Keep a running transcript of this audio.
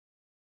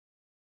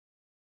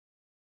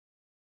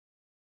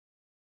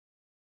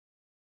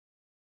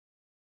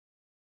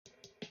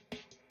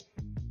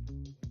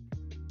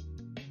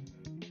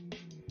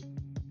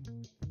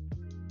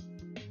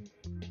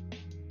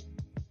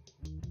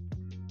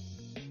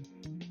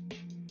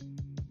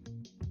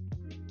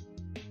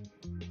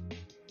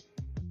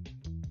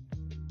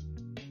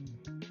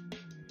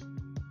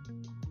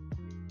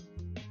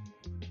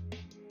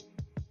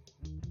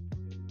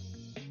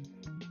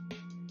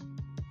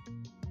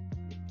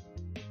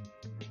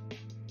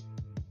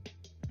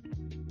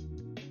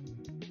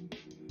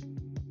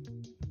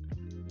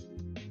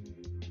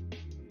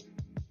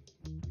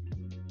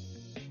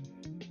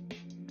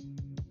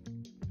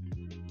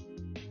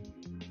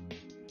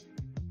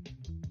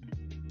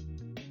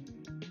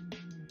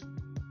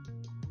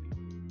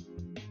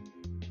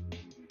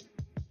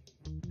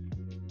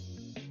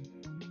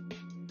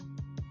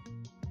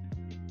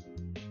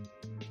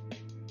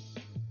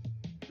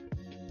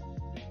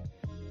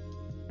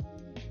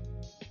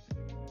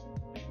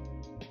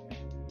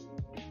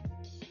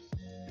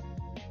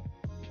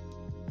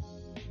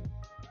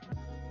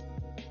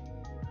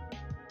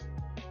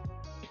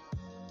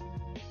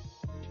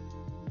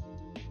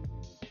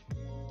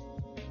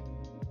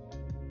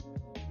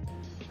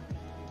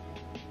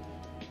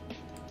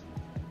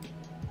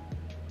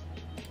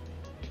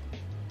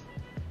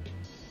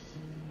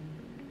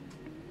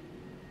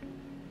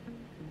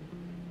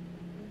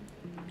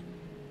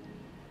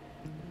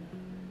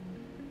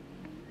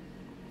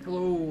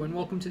and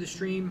welcome to the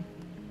stream.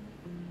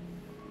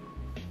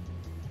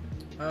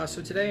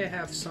 So today I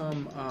have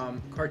some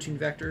cartoon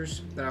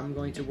vectors that I'm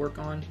going to work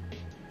on,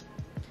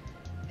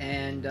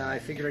 and I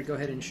figured I'd go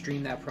ahead and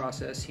stream that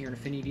process here in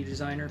Affinity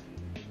Designer.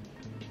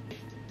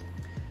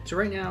 So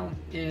right now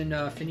in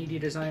Affinity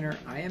Designer,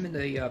 I am in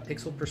the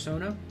pixel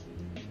persona.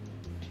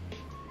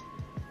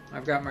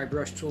 I've got my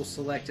brush tool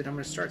selected. I'm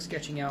going to start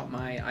sketching out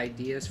my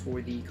ideas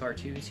for the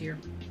cartoons here.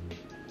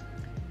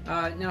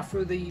 Now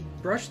for the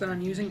brush that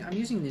I'm using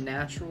the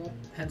Natural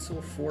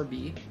Pencil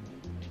 4B.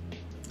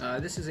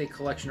 This is a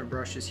collection of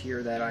brushes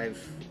here that I've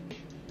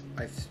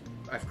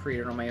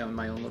created on my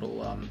own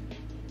little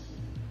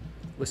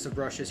list of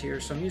brushes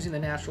here. So I'm using the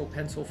Natural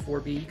Pencil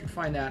 4B. You can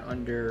find that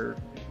under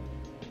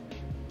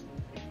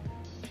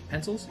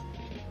pencils.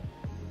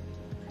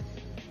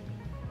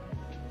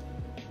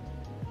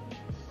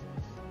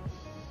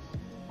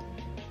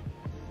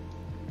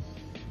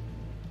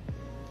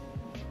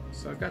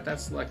 So I've got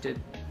that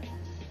selected.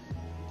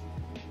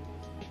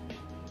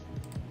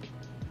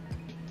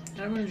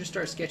 And I'm going to just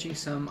start sketching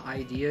some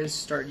ideas,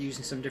 start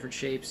using some different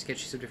shapes,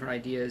 sketching some different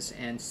ideas,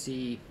 and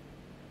see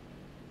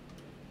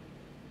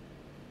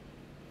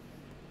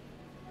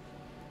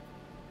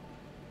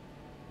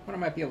what I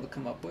might be able to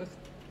come up with.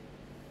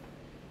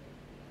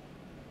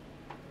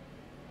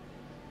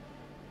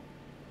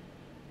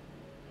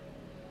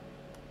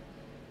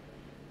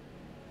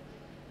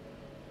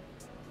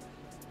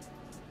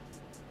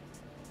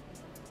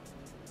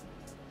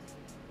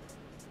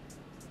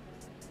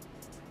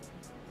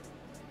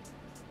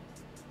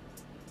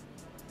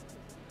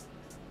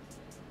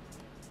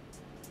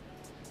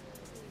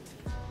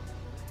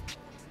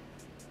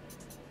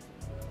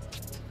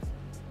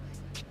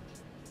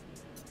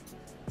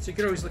 So you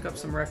could always look up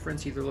some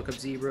reference, either look up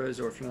zebras,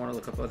 or if you want to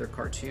look up other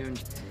cartoon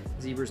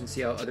zebras and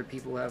see how other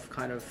people have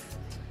kind of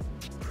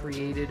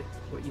created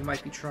what you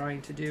might be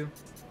trying to do.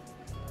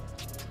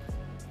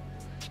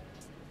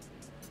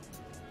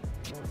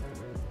 So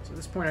at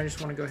this point I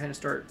just want to go ahead and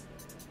start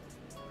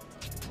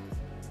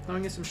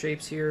throwing in some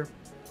shapes here,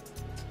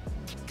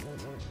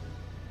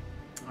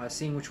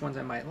 seeing which ones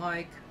I might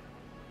like,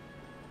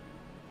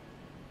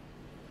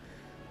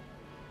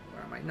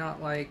 or I might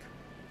not like.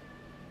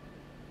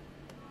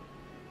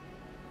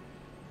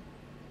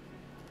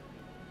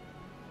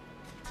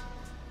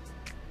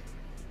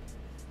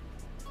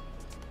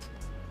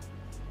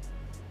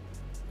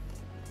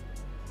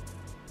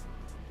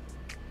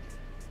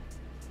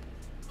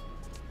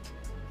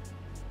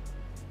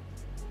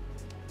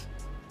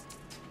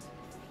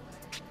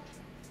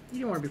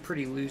 You want to be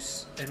pretty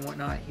loose and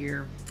whatnot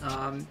here.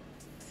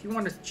 If you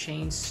want to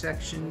change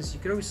sections, you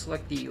could always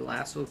select the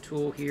lasso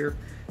tool here,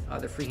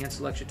 the freehand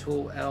selection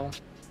tool L.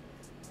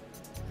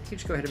 We can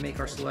just go ahead and make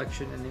our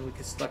selection, and then we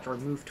can select our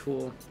move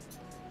tool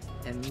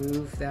and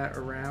move that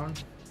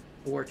around,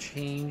 or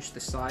change the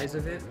size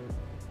of it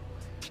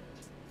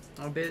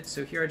a bit.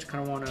 So here I just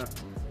kind of want to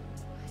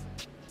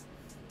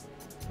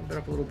bump it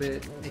up a little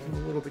bit, make it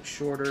a little bit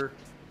shorter,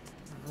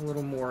 a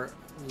little more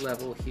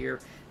level here.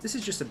 This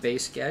is just a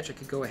base sketch. I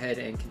could go ahead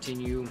and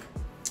continue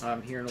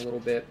here in a little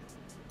bit.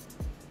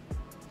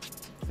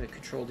 I'm going to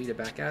Control D to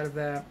back out of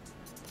that.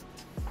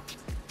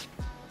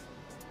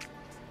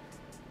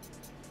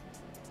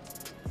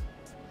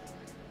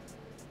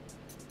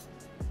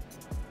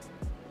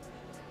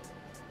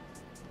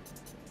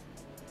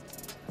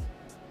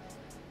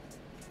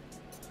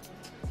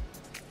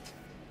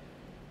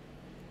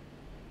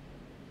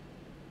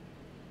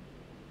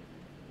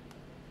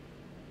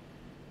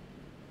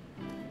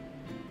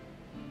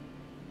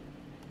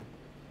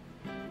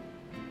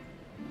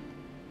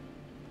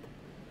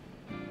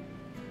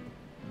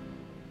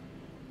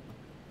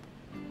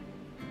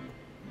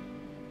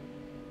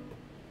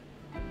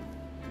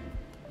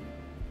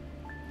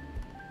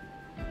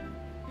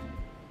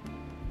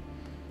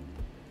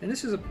 And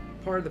this is a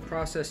part of the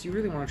process you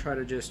really want to try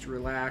to just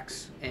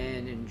relax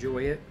and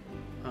enjoy it.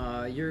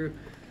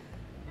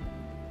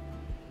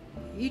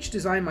 Each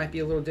design might be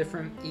a little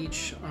different.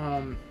 Each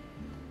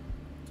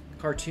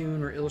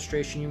cartoon or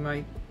illustration you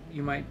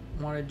might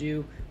want to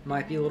do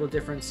might be a little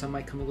different. Some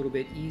might come a little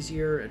bit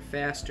easier and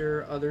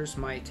faster. Others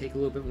might take a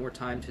little bit more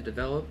time to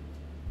develop.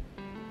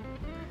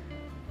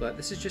 But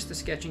this is just the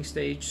sketching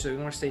stage, so you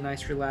want to stay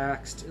nice,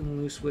 relaxed,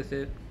 and loose with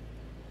it.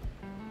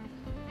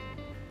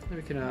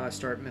 We can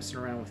start messing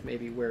around with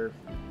maybe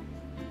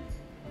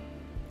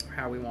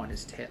how we want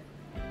his tail.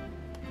 Do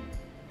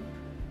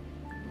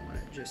we want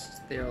it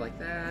just there like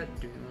that?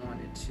 Do we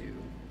want it to...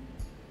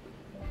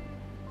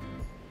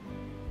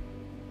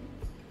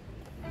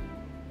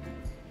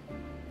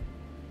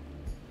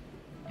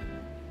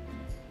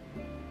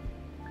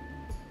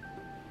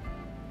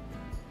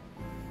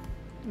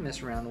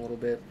 mess around a little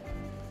bit.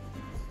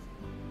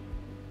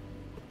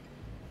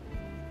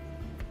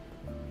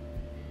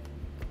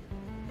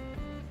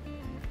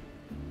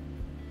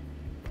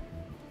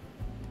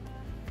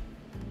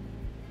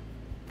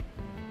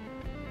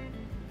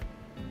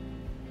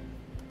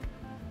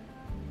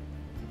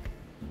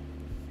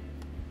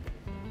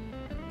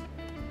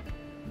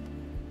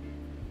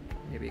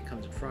 Maybe it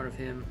comes in front of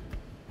him.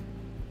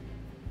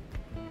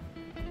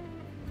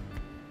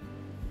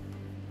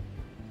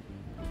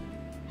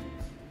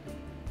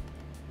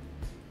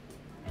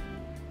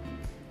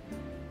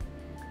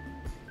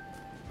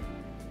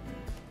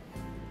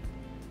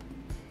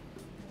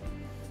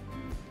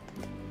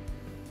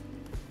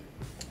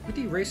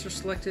 With the eraser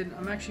selected,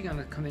 I'm actually going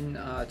to come in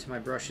to my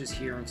brushes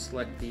here and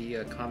select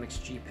the Comics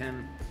G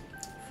Pen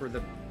for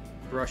the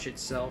brush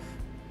itself.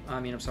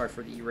 I'm sorry,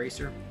 for the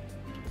eraser.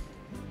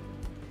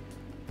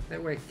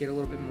 That way I can get a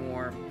little bit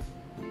more.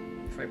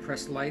 If I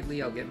press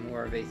lightly, I'll get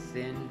more of a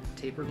thin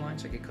tapered line,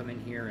 so I can come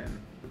in here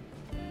and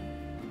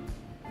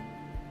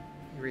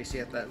erase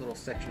out that little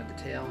section of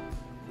the tail.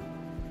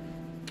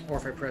 Or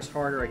if I press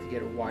harder, I can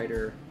get a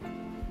wider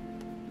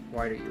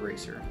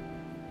eraser.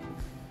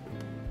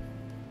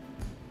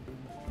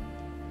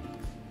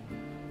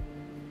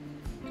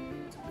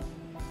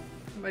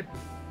 I'm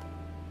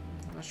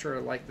not sure I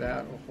like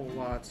that a whole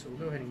lot, so we'll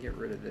go ahead and get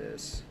rid of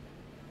this.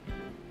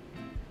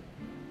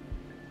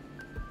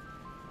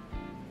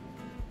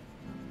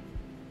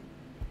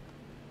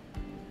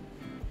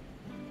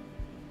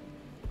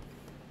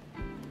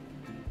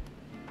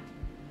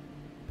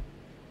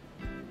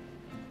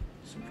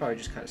 So we'll probably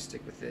just kind of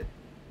stick with it.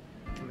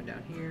 Coming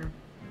down here.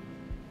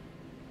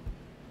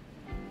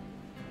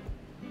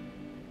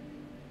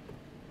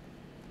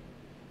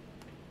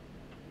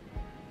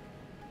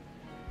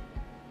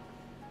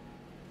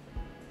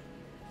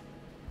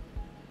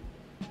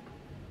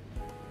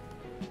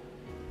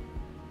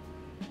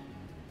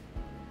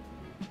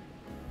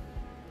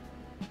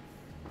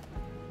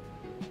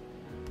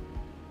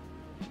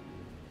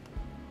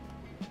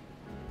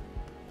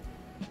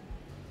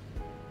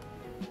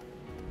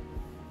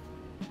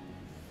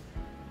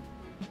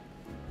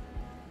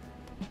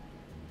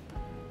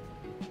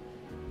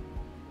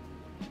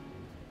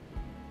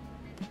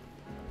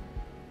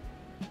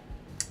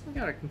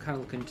 I can kind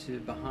of look into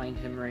behind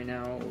him right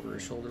now, over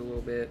his shoulder a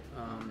little bit.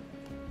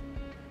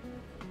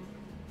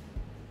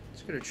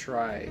 Just gonna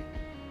try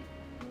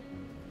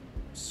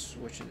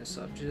switching this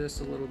up just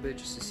a little bit,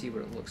 just to see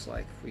what it looks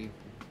like if we.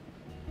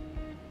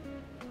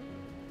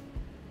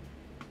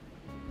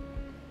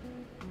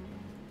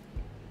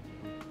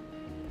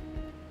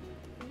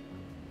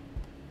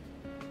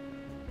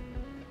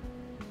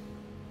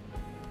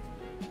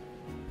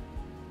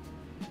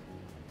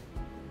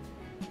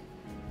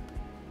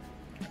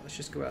 Let's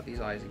just go out these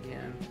eyes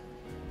again.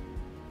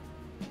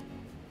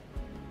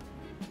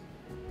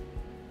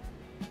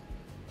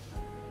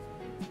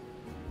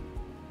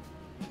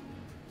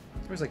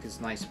 There's like this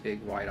nice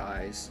big wide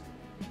eyes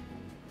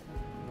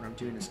when I'm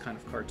doing this kind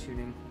of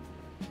cartooning.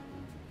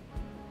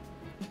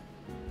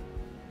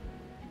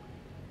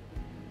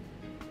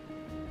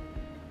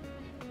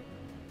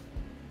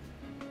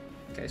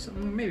 Okay, so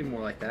maybe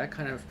more like that.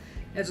 Kind of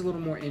adds a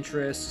little more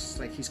interest.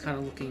 Like he's kind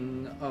of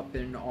looking up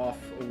and off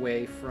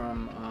away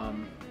from,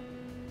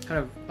 kind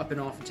of up and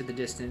off into the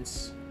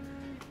distance.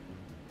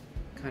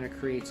 Kind of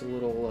creates a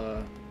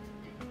little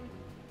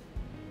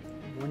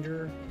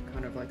wonder,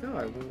 kind of like, oh,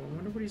 I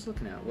wonder what he's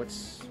looking at.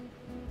 What's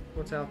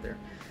out there?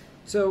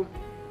 So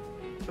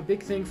a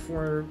big thing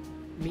for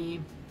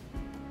me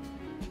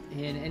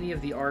in any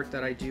of the art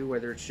that I do,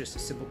 whether it's just a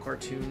simple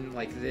cartoon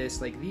like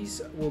this, like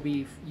these will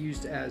be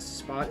used as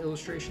spot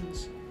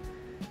illustrations.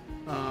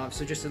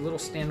 So just a little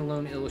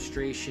standalone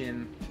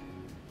illustration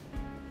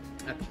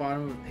at the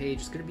bottom of a page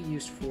is going to be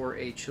used for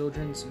a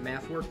children's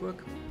math workbook.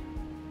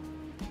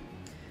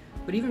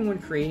 But even when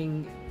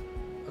creating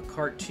a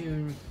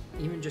cartoon,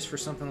 even just for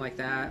something like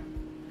that,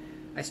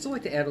 I still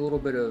like to add a little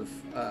bit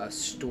of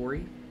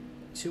story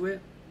to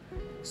it.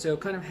 So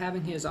kind of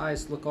having his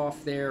eyes look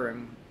off there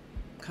and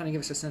kind of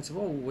give us a sense of,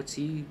 oh, what's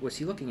he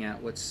looking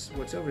at? What's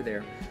over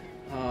there?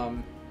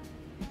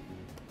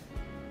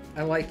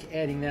 I like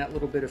adding that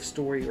little bit of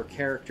story or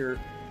character,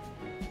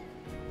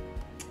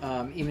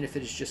 even if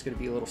it is just going to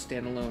be a little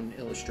standalone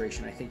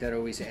illustration. I think that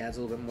always adds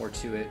a little bit more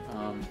to it,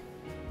 and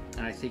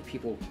I think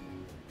people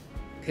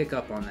pick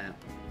up on that.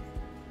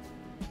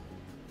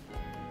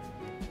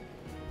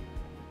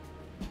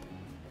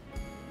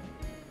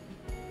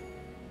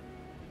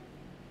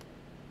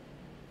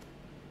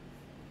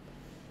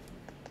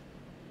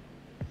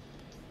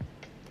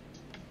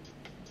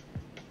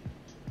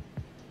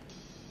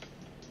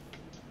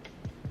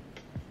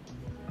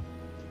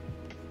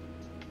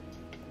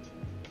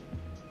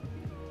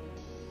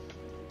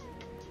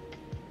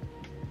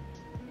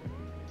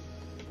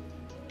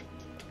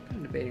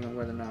 Debating on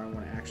whether or not I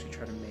want to actually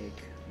try to make,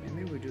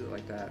 maybe we do it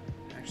like that,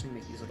 actually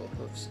make these little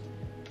hoofs.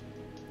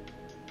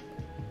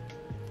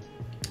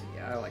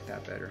 Yeah, I like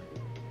that better.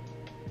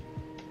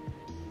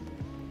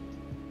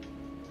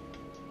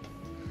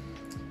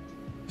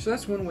 So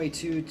that's one way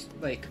to,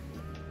 like,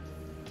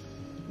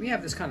 we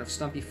have this kind of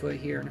stumpy foot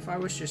here, and if I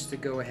was just to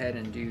go ahead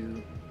and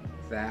do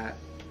that,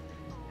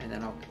 and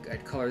then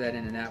I'd color that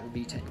in, and that would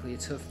be technically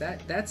its hoof.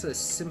 That's a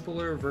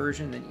simpler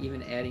version than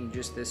even adding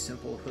just this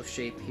simple hoof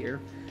shape here.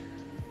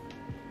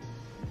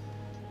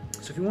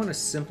 So if you want a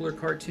simpler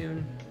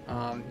cartoon,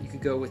 you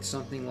could go with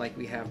something like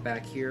we have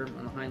back here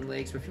on the hind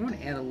legs. But if you want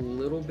to add a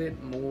little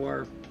bit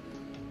more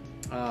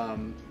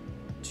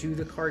to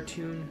the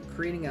cartoon,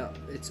 creating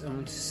its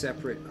own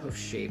separate hoof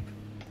shape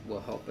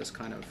will help us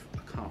kind of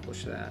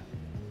accomplish that.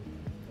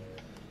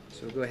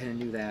 So we'll go ahead and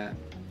do that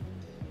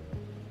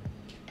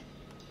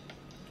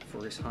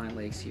for his hind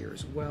legs here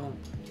as well.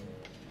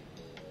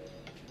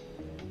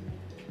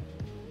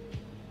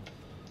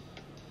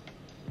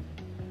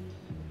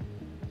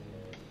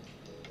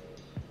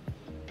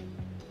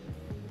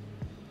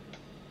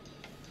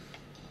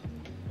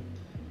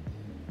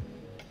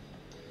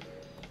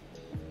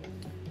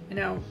 And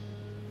now,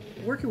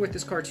 working with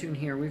this cartoon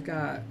here, we've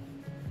got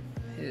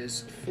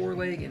his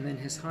foreleg and then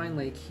his hind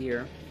leg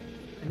here,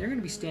 and they're going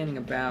to be standing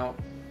about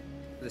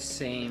the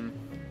same.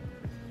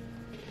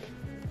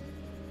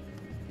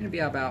 Going to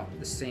be about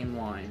the same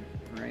line.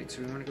 All right,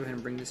 so we want to go ahead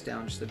and bring this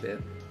down just a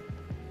bit.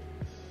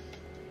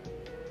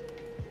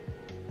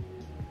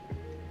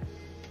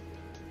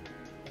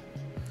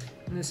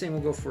 And the same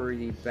will go for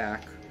the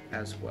back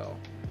as well.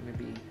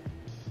 Maybe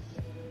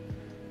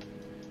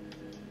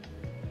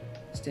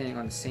standing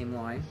on the same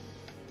line.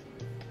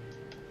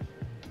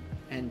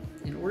 And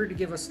in order to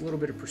give us a little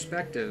bit of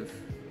perspective,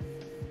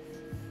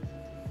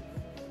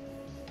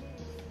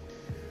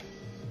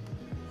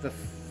 the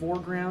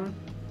foreground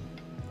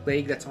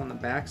leg that's on the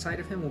back side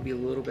of him will be a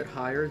little bit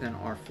higher than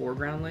our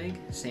foreground leg.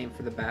 Same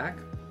for the back.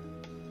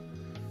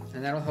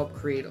 And that'll help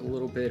create a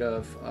little bit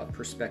of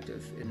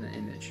perspective in the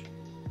image.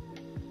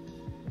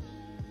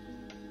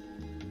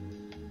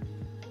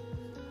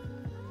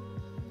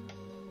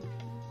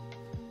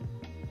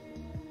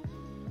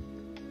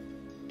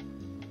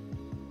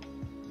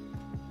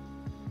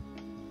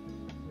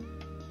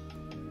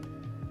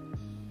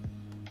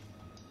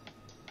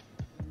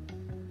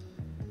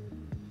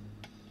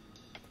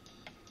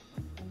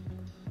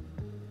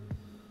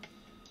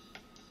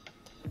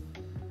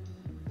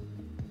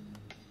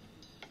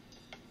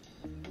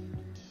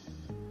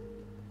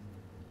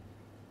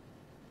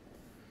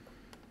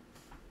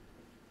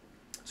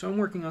 So I'm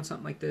working on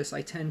something like this.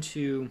 I tend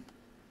to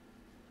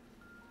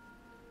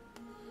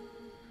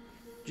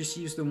just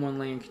use the one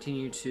layer and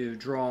continue to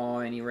draw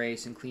and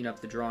erase and clean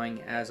up the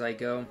drawing as I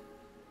go.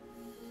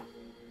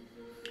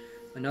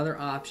 Another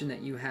option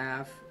that you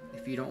have,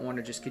 if you don't want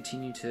to just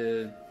continue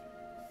to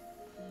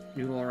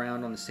noodle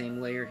around on the same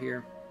layer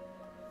here,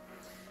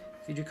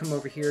 if you do come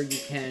over here, you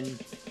can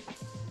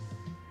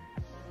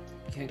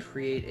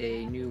create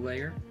a new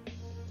layer.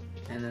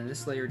 And then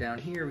this layer down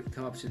here, we can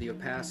come up to the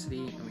opacity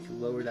and we can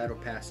lower that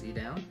opacity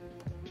down.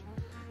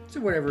 So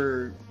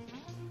whatever,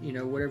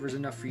 whatever's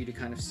enough for you to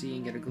kind of see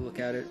and get a good look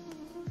at it.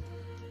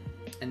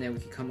 And then we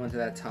can come onto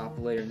that top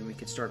layer and then we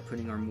can start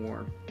putting our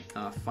more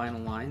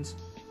final lines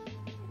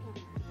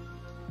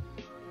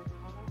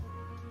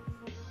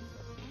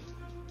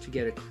to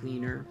get a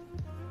cleaner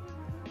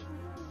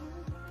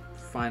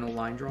final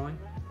line drawing.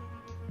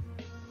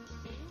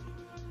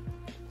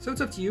 So it's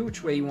up to you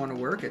which way you want to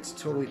work. It's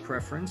totally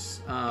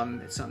preference.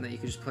 It's something that you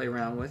can just play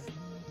around with.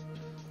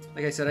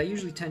 Like I said, I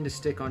usually tend to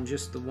stick on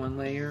just the one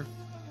layer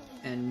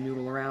and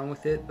noodle around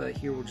with it, but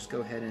here we'll just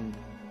go ahead and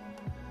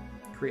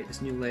create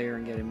this new layer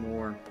and get a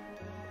more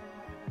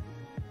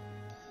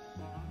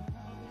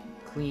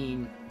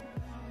clean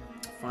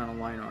final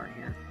line art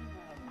here.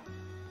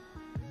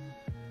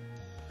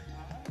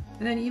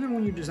 And then even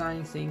when you're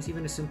designing things,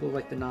 even as simple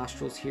like the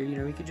nostrils here,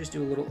 you could just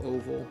do a little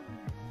oval,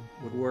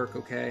 would work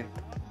okay.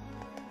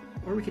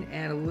 Or we can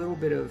add a little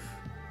bit of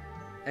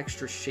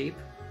extra shape.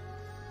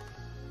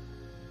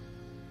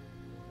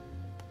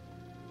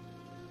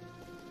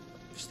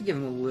 Just to give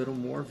them a little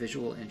more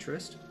visual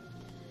interest.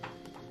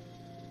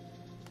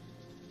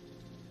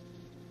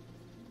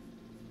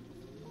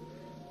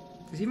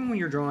 Because even when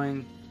you're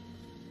drawing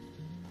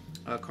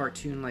a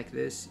cartoon like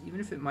this, even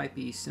if it might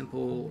be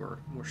simple or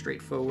more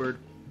straightforward,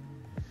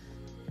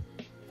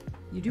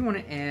 you do want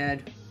to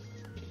add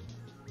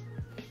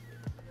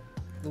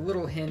the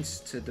little hints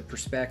to the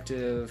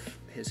perspective,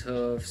 his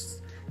hoofs,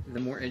 the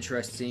more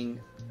interesting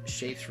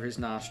shapes for his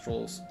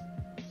nostrils.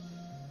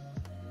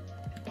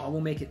 All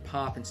will make it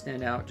pop and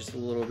stand out just a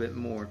little bit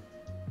more.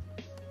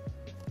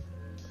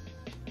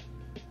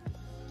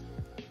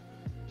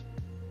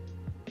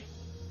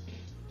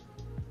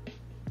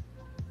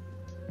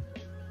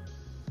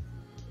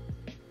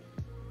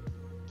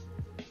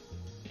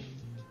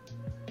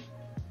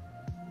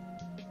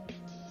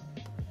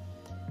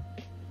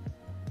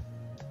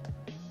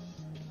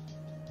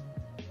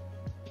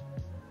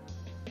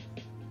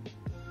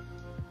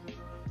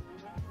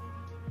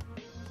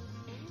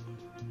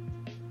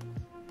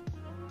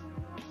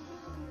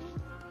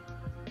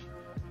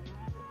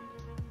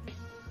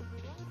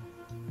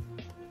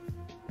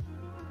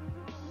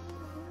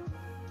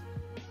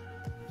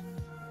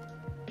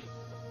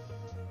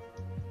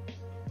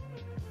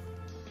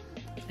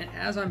 And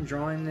as I'm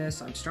drawing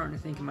this, I'm starting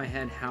to think in my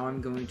head how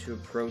I'm going to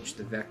approach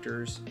the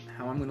vectors,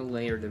 how I'm going to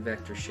layer the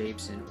vector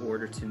shapes in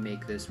order to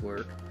make this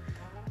work.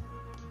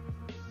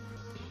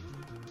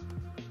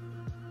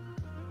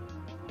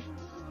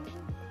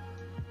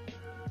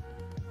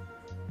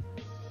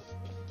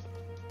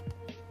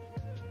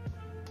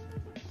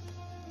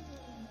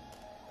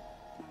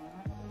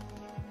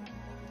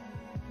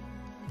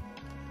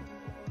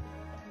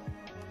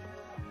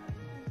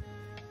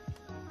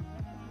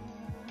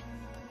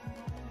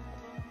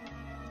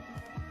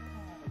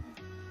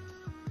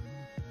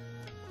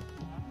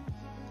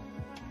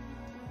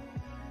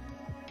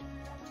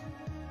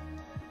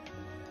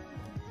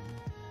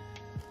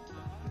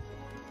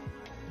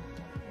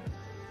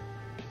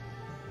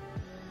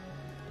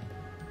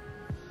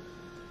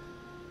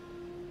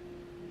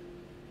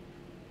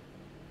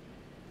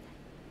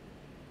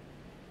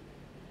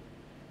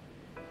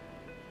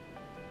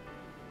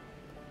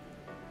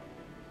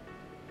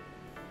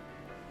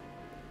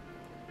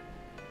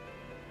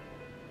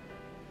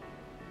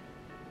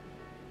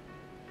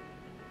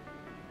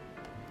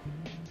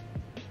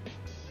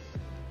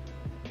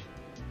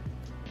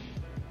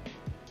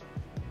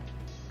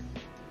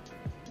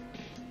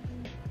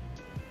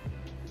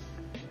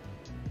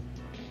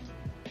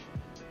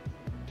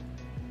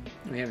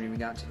 We haven't even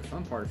gotten to the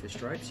fun part of his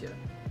stripes yet.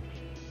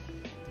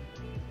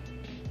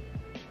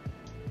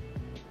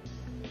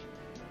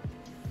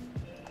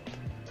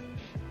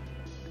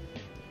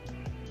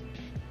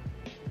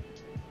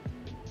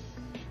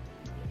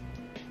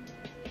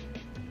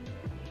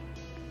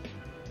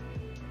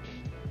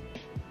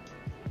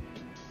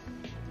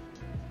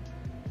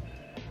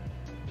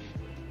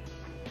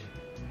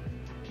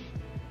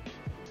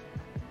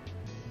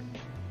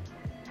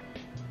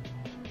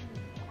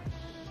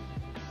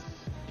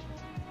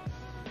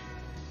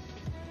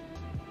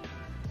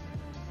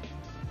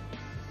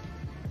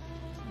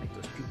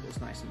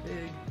 Pupils nice and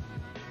big.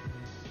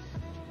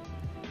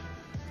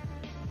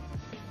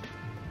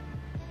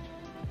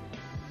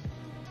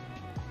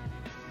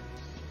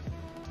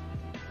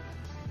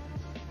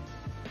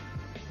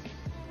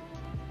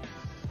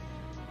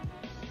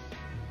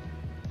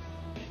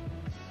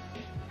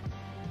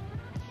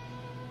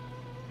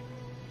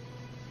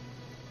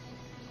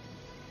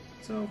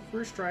 So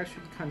first stripes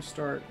we can kind of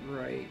start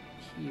right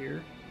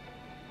here.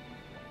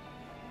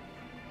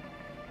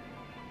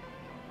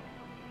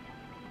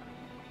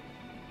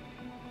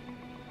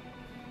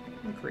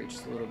 Create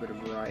just a little bit of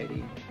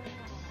variety.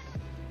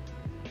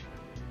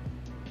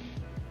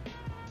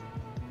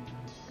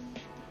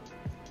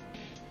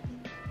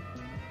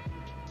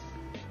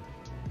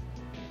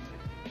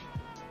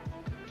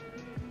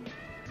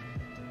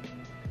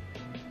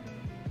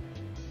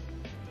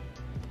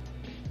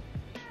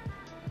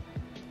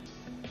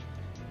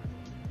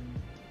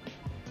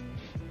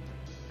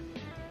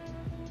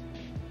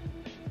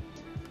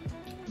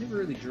 Never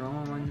really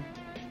drawn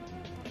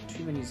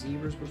too many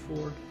zebras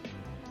before.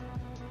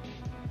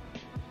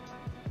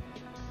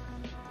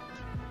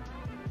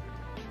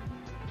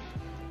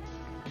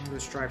 The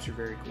stripes are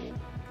very cool.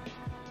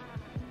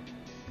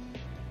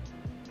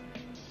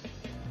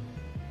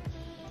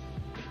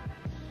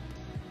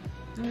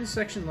 In a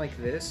section like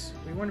this,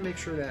 we want to make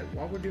sure that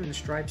while we're doing the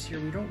stripes here,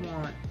 we don't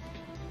want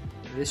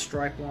this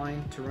stripe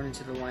line to run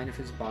into the line of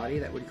his body.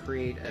 That would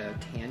create a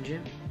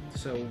tangent.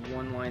 So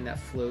one line that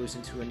flows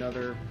into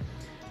another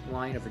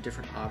line of a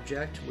different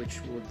object,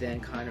 which will then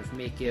kind of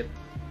make it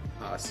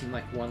seem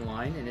like one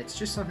line. And it's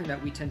just something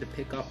that we tend to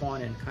pick up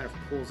on and kind of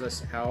pulls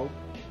us out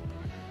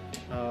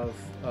of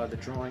the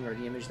drawing or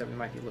the image that we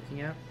might be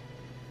looking at.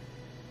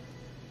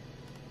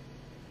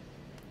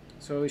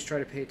 So always try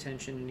to pay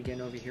attention, and again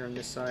over here on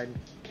this side,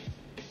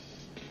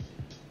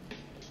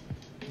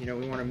 you know,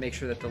 we want to make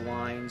sure that the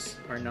lines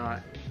are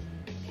not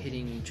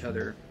hitting each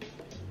other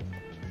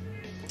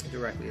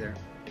directly there.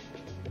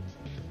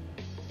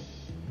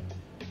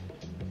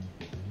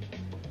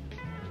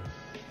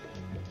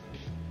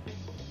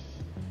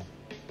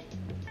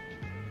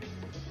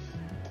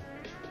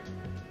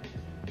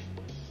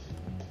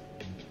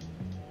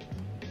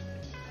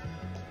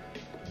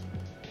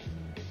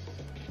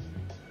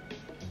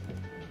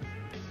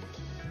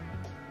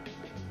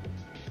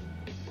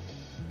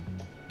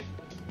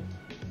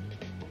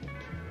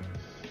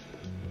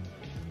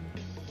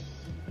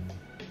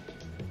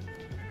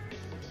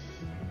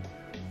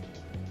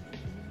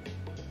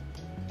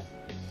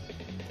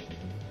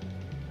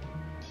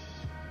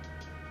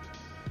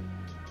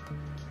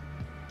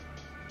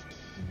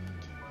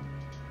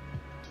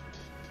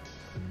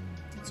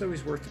 It's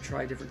always worth to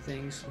try different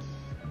things,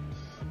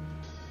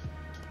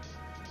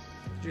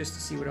 just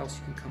to see what else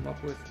you can come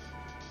up with.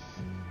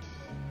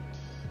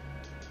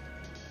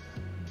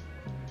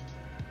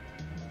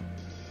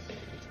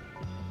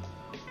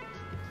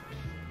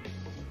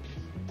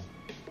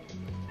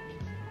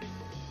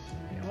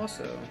 You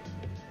also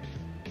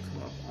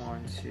come up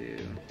onto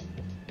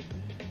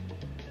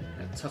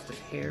that tuft of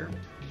hair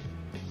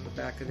on the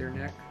back of their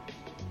neck.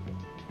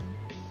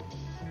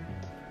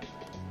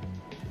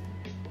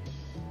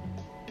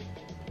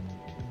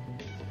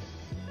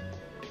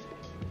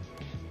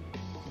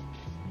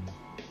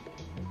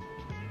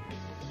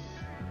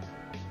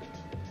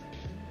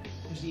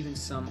 There's even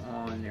some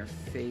on their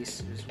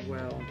face as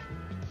well.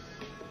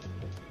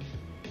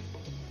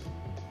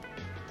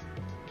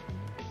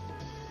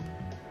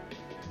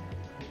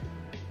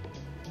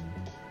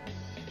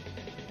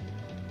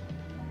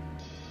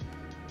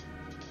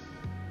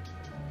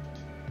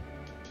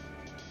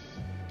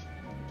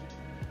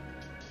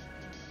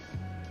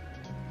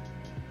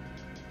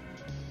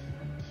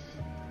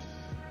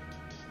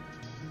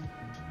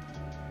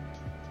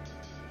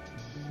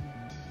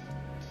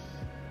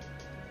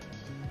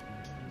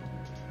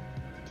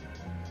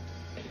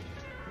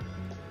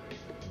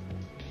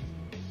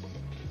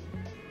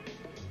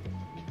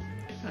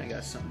 I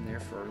got something there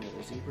for our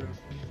little zebra.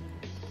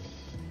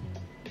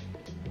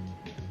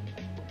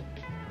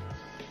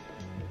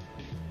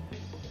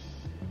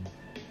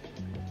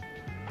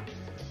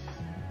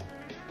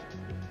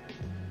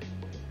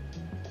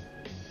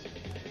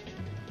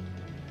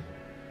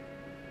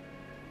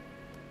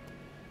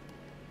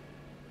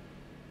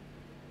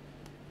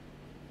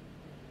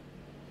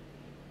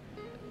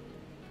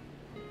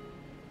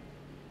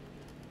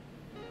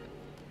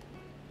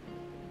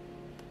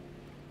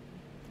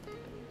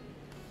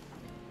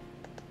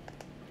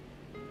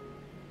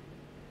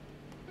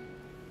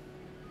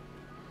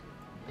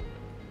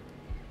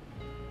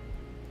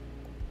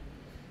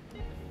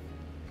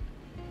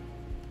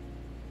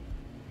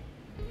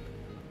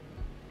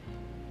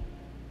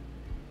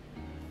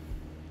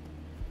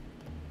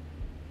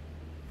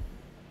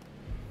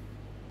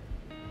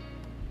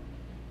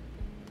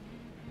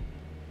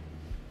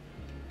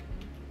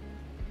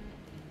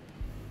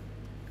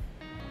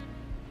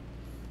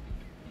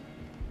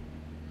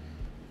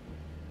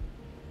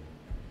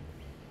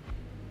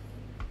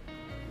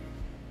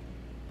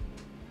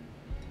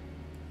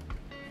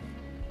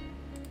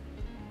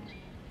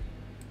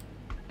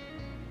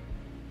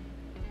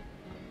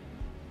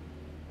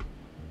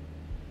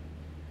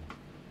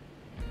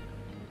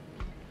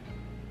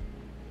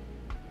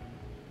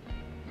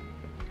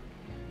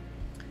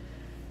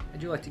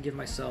 do like to give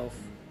myself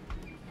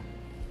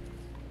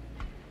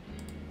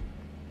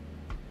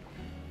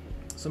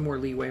some more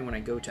leeway when I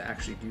go to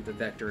actually do the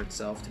vector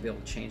itself to be able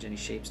to change any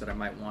shapes that I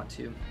might want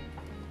to.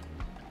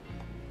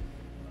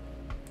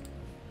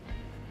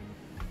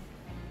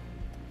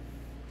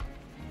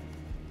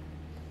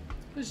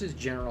 This is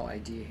general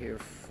idea here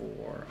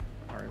for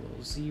our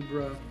little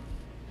zebra.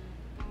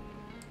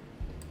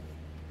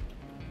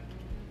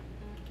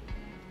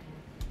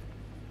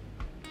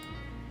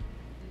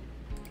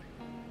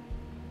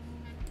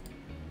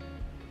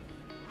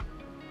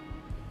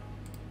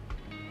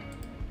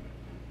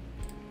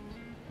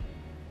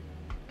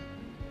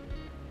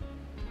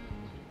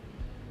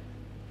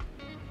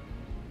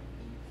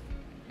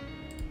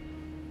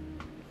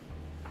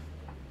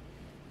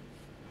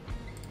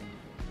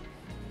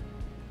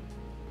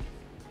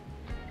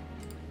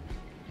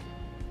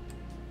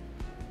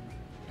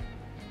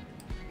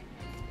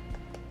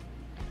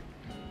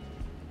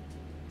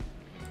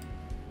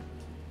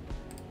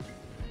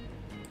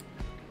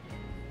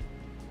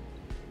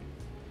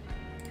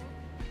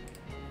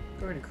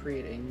 Go ahead and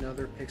create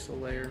another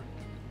pixel layer.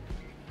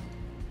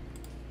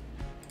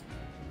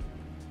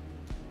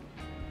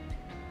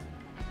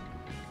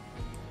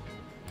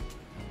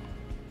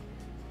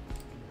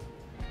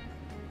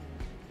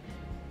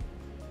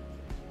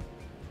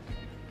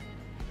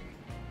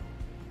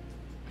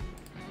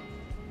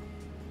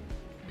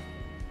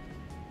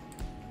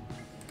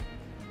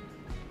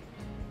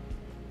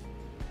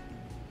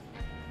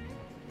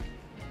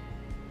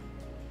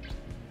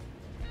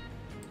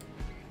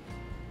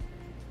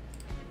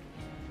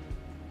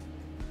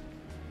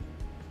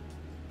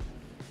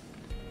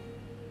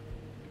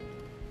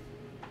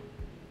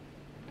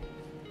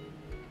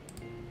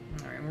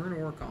 We're going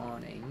to work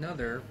on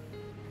another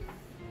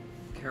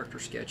character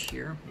sketch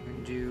here. We're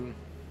going to do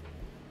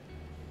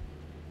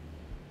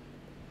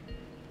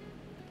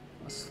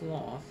a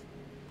sloth.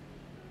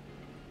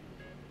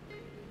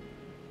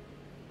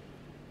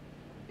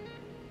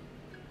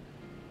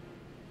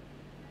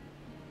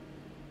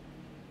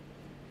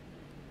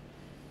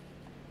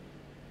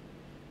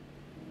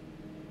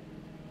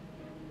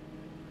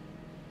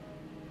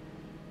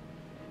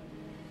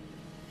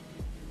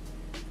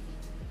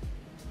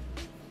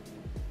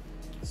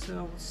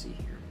 So let's see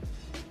here.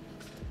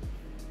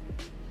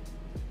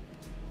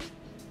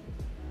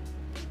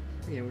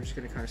 Yeah, we're just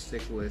going to kind of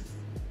stick with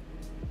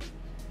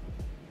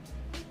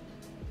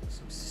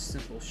some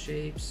simple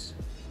shapes.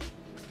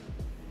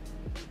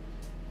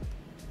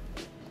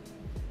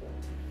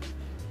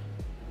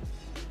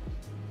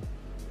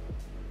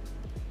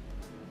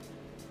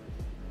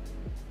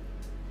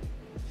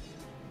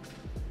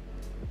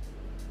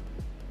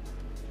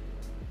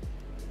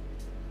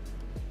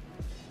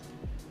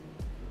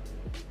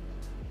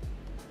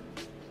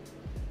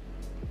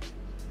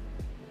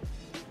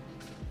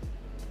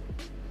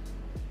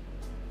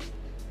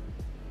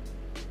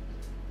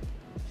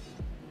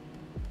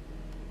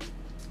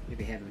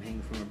 Maybe have him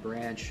hang from a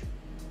branch.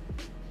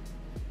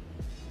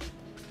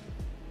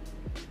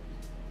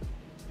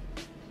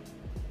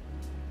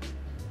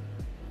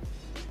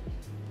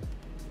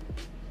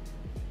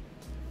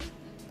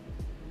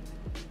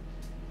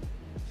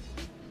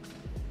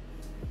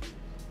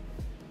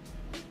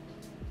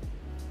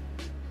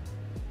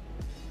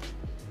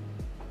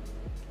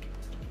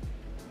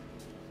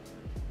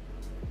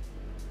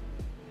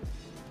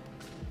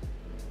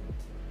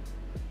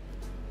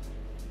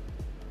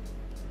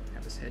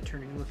 Head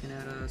turning, looking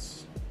at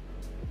us.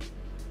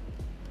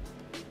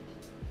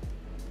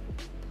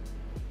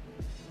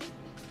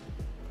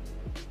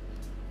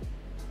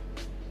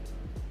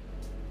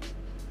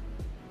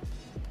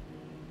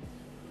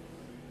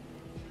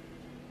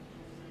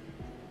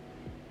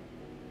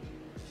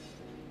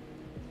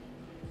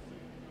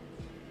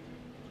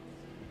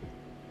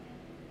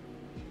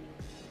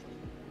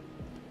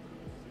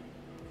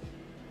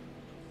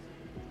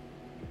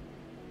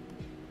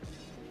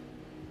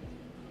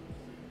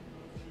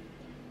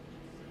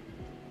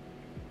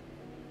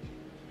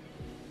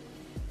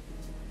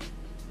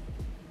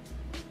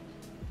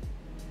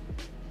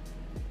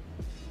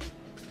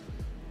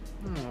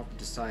 We'll have to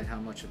decide how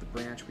much of the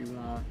branch we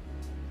want.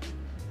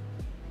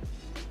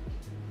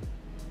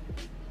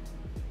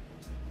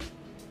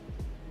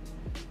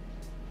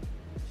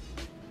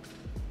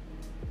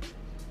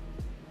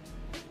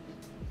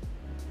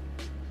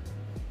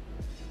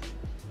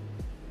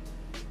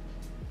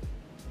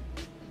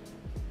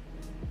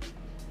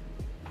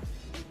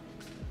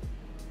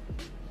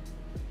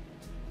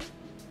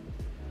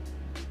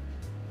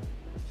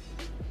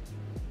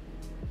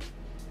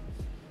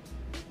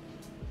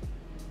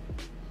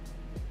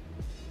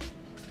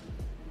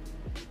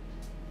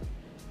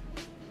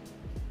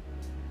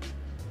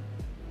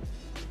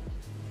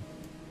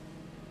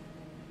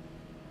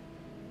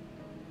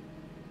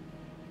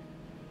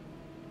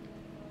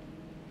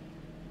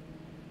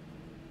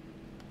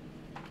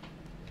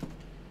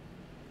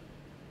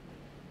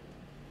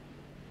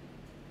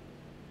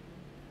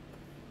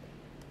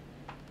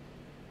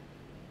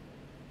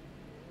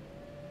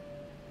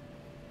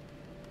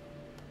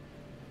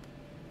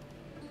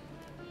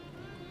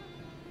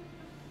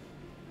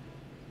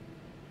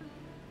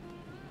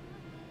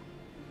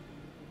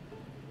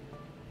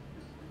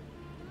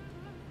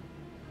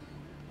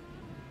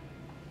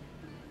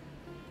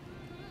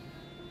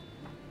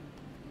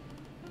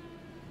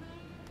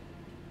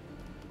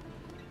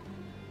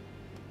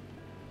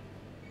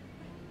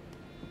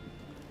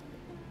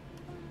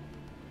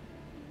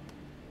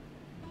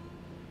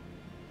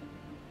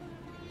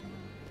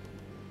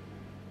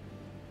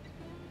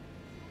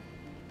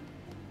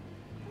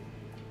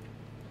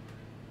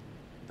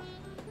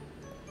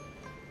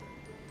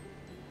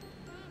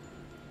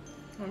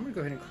 I'm going to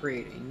go ahead and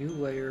create a new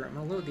layer. I'm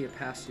going to load the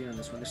opacity on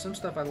this one. There's some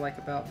stuff I like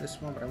about this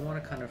one, but I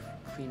want to kind of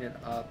clean it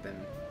up and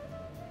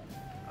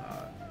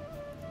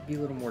be a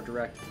little more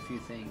direct with a few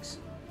things.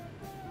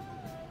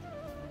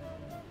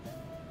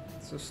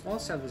 So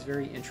sloths have this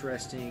very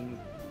interesting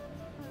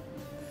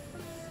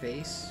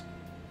face.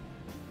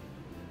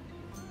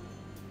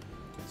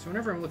 So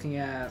whenever I'm looking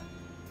at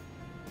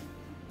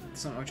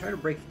something, I try to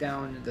break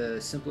down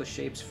the simplest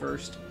shapes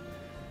first.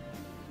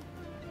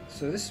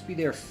 So this would be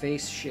their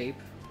face shape.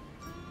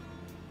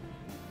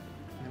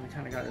 And then we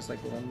kind of got this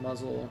like little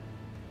muzzle,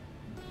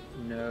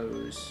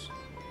 nose.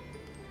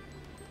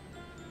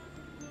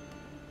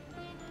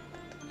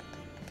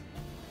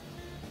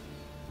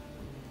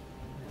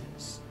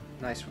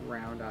 Nice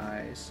round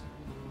eyes.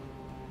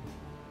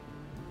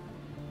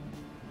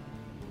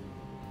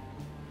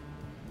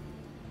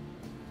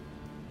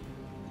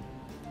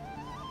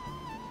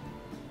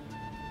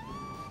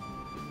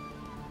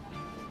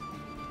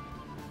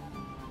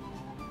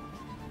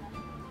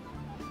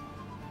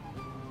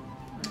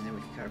 And then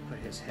we can kind of put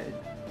his head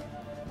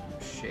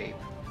shape.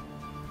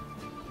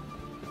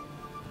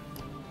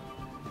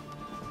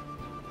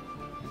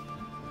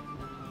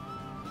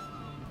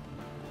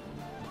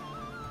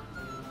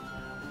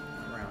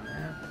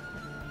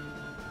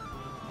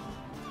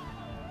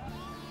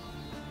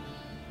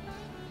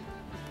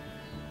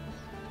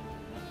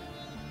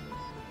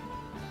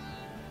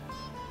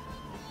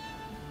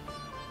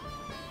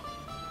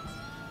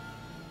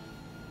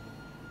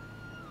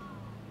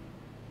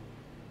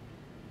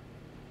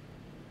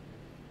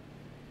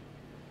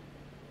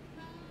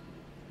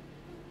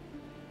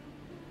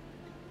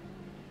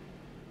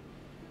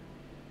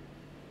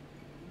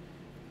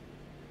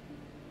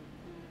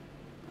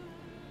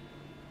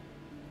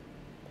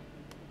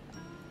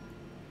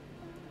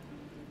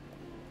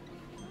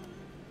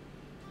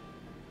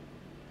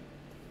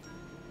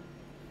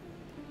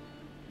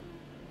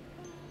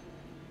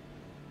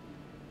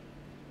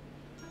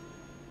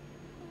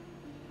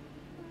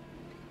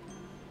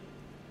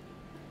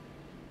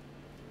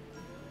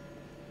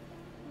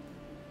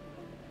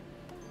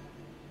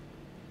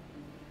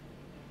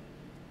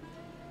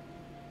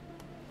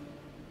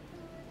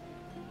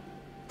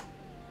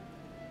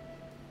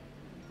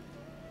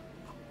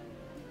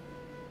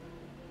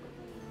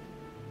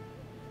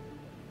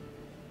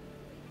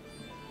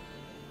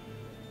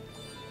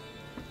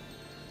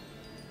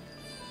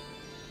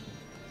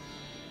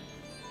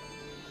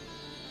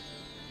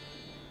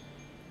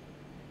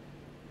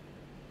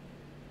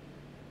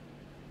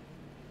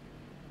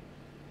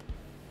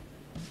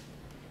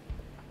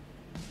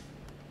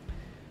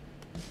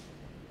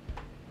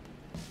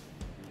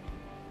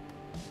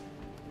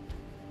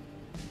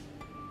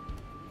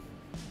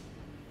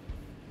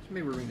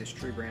 Maybe we'll bring this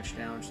tree branch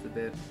down just a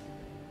bit.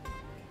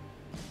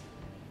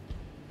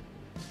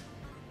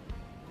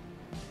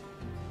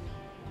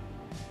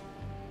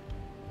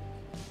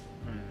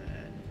 And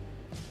then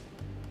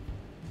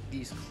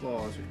these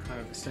claws would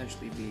kind of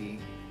essentially be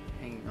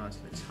hanging onto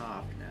the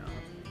top now.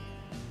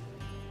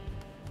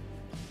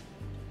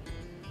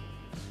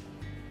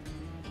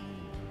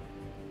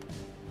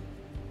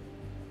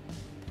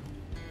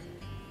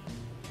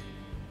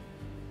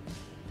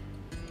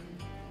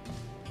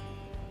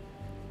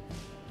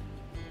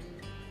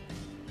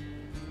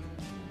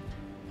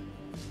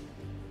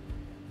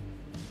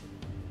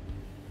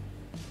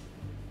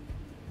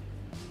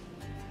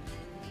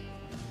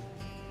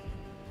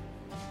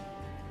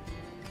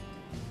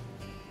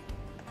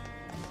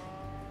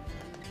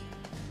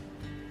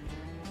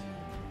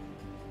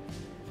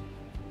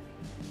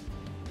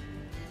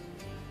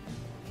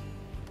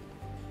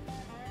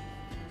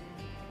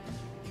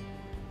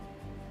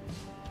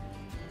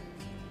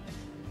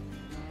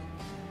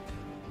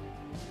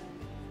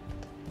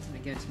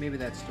 Again, so maybe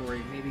that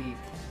story, maybe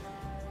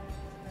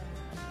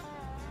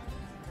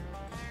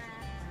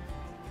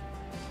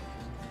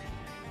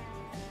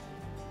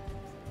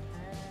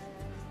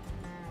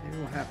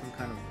we'll have him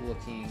kind of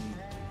looking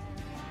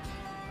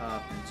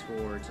up and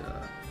towards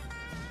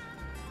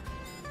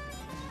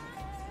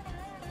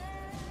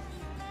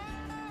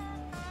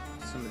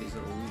some of these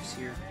little leaves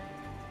here.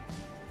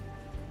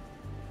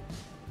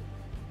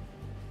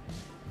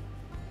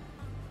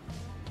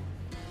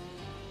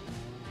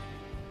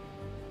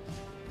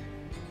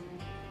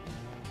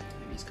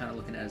 Kind of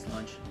looking at his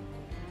lunch.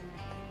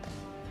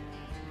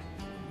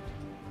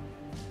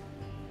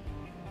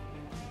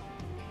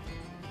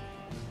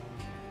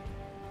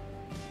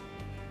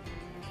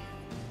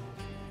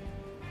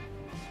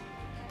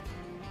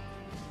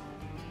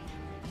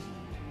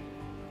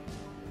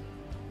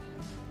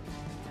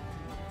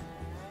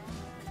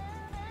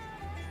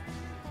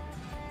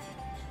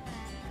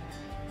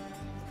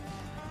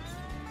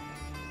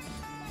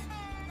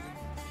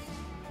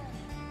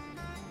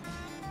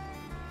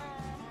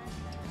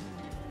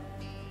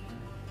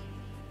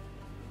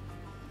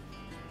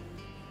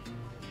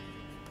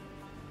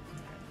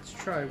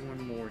 Try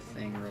one more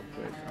thing real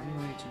quick. I'm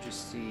going to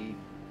just see.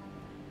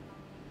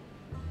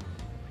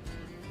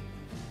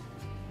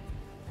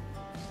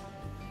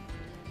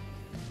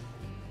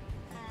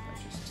 I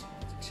just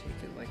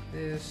take it like this.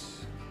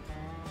 this.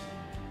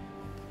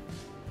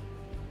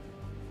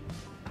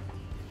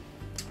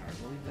 Alright,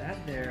 we'll leave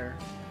that there.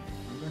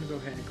 I'm going to go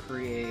ahead and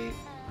create,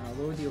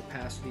 lower the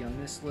opacity on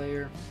this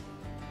layer,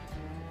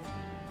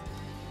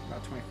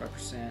 about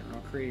 25%, and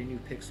I'll create a new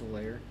pixel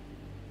layer.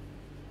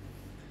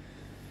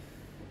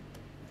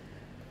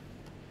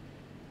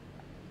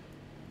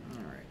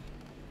 Alright.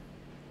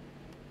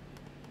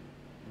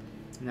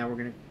 Now we're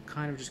going to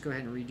kind of just go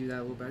ahead and redo that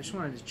a little bit. I just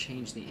wanted to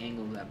change the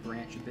angle of that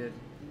branch a bit.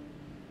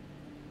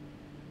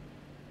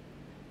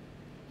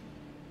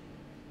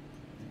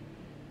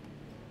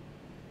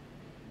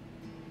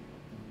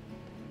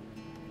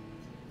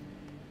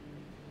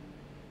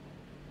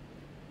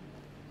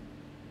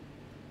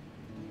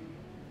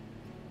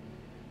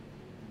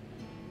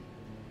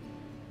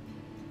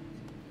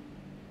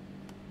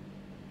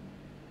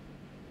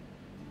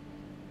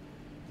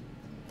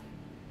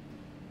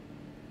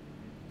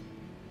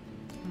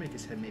 Make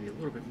his head maybe a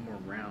little bit more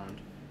round.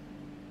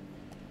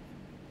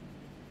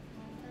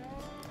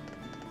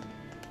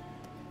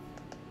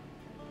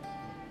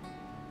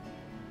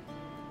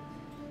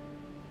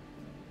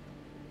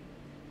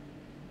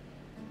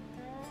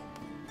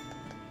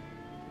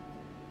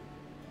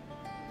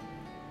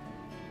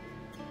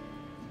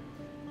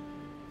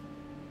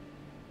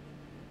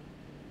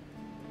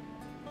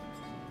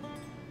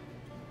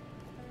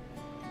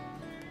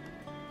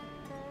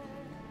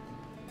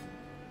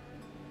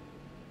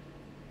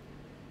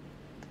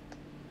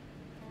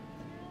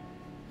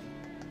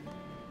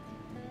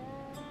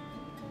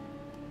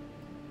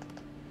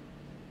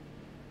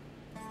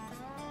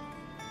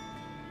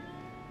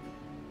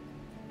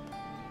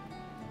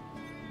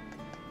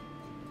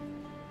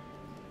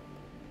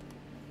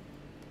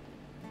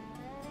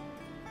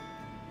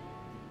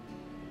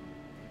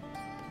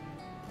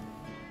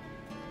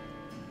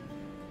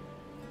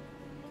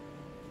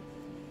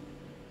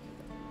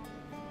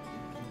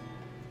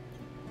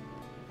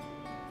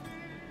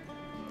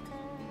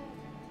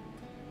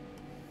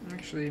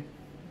 Actually,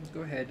 let's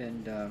go ahead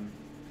and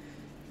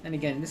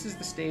again, this is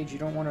the stage you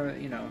don't want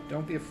to,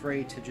 don't be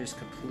afraid to just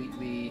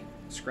completely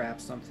scrap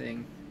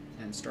something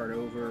and start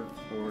over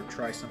or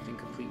try something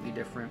completely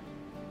different.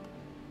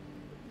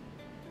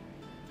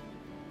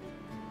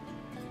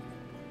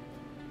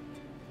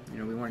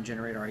 We want to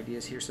generate our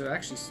ideas here. So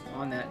actually,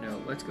 on that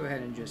note, let's go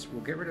ahead and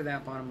we'll get rid of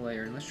that bottom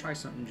layer and let's try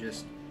something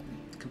just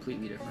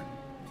completely different.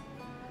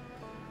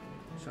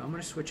 So I'm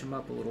going to switch them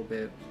up a little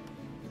bit.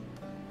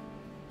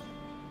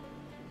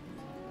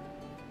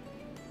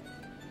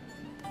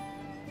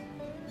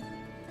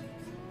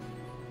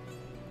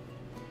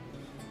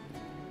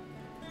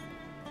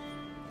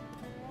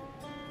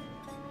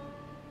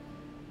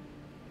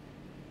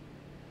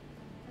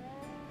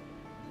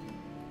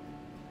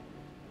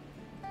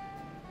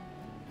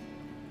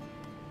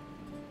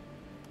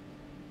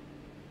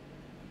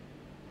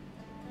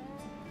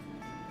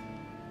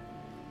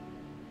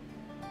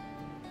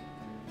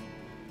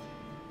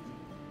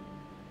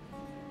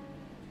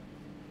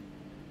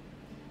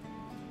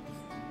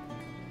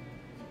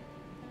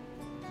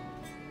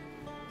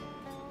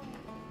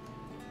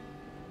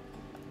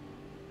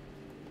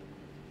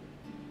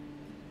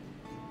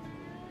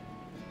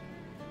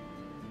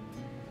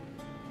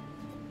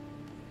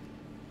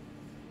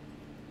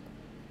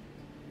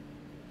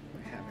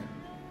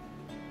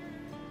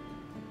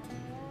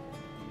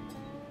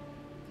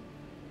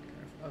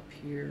 Up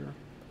here.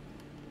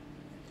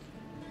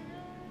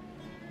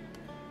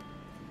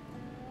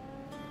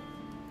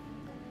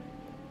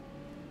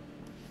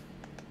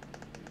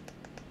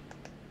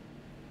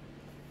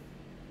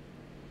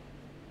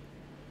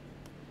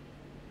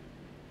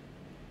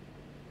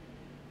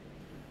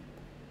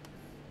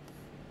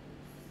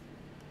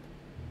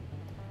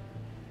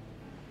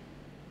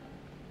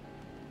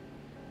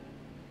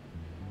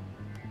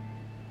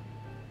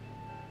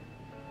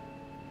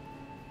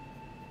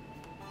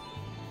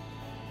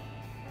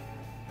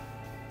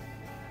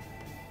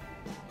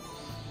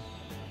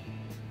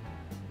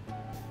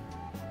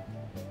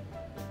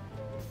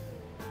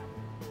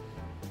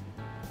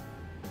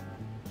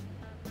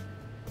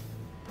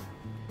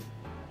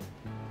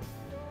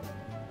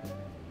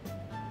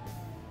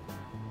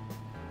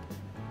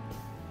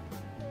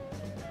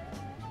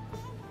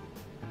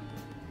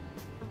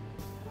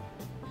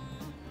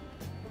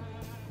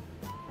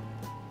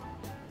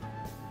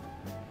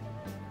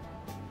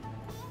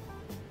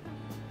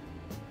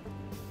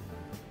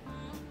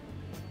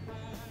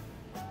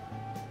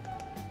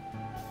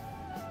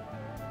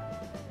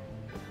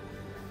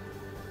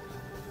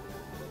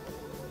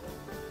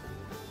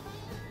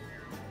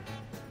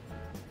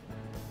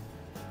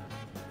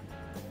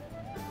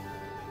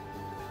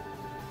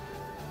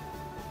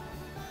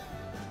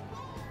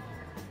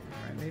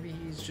 Maybe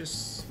he's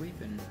just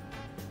sleeping.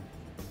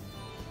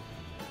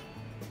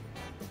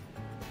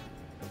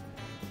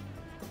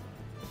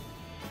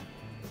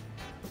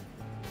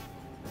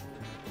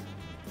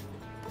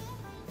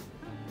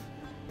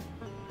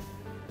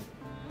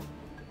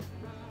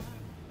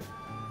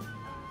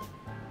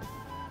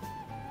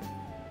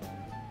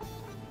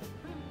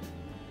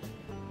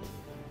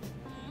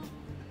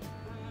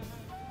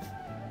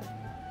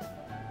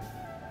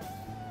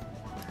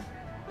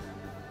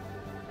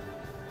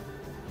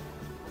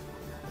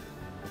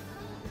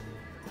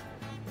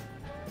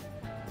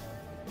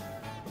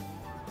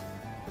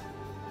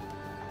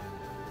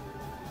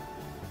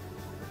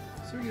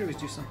 So we could always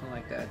do something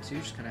like that too,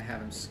 just kind of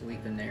have him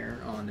sleep in there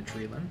on the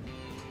tree limb.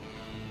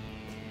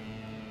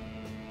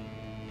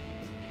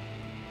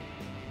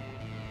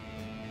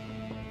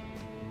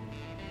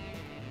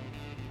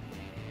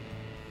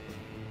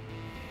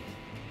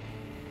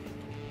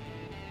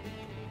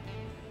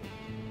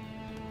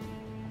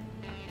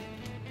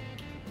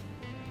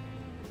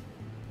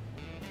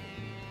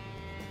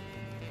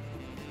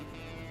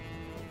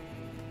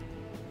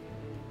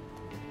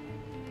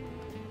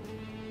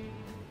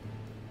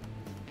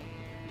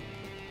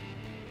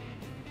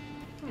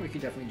 We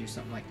could definitely do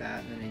something like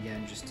that, and then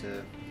again, just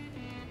to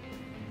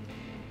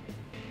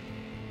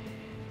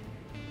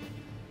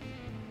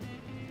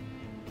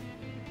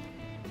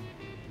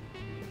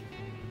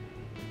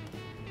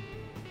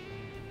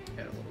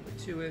add a little bit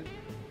to it.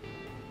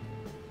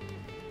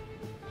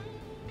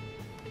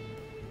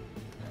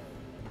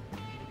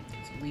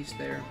 Some leaves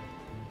there.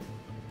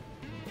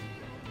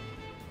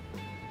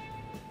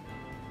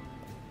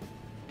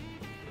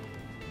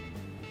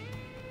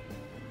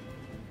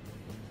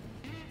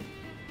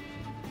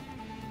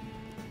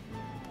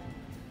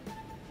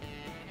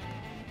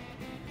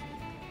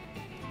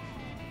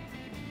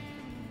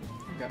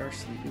 Got our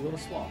sleepy little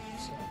sloth,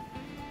 so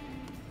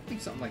I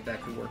think something like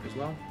that could work as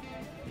well.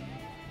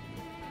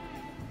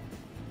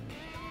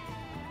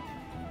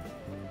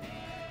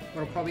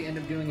 What I'll probably end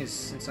up doing is,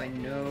 since I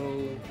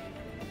know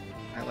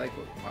I like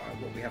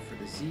what we have for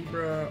the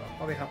zebra, I'll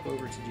probably hop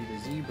over to do the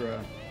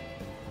zebra,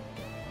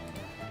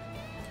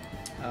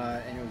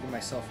 and it'll give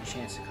myself a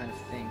chance to kind of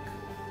think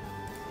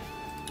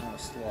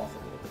sloth a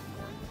little bit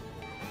more.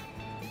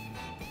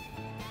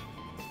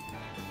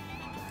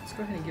 Let's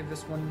go ahead and give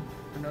this one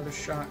another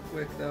shot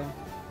quick, though.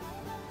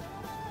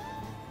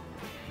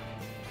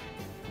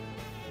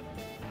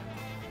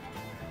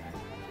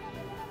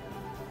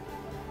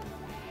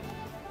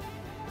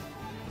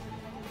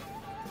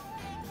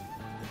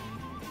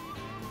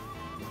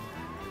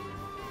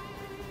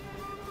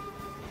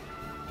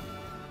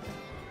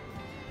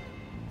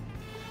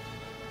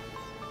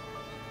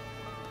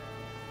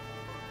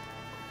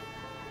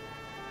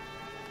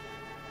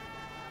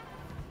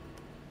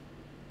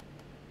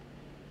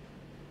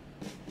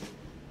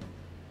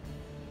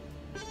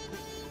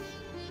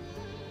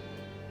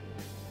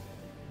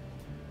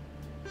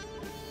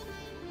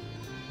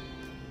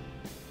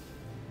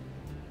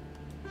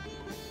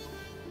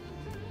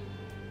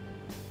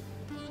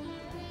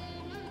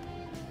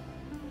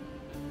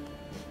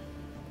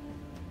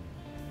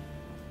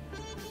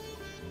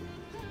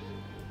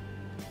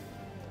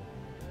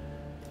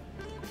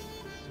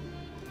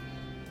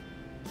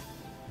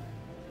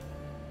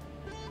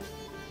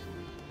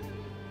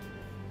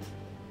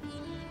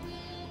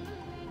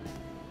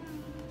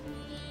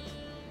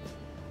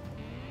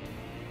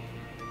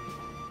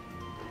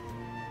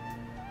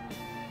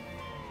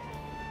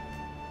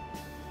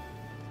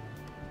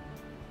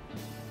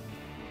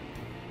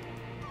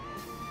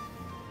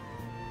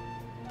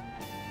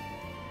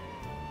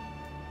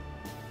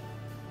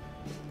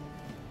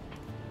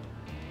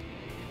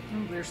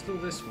 Oh, there's still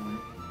this one.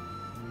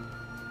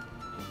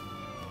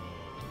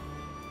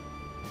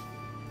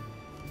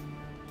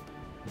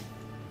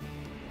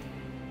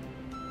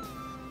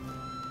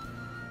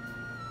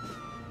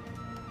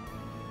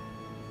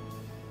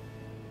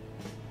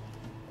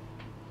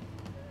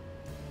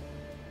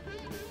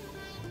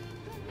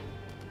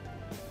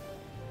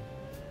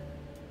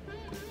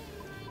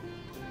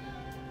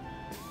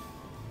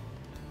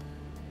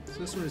 So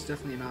this one is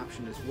definitely an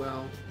option as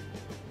well.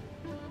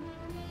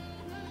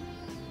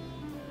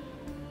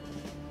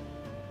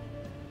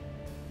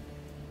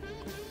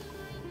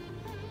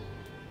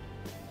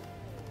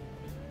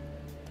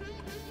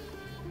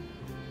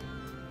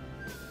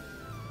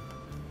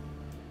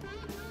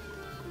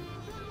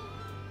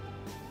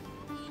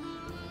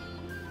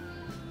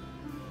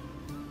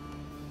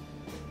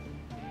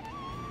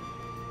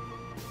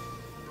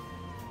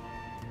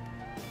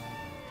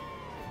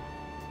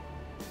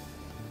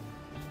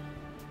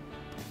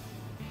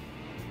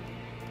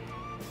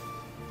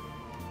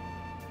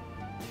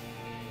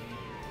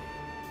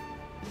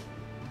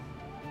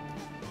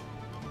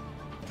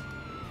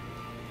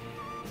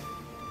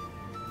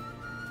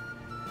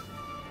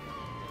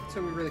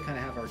 So we really kind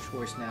of have our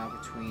choice now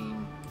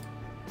between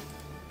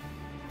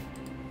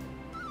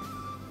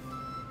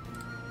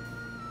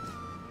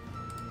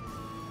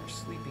our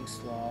sleeping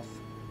sloth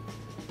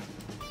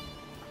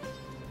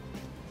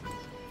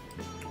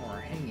or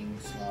our hanging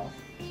sloth.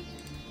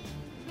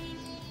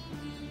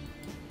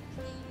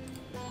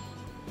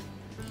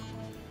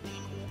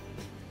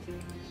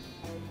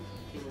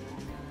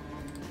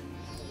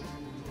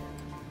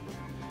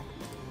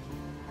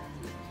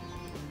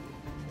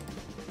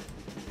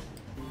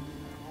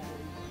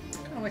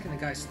 Liking the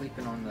guy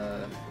sleeping on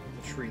the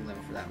tree limb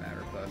for that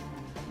matter, but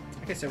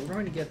like I said, we're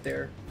going to get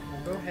there.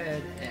 We'll go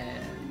ahead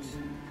and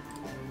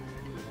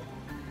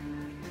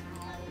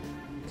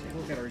take a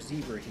look at our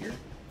zebra here.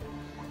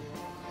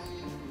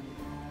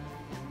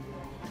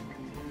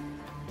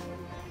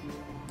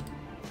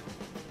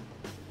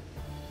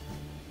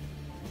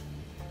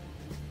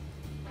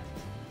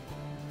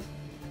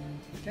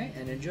 Okay,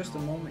 and in just a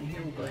moment here,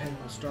 we'll go ahead and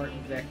we'll start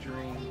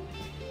vectoring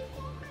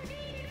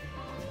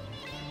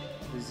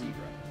the zebra.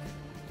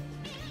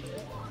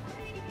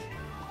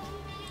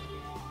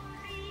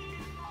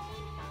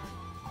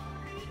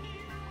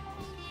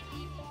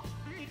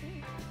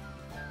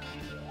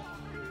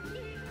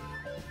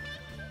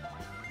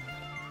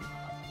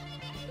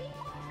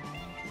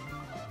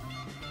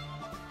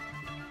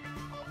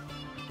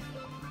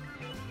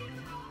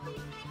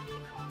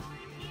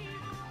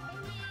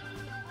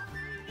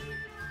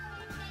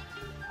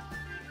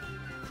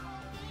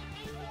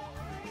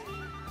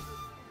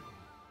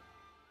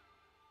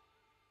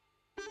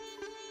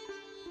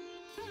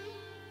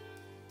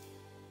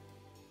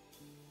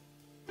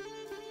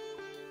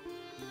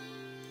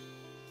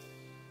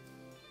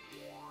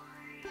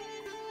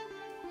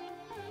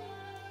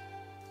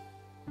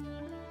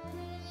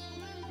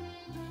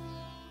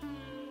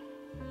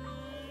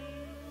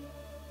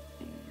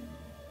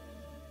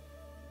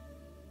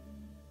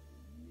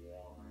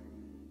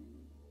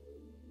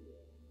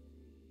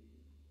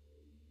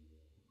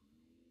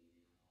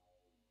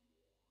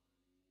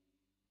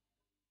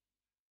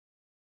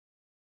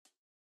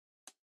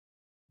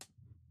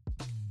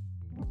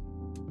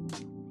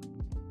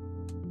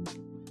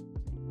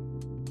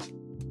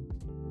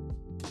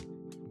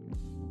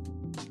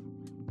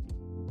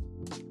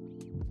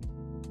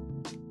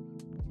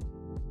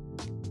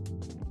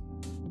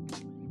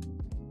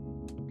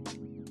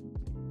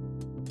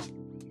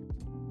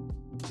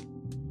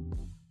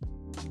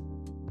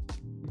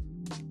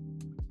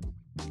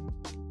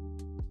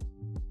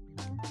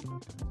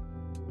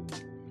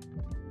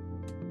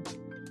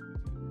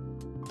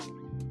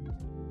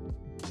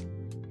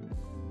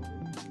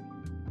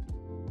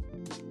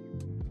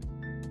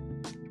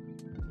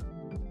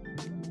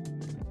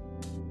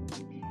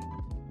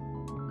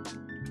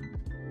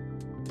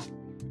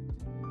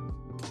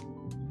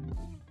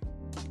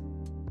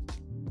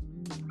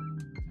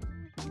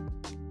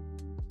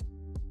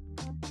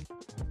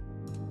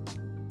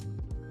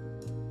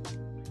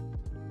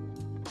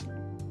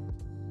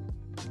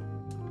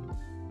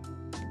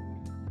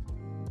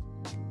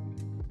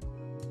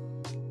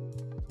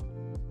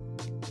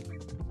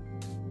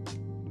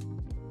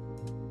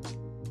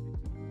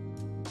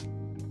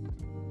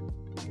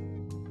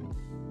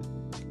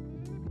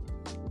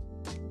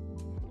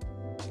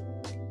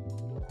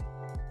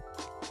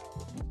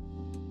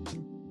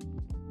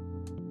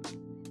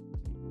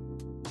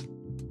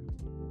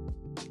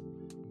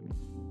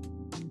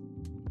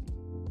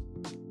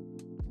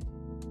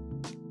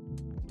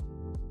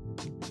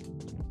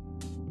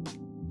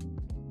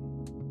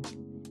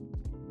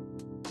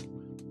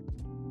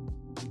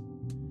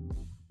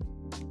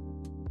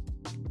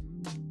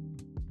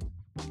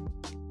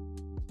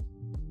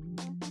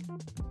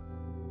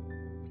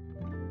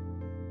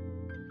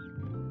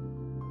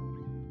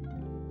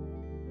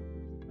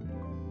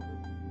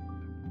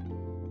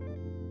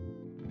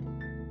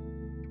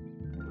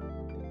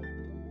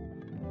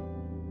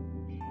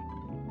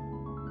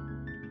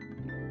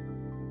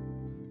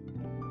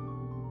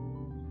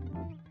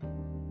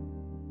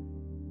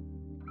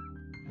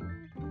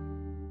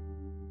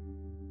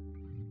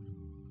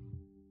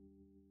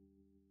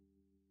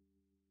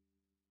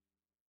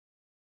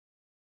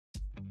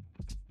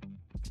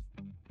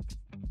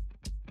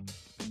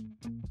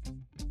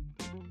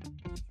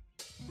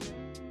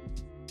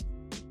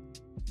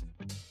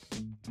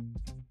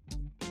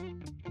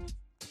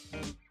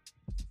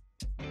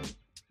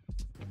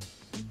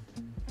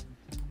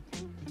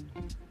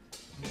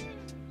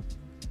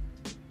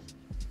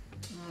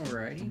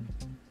 Alrighty.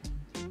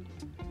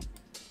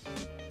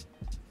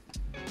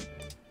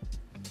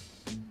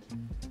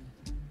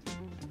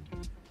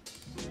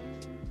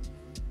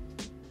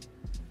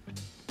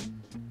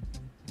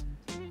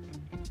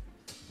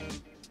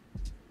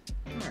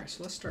 Alright,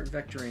 so let's start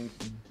vectoring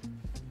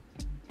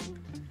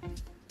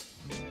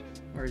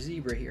our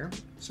zebra here.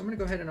 So I'm going to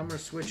go ahead and I'm going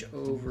to switch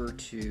over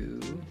to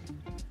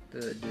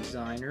the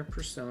designer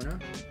persona.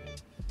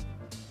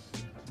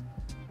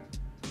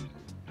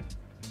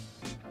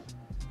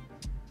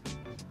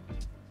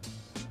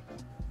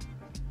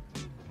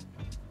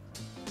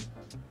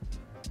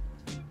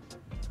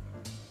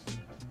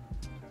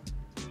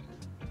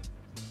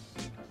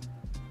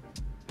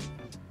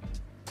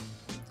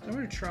 I'm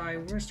going to try,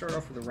 we're going to start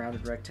off with a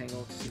rounded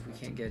rectangle to see if we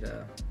can't get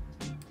a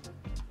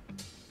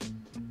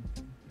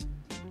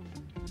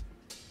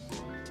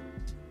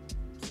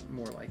something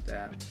more like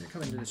that. I'm going to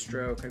come into the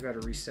stroke. I've got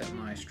to reset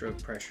my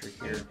stroke pressure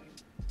here.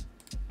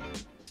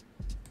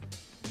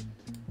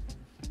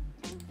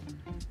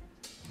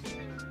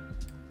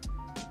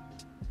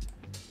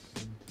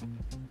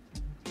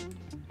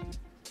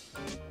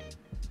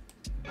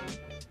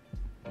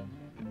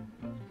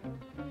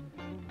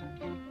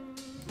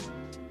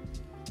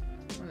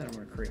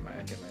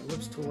 Get my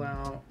ellipse tool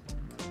out,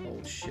 I'm going to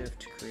hold shift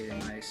to create a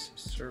nice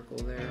circle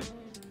there.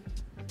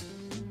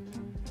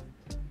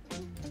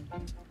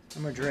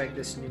 I'm going to drag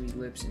this new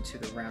ellipse into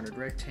the rounded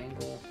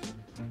rectangle.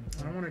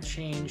 I want to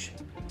change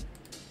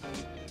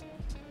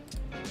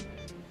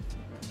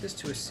this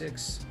to a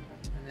 6,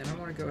 and then I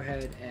want to go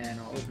ahead and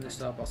I'll open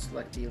this up, I'll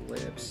select the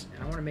ellipse,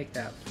 and I want to make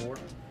that 4.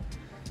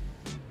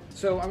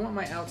 So I want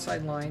my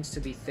outside lines to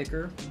be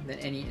thicker than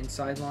any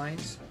inside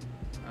lines.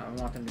 I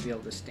want them to be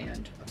able to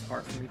stand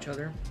apart from each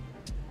other.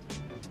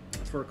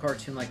 For a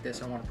cartoon like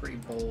this, I want a pretty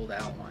bold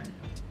outline.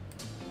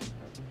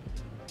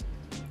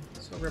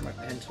 So I'll grab my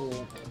pen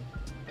tool.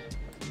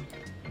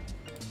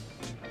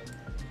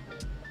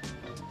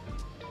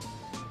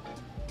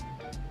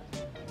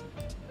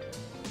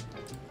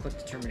 Click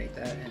to terminate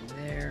that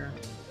in there.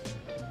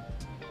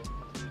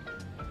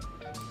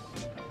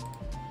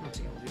 Once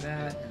again, we'll do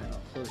that, and then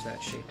I'll close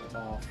that shape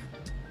off.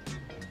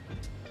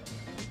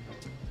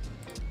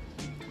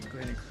 Go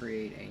ahead and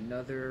create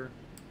another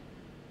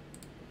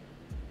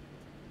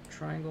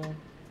triangle.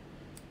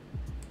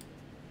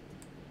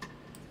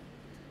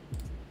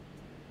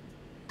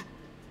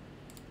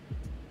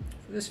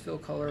 For this fill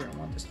color, I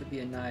want this to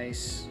be a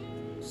nice,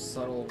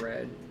 subtle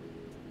red,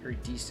 very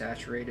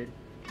desaturated.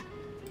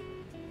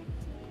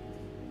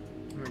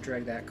 I'm going to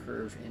drag that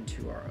curve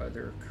into our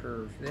other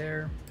curve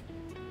there.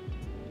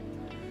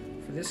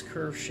 For this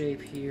curve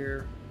shape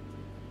here,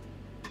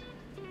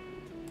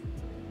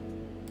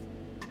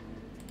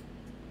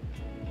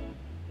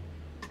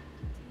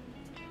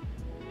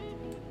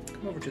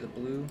 come over to the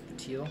blue, the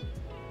teal.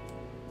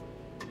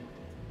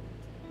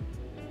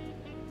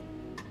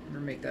 I'm going to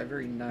make that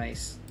very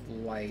nice,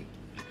 light,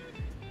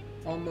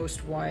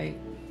 almost white,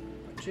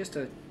 but just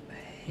a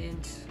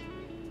hint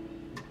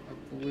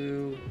of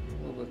blue,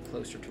 a little bit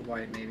closer to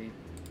white maybe.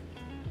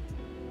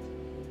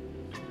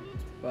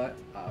 But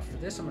for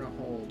this I'm going to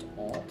hold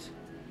Alt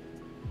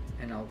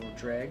and I'll go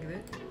drag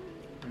it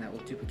and that will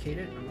duplicate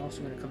it. I'm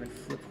also going to come and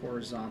flip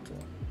horizontal.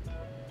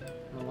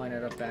 I'm going to line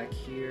it up back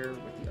here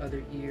with the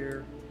other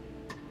ear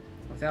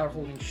without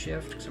holding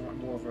shift because I want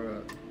more of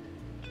an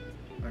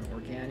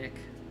organic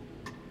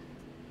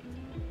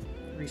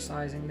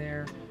resizing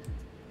there.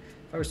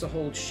 If I was to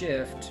hold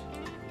shift,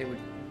 it would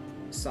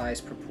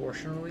size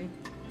proportionally.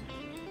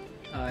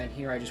 And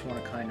here I just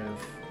want to kind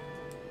of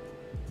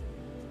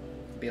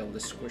be able to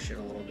squish it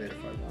a little bit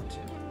if I want to.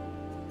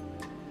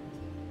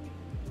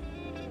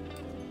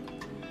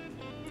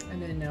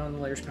 And then now in the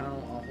layers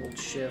panel, I'll hold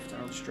shift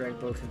and I'll just drag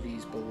both of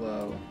these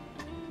below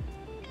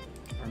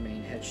our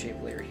main head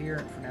shape layer here.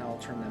 And for now, I'll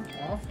turn them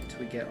off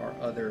until we get our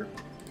other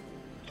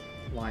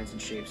lines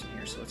and shapes in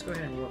here. So let's go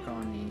ahead and work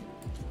on the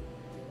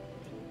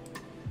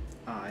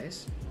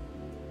eyes.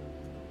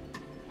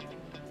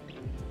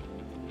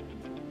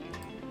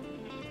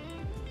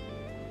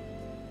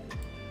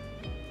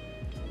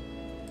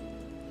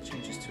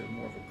 Change this to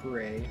more of a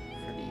gray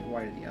for the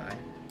white of the eye.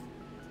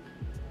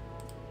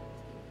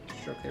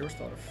 Stroke there, we're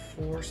still at a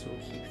 4, so we'll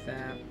keep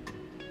that.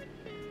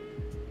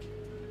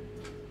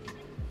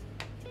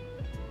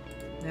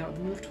 Now with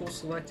the move tool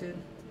selected,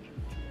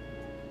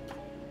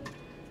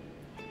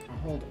 I'll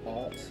hold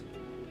Alt,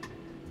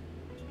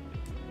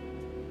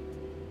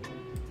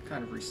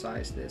 kind of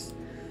resize this.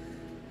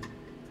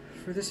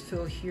 For this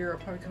fill here, I'll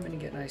probably come in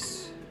and get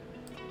nice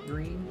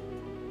green.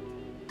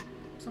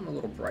 Something a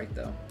little bright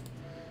though.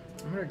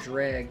 I'm going to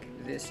drag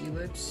this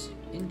ellipse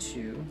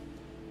into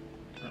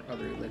our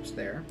other ellipse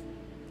there.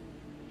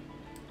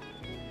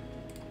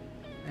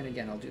 And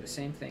again, I'll do the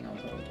same thing. I'll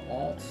hold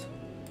Alt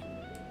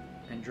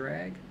and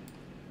drag.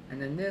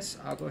 And then this,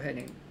 I'll go ahead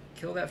and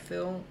kill that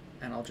fill,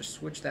 and I'll just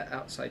switch that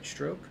outside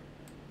stroke.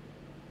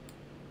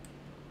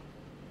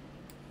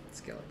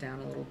 Scale it down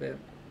a little bit.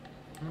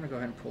 I'm going to go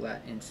ahead and pull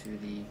that into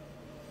the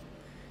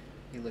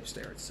ellipse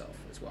there itself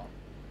as well.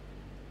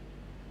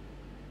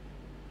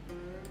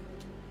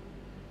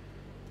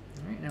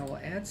 Alright, now we'll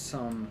add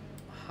some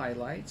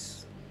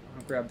highlights.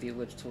 I'll grab the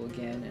ellipse tool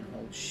again and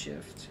hold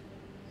shift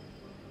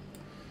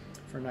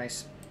for a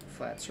nice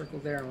flat circle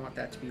there. I want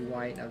that to be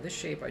white. Now this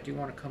shape I do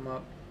want to come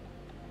up.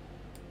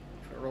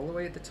 If I roll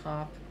away at the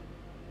top,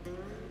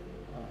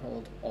 I'll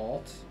hold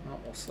Alt.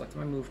 I'll select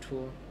my move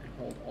tool and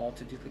hold Alt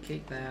to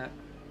duplicate that.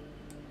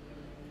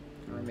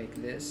 I'm going to make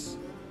this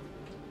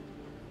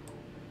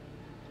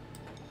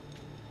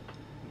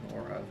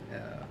more of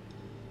an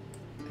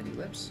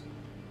ellipse.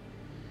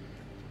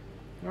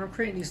 When I'm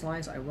creating these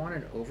lines, I want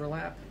an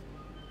overlap.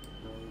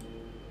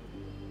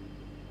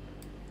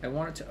 I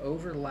want it to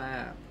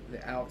overlap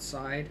the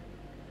outside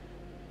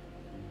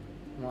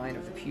line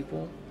of the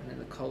pupil and then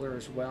the color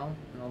as well,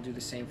 and I'll do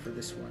the same for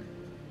this one.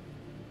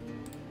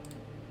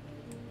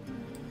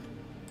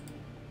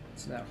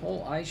 So that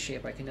whole eye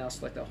shape, I can now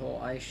select the whole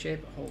eye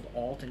shape, hold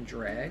Alt and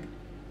drag.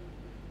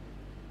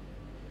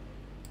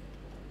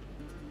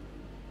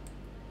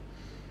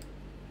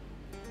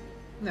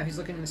 Now he's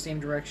looking in the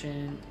same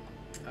direction.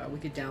 We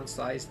could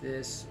downsize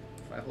this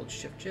if I hold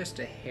shift just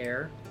a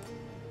hair,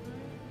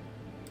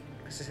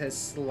 because it has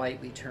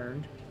slightly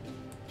turned.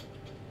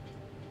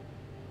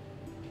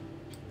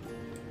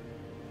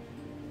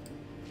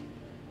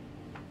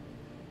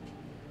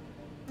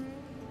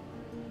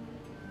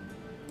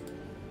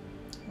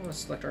 Let's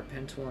select our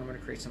pen tool and I'm going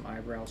to create some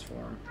eyebrows for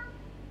him.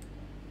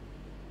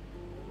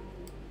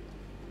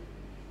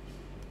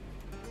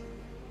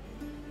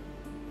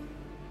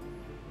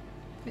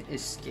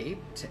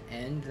 escape to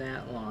end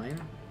that line.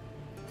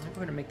 I'm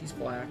going to make these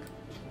black.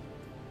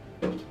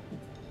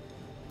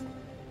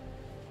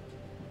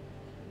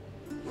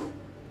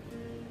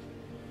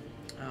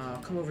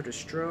 I'll come over to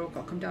stroke.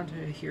 I'll come down to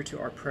here to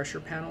our pressure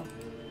panel.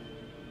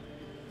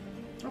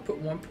 I'll put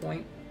 1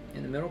 point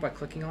in the middle by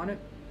clicking on it.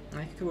 And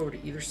I can go over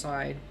to either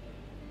side,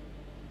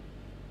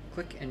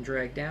 click and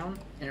drag down,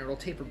 and it'll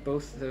taper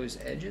both of those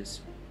edges.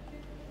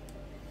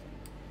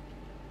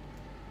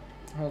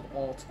 Hold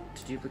Alt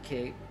to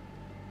duplicate.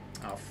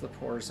 I'll flip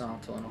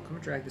horizontal, and I'll come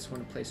and drag this one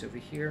in place over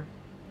here.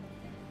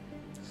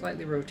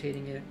 Slightly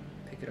rotating it,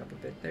 pick it up a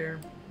bit there.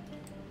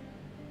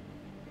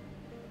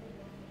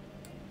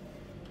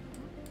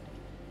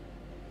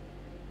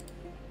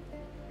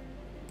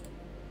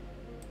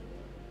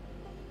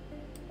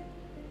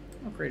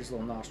 I'll create his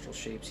little nostril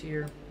shapes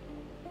here.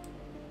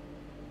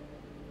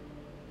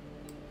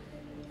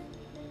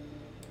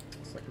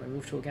 Select my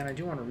move tool again. I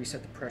do want to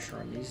reset the pressure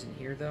on these in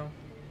here though.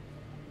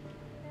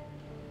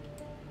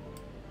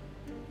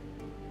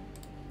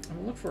 And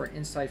we'll look for an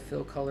inside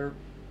fill color.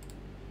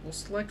 We'll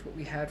select what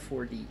we had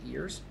for the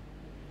ears.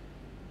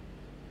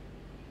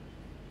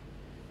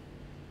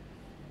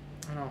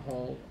 And I'll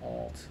hold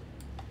Alt.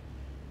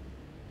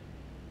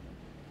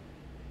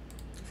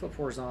 Flip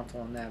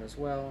horizontal on that as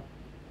well.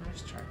 I'll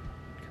just try and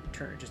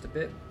turn it just a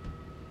bit.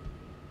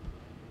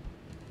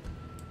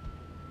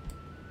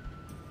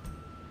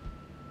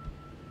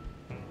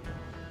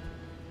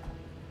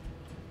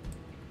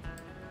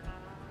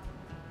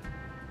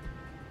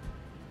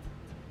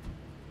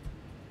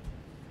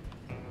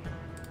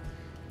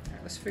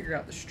 Alright, let's figure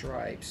out the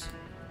stripes.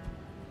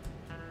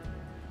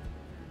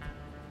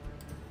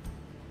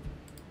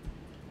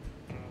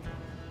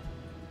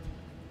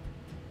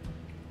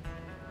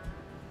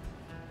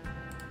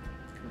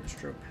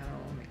 Stroke panel,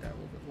 make that a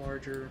little bit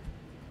larger.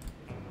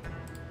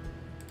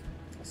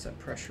 I'll set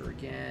pressure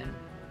again.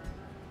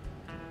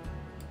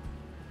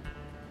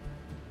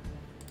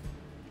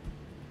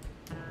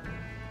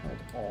 Hold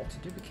Alt to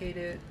duplicate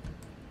it,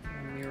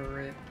 and mirror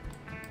it.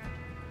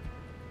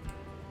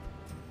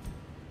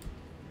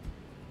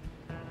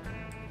 So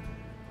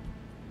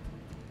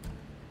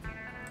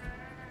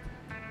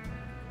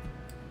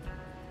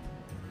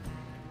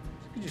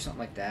you can do something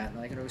like that, and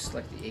I can always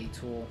select the A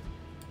tool.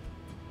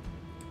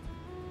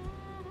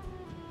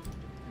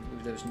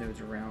 Those nodes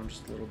around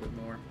just a little bit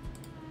more.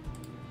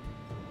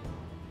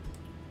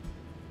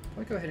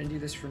 I'll go ahead and do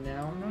this for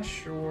now. I'm not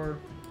sure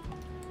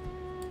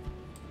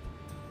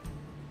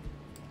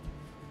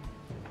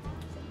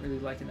if I'm really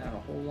liking that a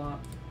whole lot.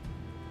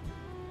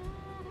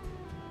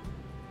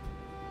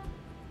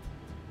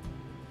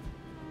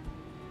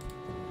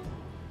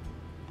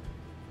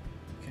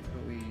 You can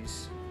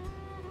always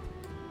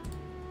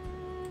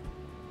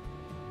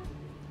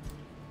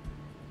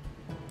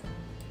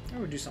I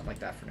would do something like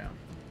that for now.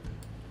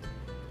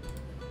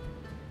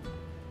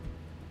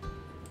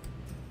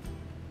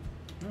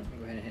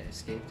 Go ahead and hit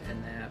escape to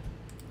end that.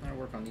 I'm going to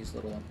work on these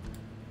little...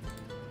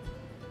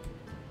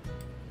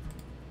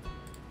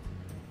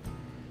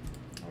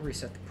 I'll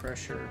reset the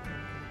pressure.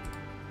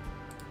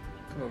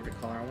 Come over to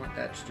color. I want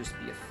that to just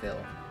be a fill.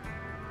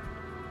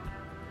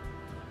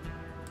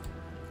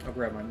 I'll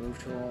grab my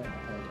move tool,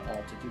 hold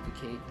Alt to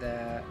duplicate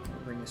that.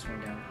 I'll bring this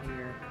one down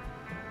here.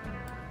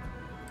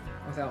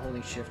 Without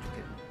holding Shift,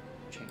 you can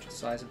change the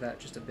size of that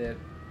just a bit.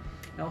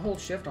 Now I'll hold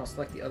Shift, I'll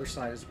select the other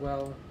side as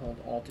well. Hold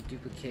Alt to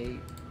duplicate.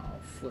 I'll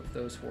flip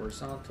those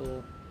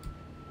horizontal.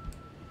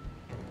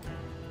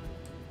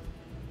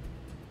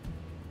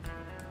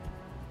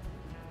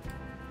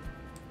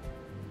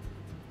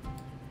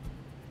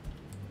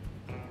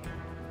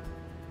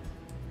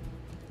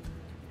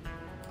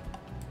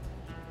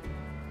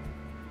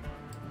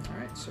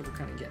 Alright, so we're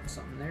kind of getting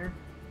something there.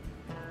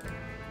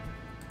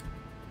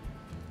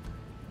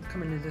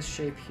 Coming into this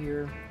shape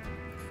here.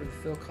 For the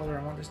fill color,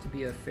 I want this to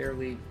be a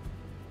fairly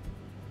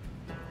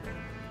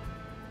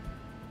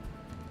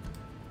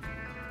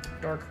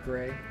dark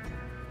gray.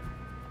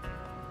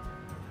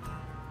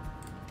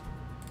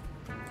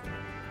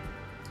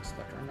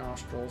 Select our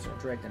nostrils, I'll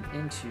drag them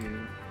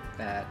into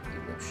that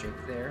lip shape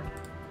there.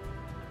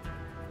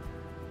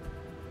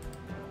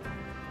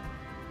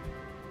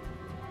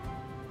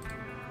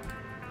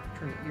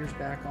 Turn the ears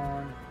back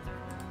on.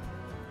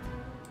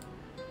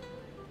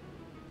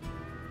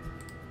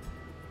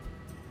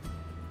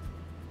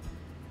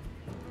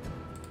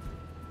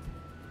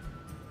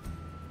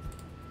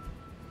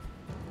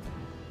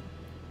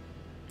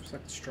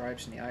 Select the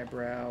stripes and the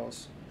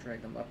eyebrows,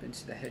 drag them up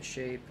into the head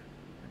shape,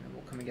 and then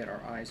we'll come and get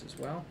our eyes as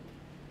well.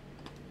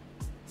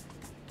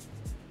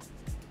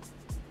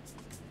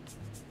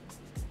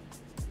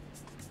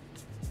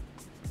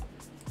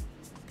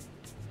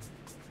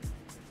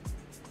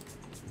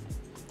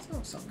 So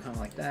something kind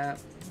of like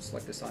that. I'll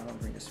select this eye, I want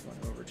to bring this one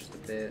over just a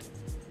bit.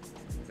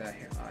 Move that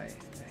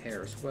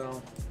hair as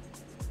well.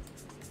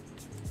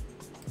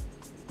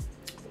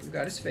 But we've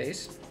got his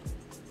face.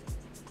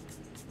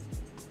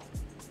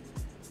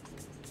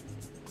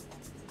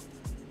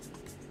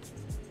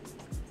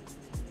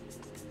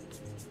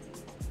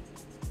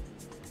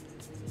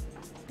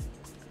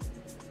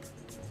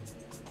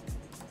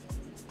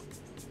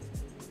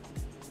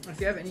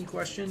 you have any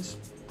questions,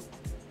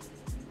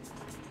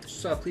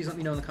 just, please let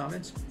me know in the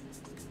comments.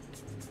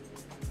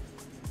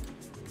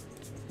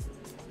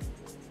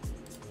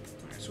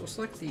 Alright, so we'll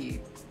select the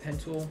pen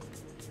tool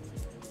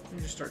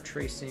and just start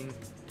tracing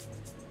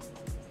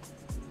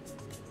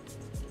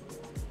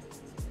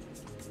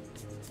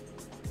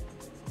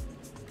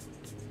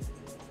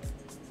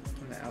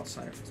on the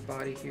outside of its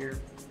body here.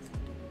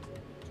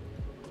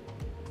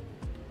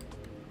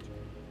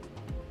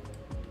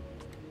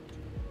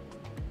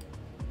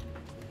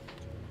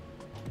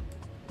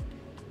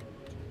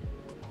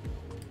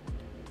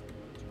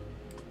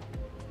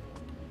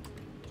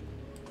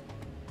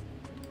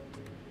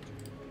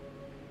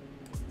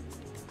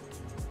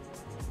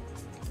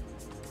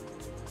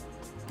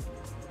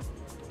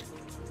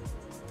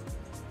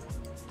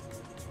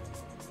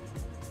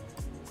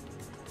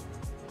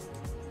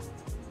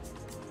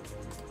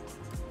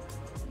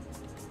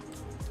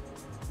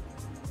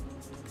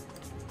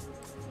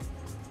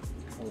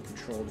 Hold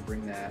control to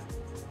bring that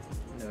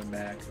node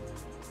back.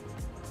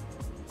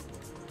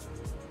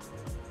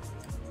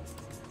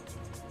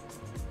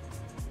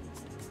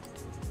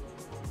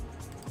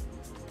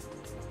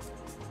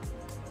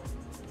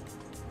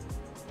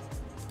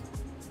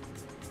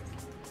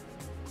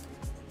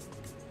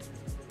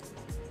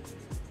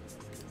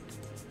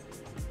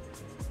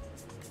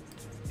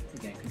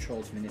 Again,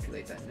 control to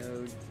manipulate that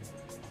node.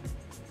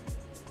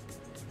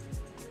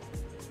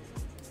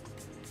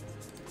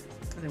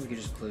 And then we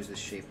can just close this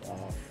shape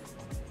off,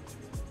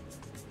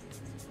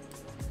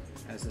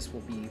 as this will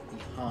be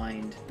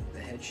behind the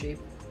head shape.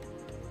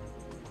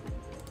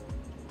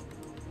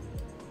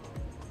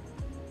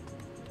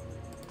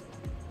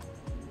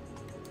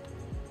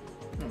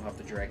 And we'll have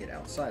to drag it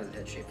outside of the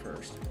head shape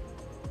first.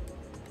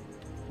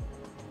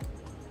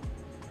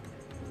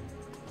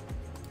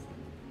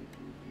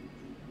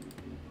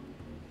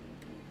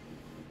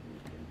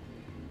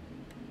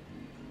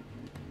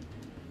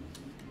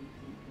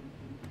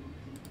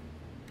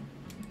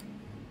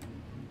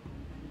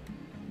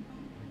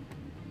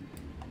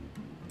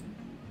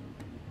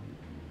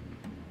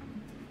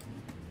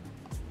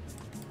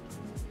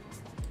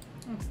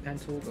 Pen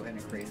tool, go ahead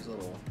and create his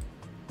little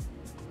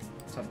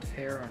tuft of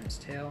hair on his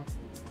tail.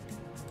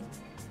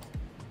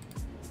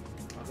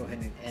 I'll go ahead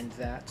and end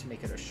that to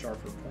make it a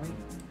sharper point.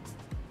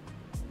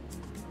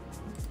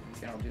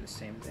 Again, I'll do the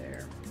same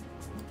there.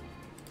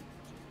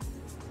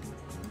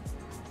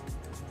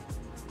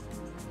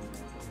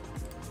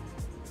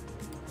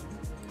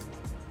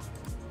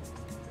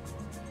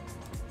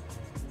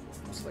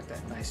 I'll select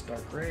that nice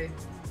dark gray.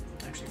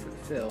 Actually, for the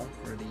fill,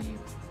 for the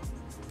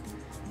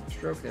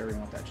stroke there, we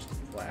want that just to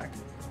be black.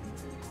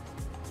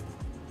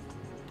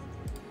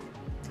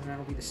 And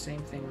that'll be the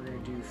same thing we're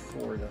going to do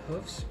for the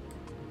hoofs.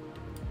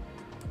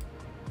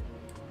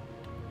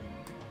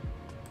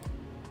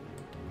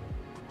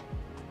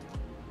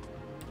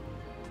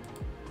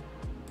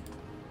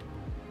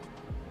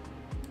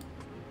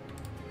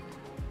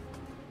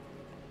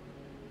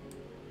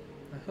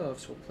 The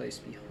hoofs will place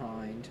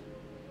behind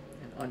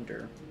and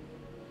under.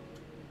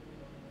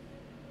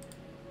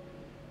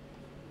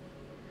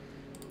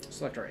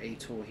 Select our A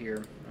tool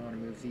here. I want to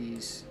move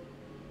these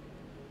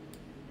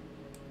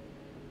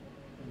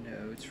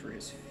nodes for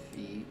his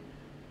feet.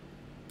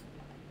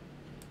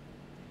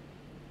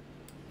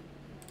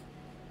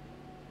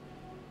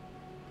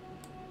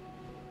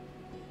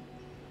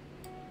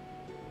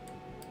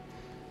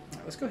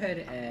 Right, let's go ahead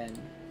and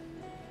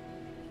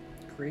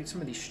create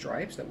some of these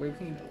stripes. That way we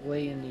can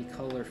lay in the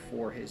color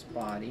for his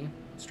body.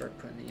 Start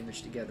putting the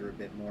image together a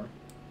bit more.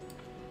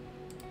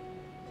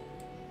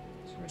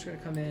 So we're just going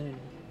to come in and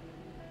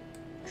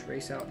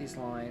trace out these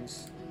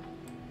lines.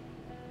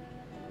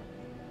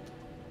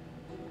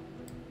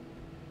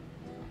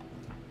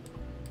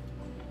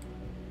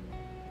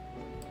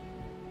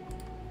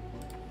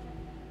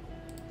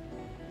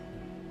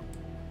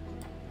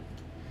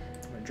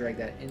 I'm going to drag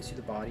that into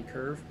the body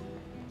curve.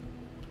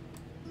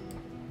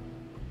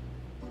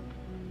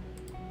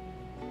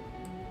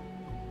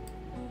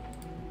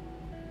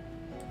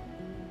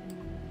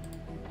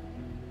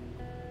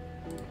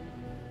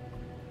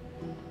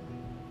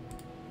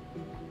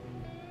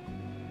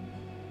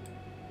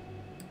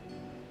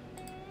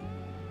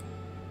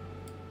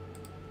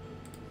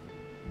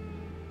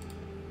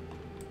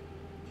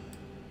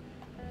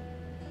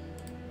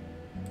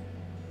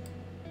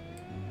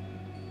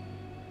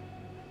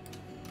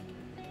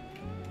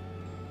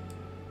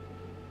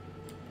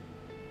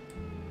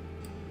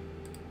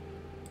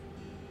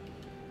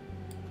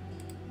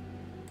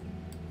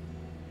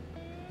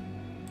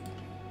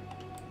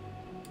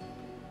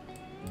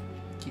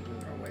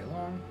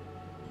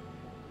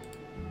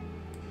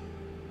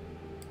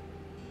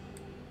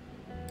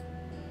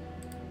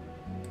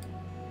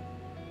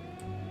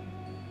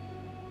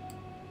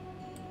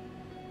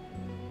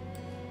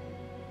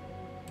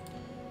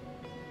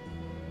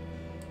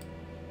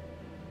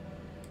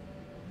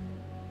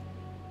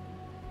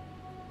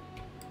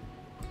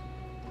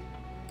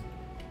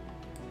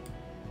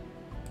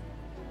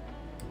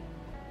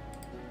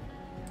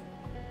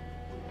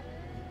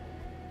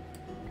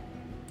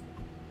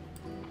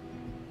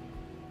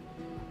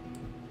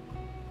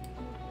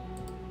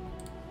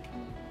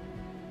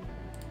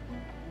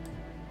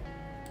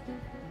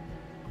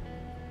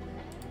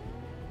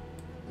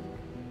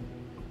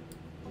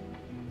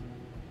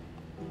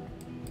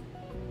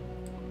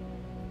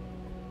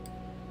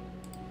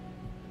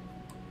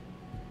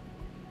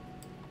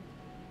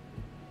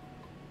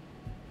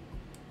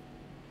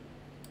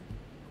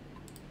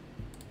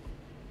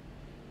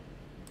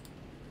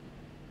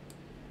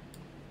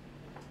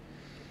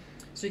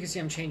 So you can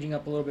see I'm changing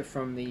up a little bit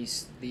from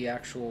the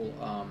actual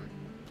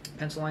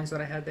pencil lines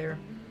that I had there.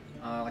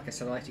 Like I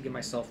said, I like to give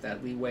myself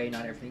that leeway.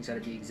 Not everything's got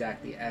to be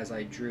exactly as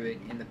I drew it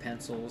in the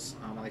pencils.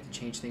 I like to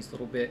change things a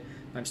little bit.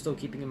 I'm still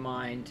keeping in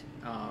mind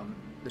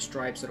the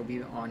stripes that'll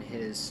be on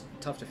his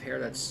tuft of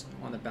hair that's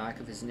on the back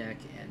of his neck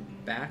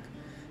and back,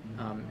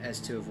 as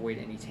to avoid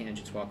any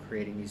tangents while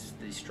creating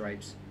these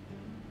stripes.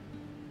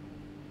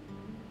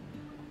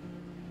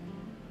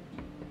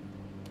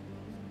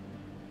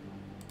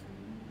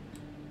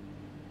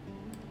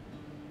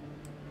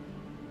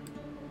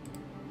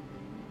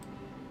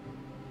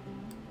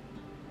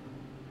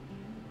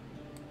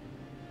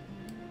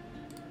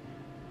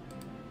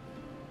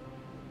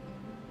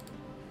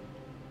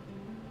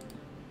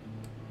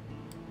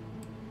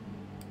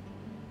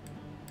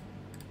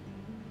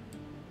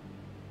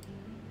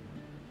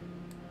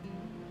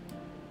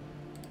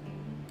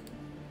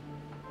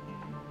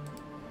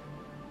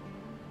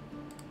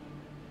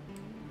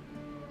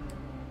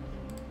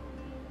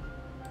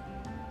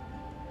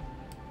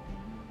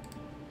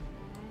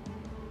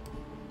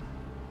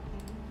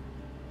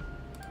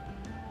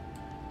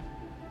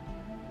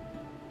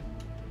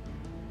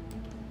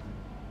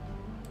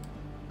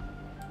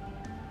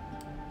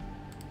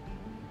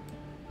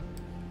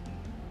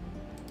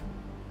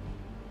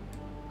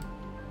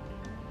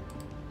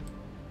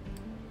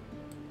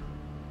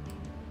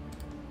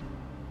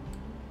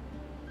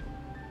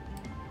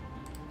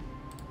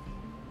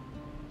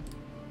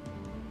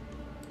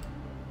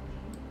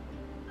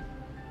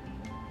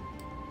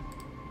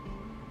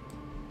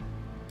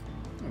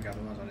 We got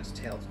the ones on his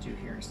tail to do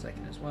here in a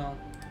second as well.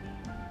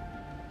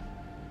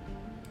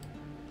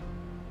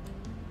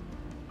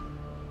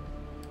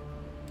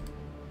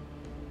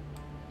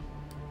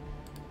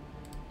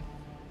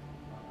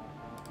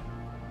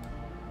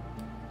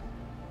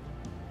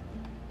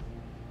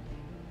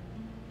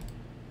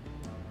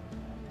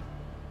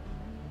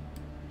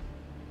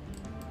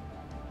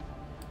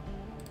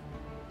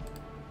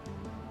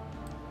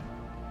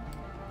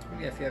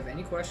 Yeah, if you have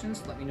any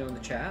questions, let me know in the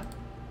chat.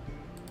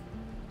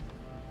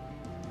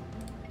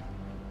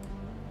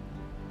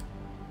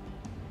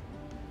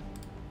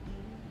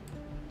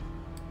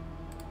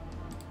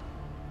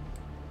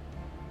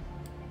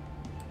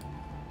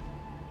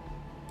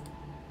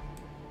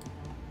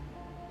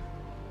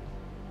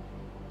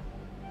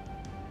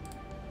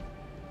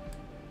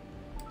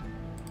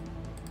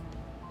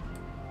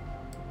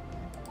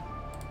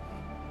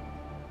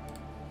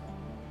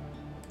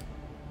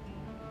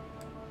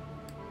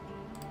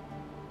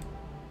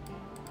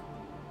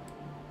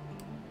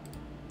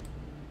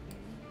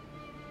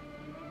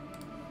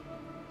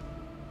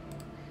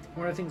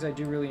 One of the things I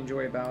do really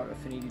enjoy about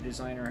Affinity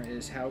Designer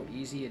is how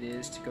easy it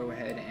is to go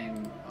ahead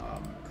and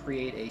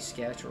create a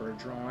sketch or a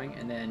drawing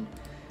and then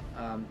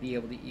be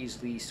able to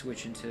easily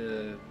switch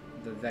into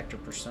the vector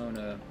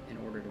persona in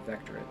order to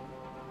vector it.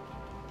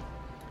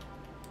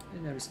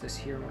 And notice this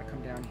here. I'm going to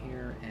come down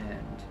here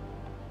and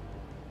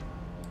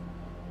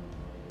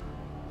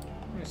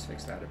just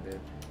fix that a bit.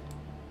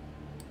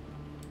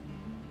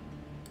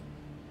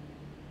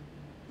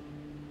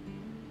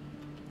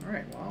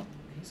 Alright, well,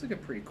 he's looking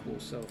pretty cool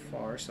so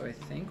far, so I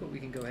think what we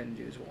can go ahead and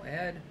do is we'll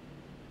add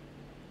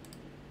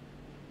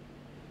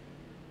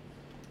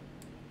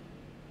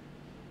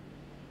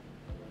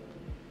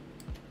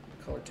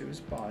color to his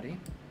body.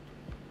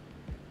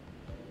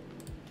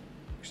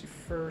 Actually,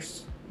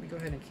 first, let me go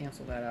ahead and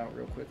cancel that out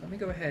real quick. Let me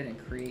go ahead and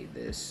create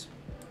this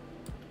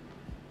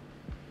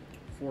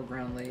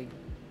foreground leg.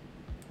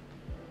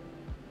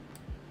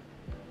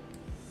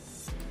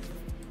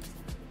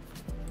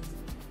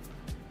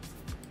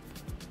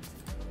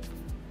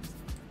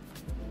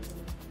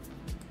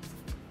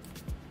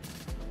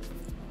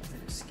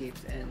 Escape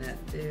to end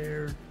that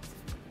there.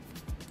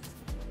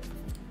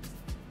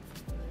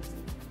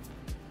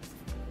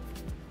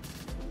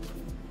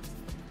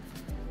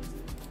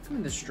 Come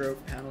in the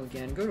stroke panel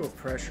again, go to a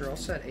pressure. I'll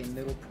set a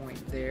middle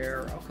point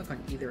there. I'll click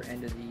on either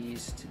end of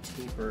these to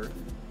taper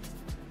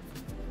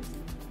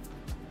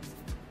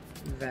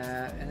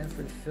that, and then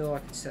for the fill I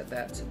can set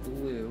that to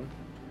blue,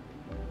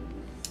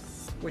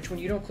 which when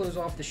you don't close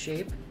off the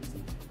shape,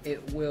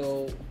 it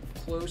will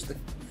close the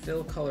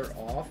fill color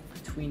off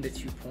between the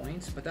 2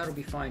 points, but that'll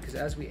be fine because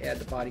as we add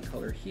the body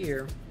color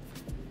here,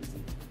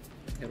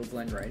 it'll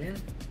blend right in.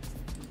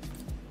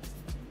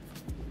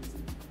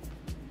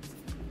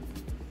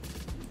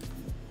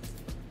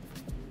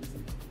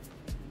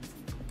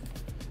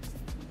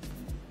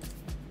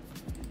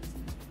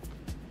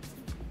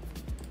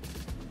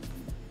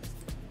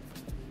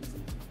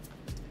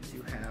 I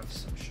do have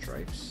some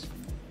stripes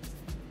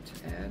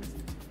to add.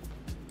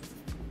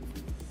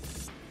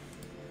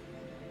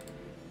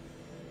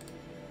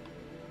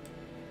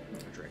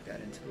 Drag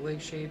that into the leg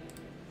shape.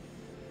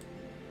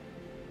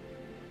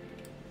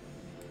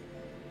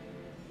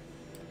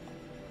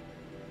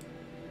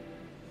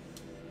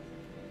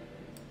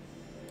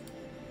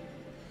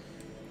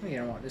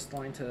 Again, I want this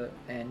line to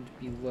end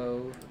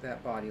below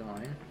that body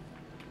line.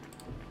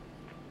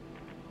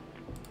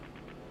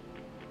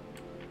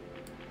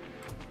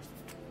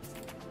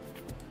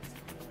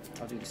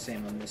 I'll do the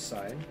same on this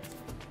side.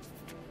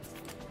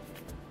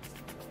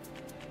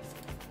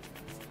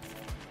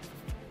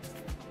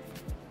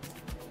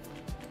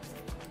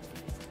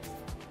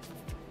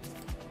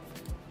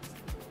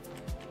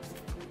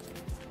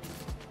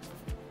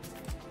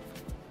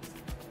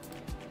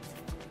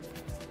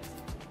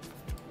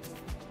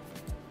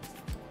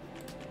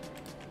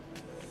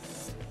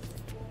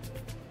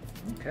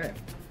 Okay.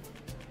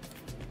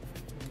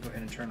 Go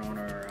ahead and turn on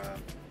our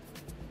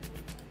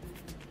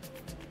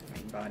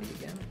main body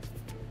again.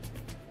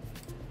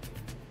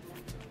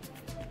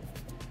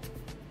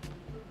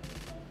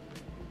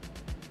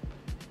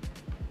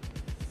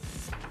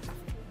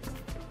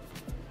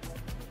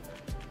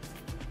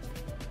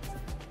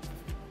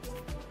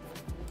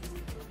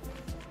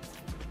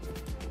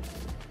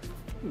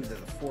 Ooh, the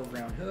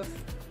foreground hoof.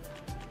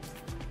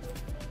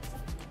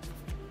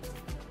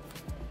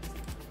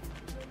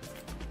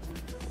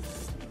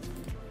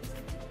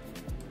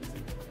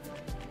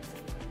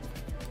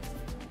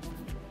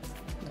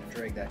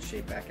 Drag that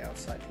shape back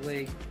outside the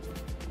leg.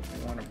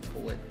 You want to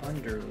pull it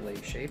under the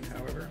leg shape,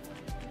 however.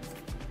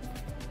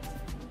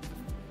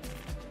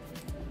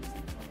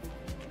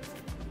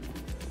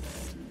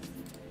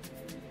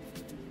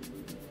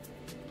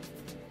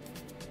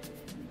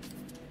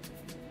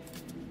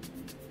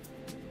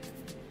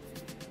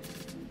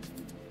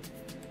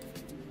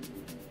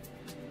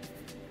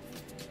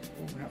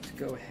 We'll have to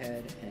go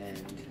ahead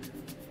and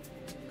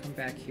come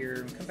back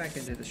here, come back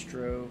into the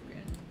stroke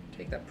and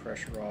take that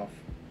pressure off.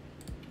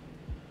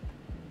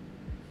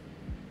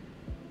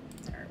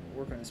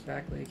 Work on this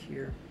back leg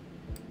here.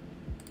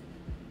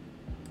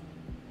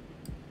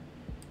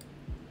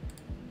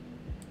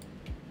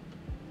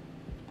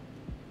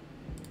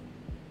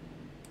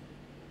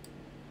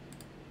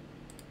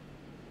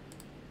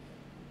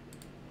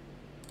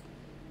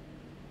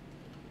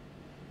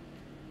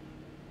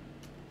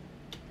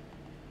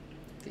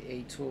 The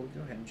A tool,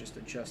 go ahead and just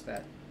adjust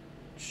that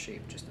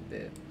shape just a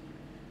bit.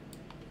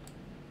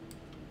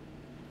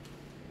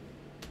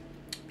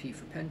 P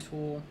for pen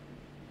tool.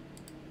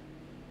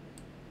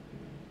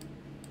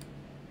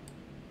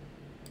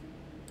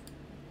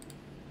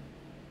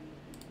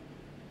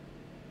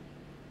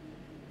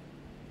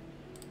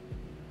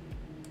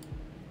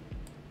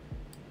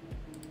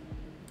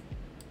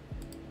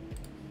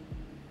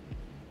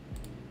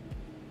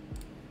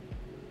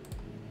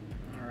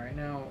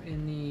 Now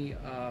in the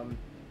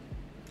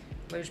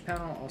layers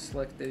panel, I'll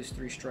select those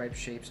three stripe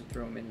shapes and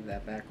throw them into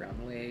that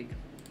background leg,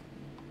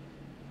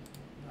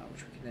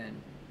 which we can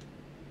then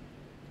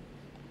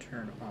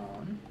turn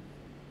on.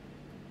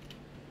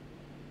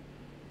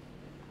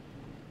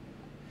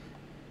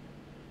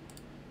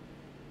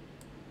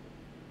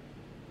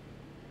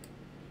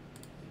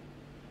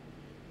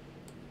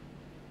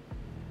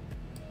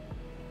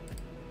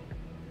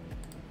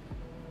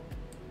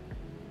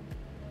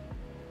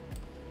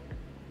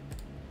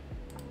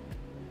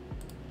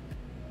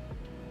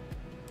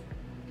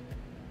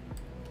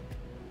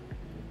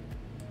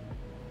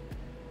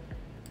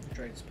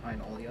 Drag this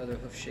behind all the other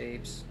hoof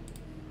shapes.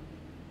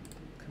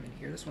 Come in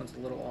here. This one's a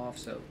little off,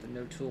 so the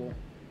node tool.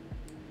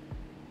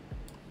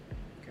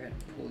 Go ahead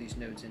and pull these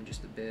nodes in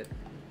just a bit.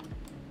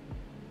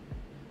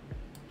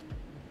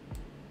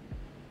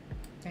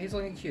 Yeah, he's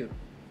looking cute.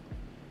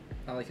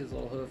 I like his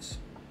little hoofs.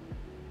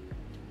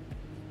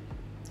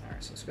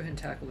 Alright, so let's go ahead and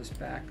tackle this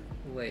back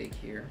leg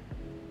here.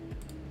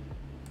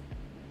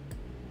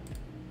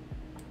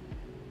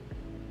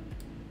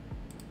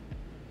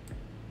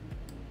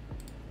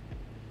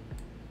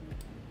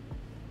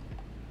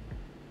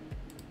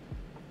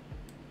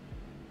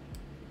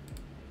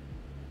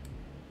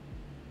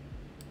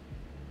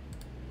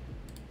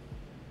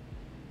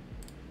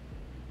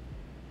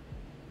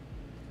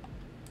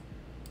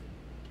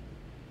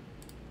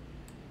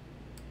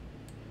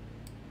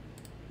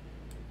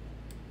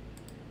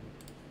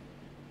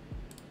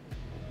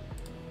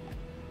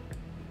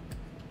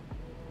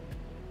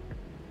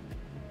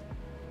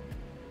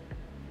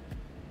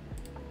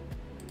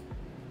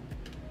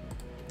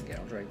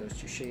 I'll drag those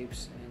two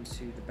shapes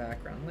into the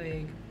background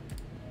leg.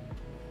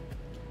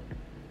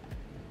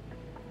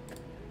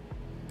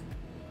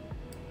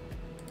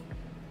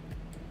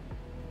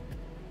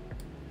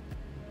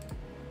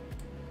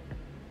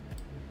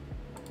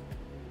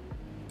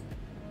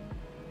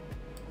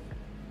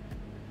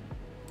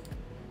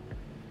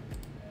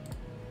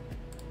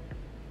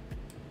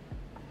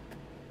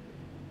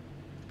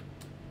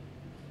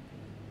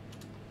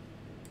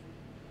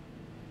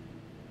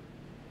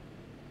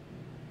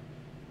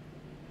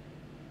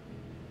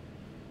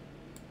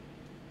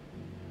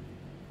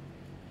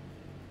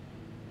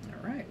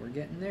 Alright, we're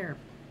getting there.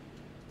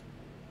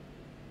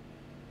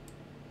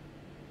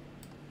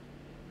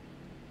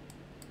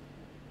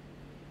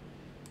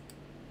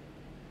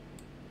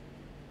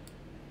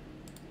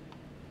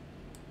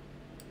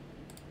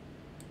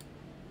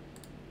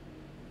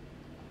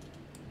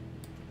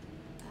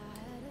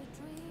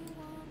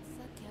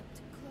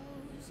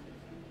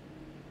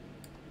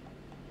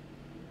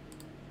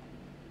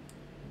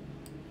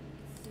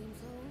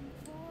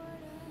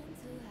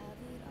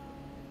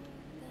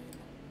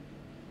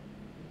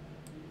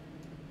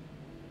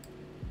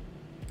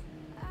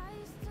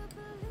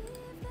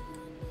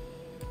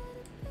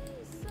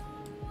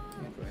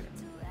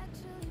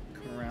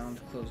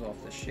 close off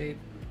the shape.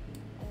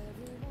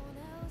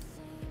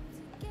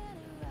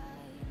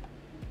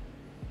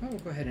 Oh, we'll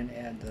go ahead and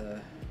add the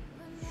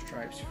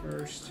stripes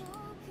first.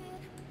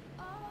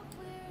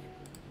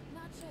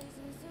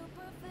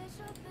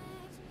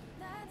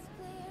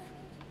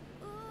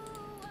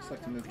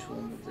 Select the move tool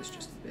and move this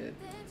just a bit.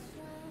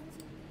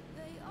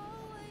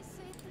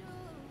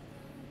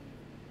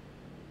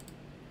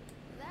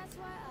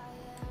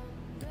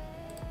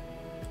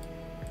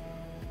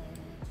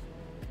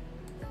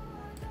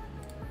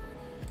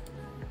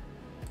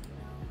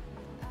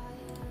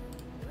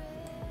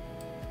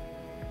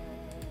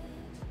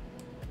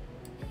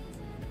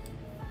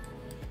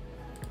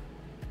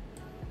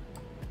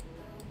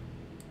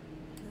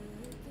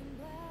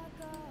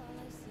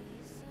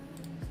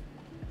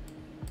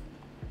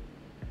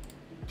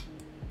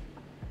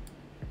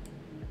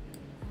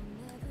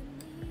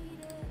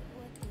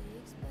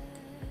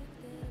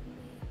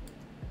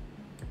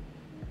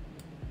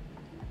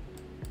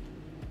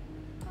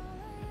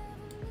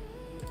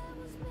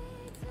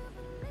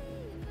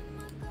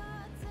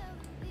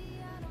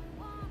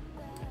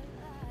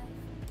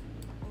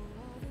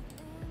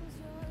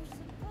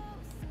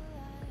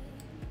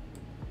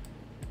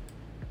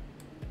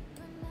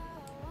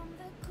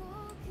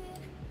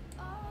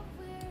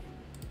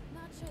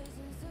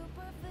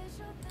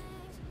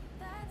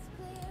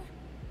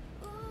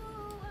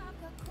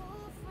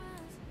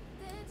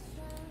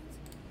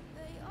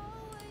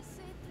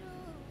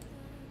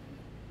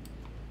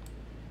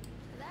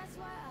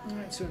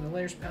 Alright, so in the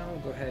layers panel,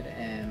 we'll go ahead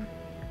and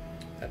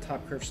that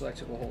top curve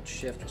selected, we'll hold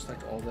shift, we'll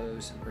select all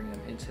those and bring them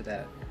into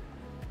that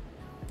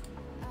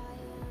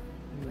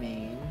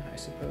main, I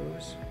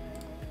suppose.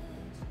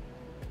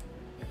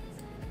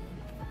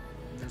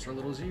 And there's our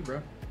little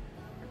zebra.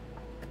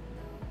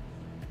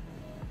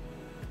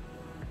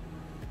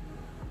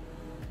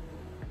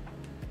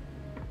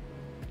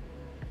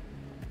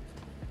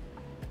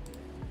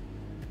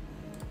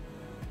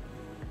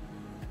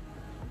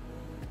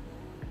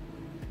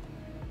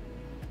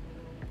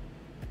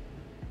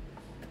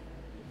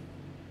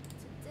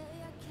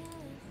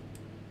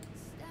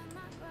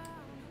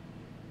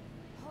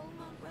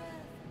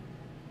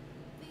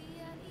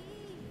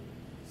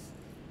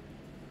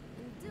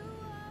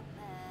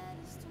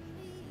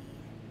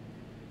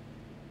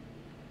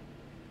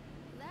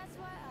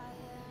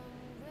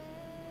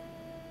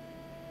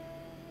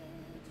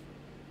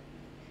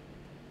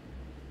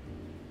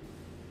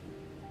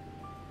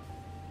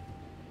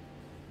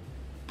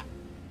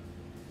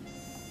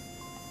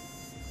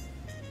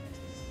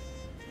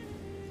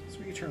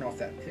 We can turn off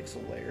that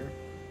pixel layer.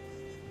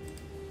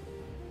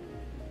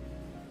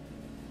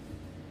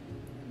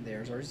 And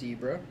there's our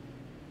zebra.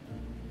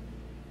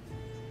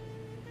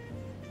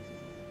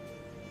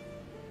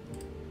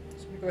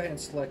 So we go ahead and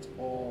select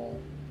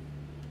all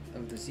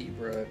of the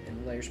zebra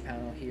in the layers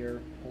panel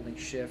here, holding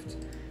shift.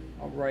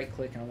 I'll right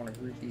click and I want to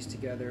group these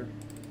together.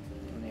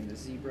 I'll name the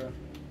zebra.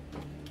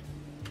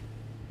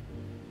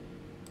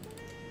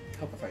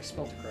 Help if I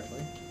spelled it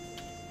correctly.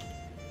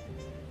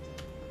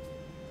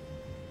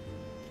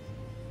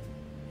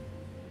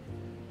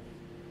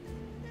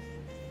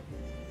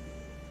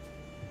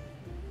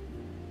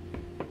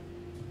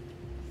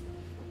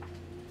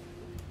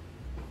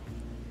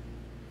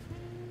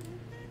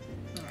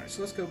 So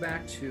let's go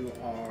back to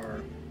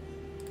our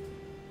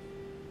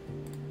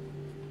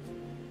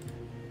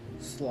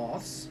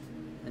sloths,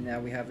 and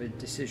now we have a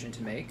decision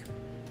to make.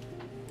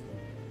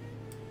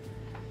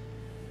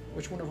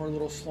 Which one of our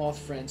little sloth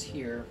friends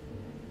here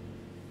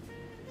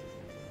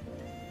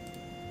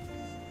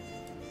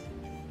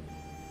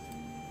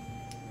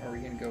are we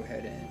going to go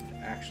ahead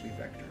and actually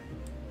vector?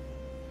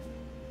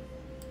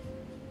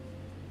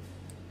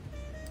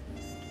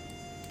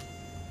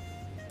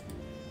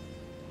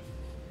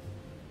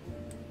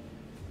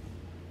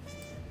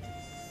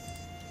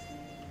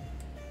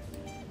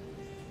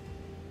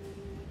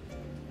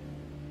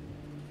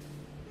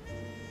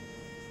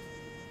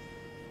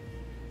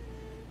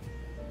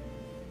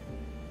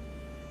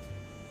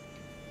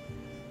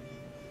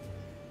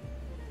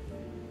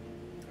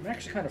 I'm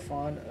actually kind of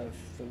fond of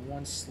the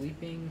one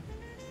sleeping.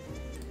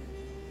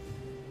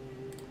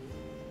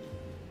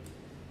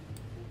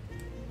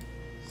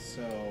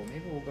 So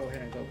maybe we'll go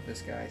ahead and go with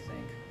this guy, I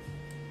think.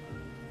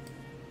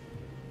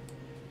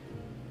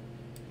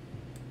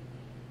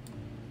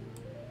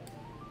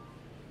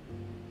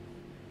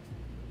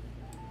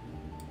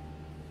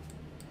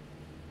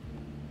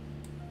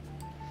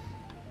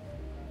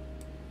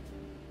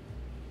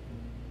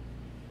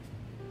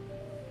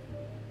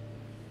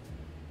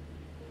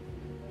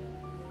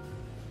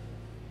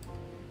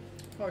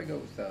 Probably go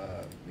with,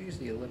 we use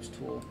the ellipse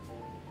tool.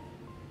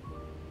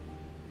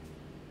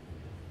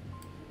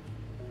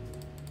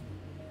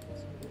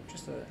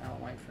 Just an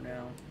outline for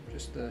now,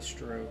 just the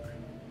stroke.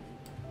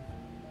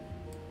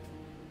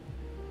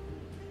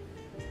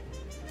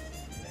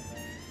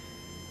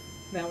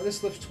 Now with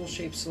this ellipse tool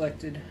shape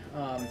selected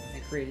and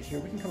created here,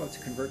 we can come up to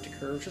convert to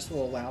curves. This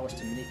will allow us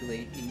to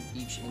manipulate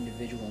each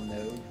individual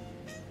node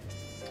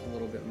a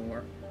little bit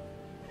more.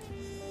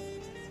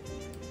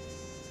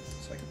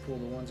 So I can pull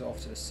the ones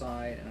off to the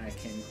side, and I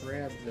can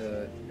grab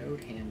the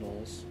node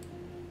handles.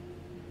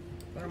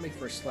 That'll make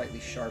for a slightly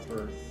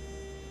sharper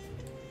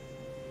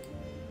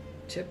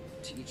tip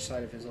to each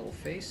side of his little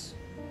face.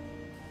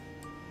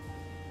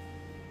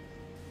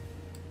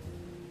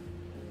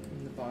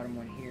 And the bottom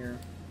one here,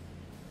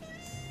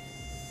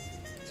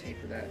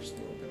 taper that just a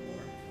little bit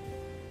more.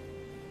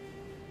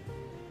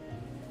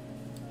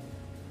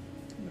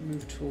 And the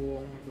move tool,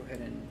 I'm going to go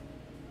ahead and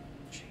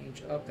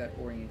change up that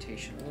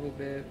orientation a little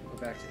bit, go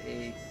back to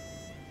A.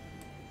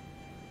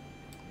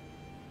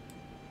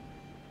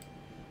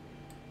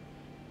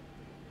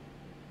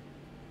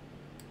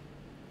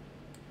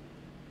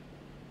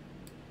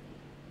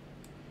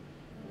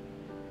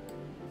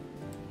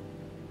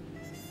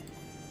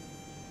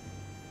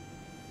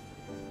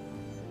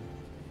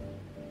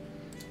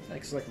 I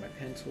can select my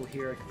pen tool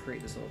here. I can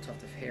create this little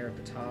tuft of hair at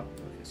the top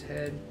of his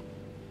head.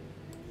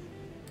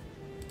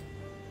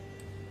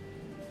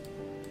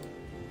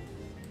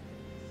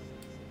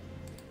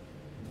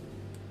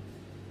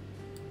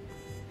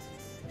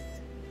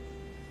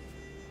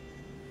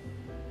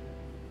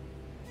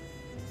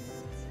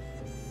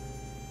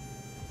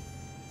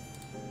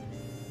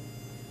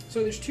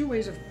 So there's two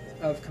ways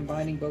of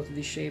combining both of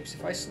these shapes.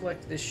 If I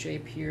select this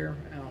shape here,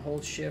 and I'll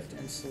hold shift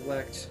and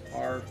select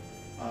our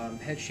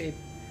head shape,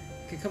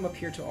 I can come up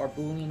here to our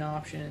Boolean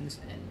options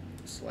and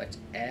select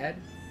add.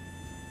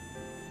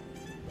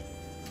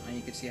 And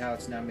you can see how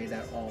it's now made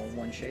that all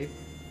one shape.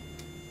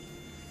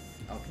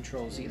 I'll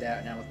Control Z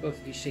that. Now with both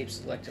of these shapes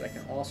selected, I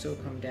can also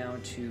come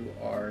down to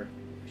our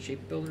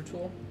shape builder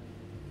tool.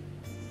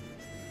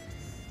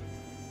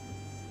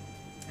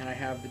 And I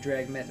have the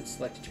drag method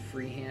selected to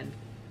freehand.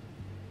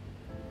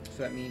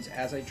 So that means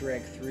as I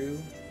drag through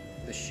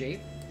the shape,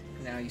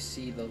 now you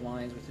see the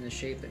lines within the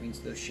shape, that means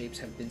those shapes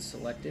have been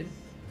selected.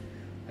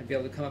 I'd be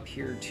able to come up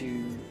here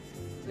to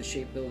the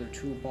shape builder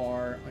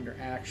toolbar under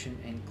action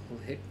and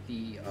click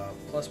the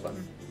plus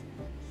button,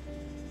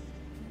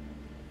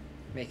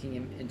 making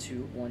him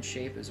into one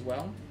shape as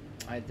well.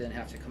 I'd then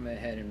have to come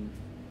ahead and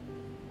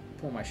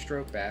pull my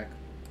stroke back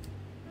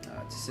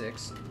to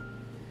 6.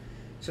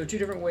 So two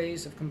different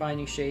ways of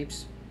combining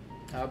shapes.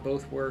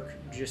 Both work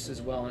just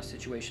as well in a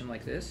situation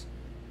like this.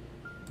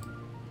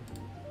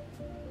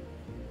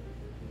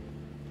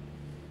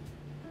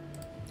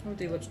 With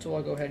the ellipse tool,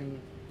 I'll go ahead and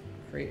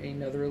create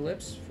another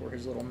ellipse for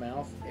his little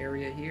mouth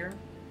area here.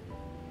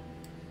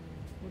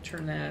 We'll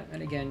turn that,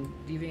 and again,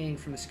 deviating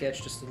from the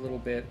sketch just a little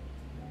bit,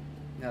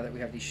 now that we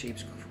have these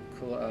shapes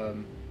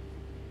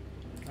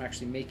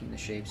actually making the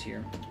shapes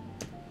here.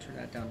 Turn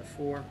that down to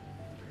 4. I'm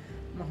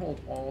going to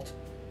hold Alt,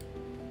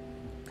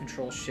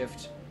 Control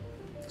Shift.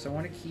 So I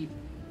want to keep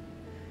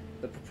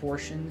the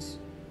proportions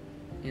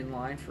in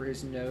line for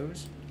his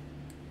nose.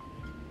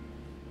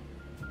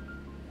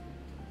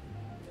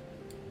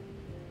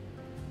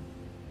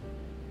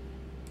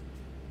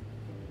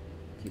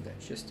 Keep that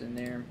just in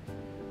there.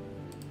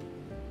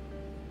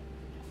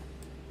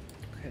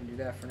 Go ahead and do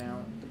that for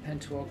now. The pen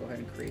tool, go ahead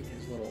and create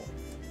his little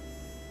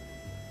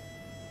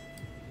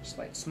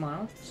slight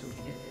smile. So we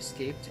can hit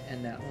escape to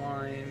end that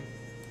line.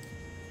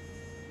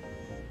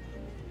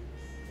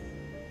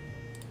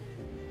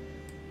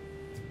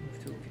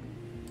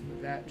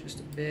 Move that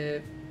just a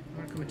bit. I'm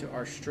going to come into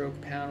our stroke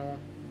panel.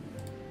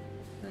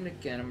 And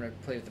again, I'm going to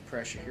play with the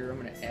pressure here.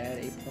 I'm going to add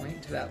a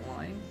point to that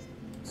line.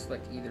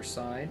 Select either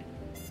side.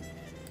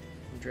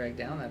 Drag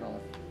down,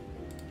 that'll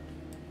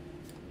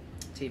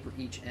taper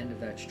each end of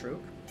that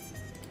stroke.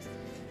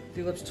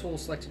 The ellipse tool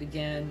selected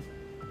again,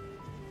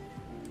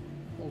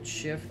 hold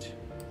shift,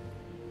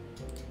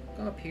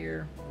 go up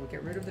here, we'll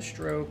get rid of the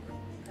stroke.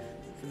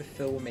 For the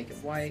fill, we'll make it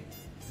white.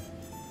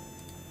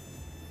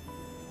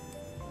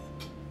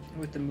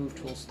 With the move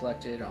tool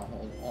selected, I'll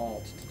hold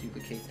Alt to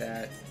duplicate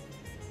that.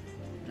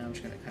 Now I'm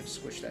just going to kind of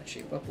switch that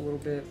shape up a little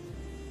bit.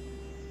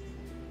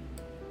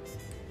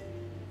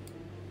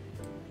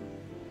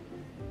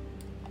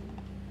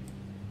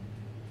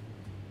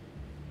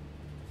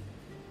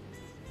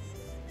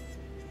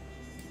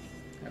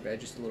 I've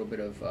added just a little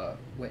bit of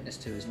wetness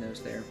to his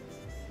nose there.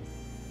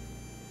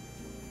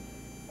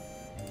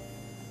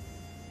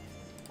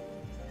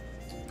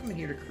 I'm in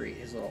here to create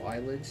his little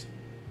eyelids.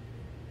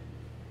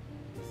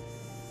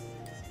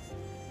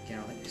 Again,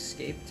 I'll hit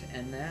escape to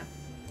end that.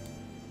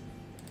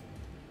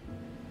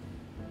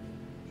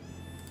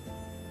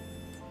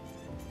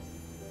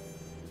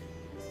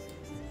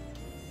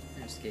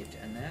 And escape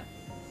to end that.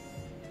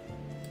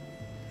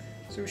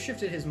 So we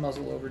shifted his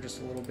muzzle over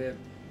just a little bit.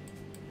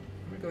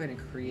 I'm going to go ahead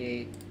and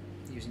create,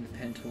 using the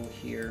pen tool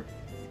here,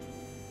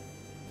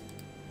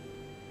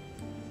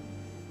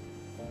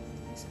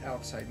 these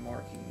outside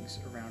markings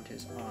around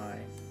his eye.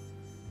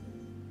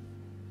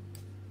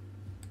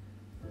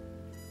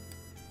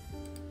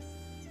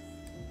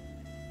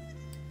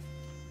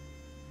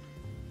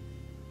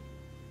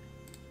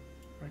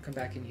 I'm going to come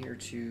back in here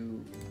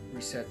to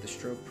reset the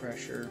stroke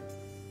pressure.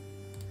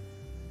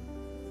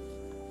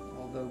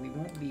 Although we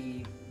won't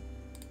be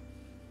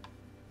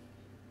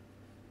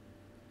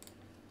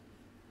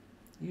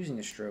using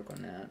a stroke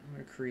on that. I'm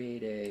going to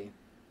create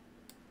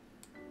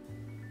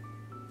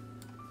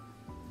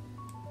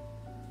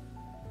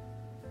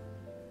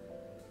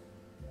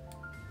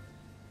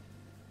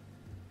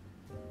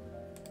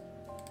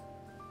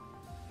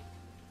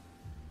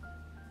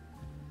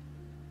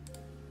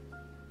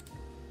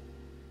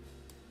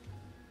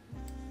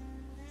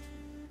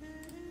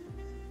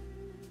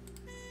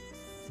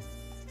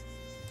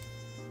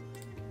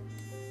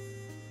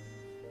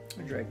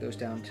I drag those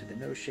down to the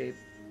nose shape.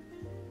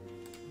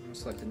 I'm going to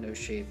select the nose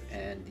shape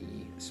and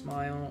the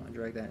smile and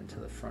drag that into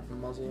the front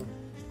muzzle.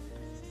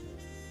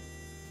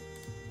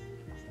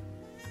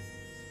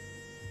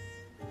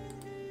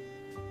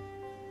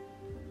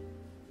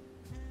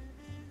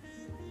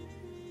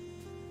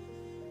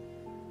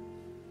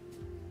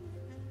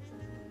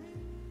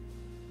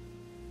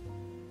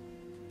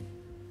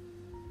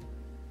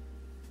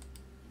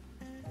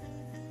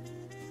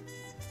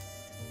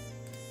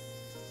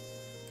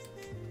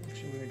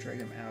 We're going to drag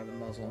them out of the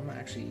muzzle. I'm going to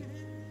actually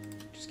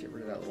just get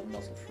rid of that little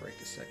muzzle for right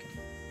this second.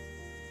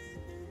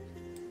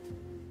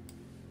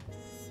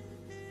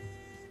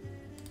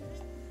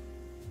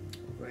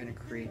 We'll go ahead and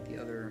create the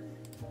other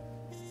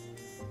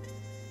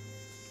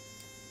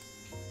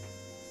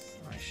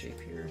eye shape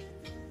here.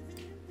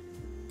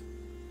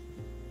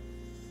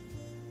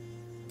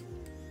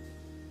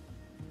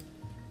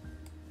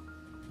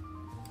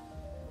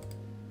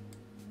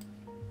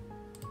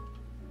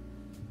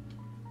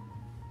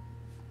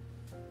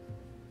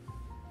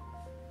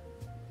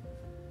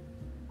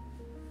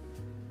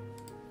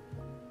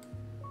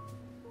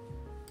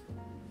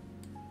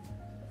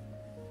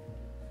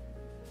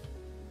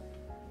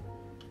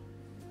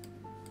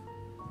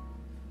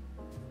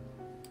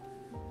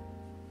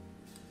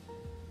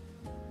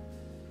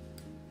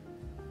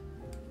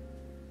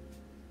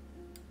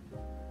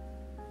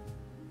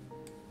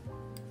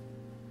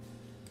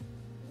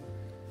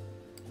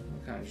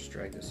 Kind of just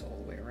drag this all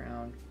the way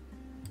around.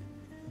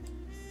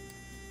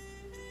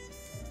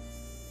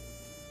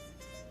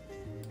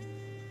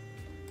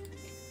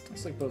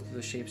 Looks like both of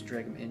the shapes,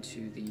 drag them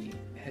into the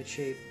head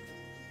shape.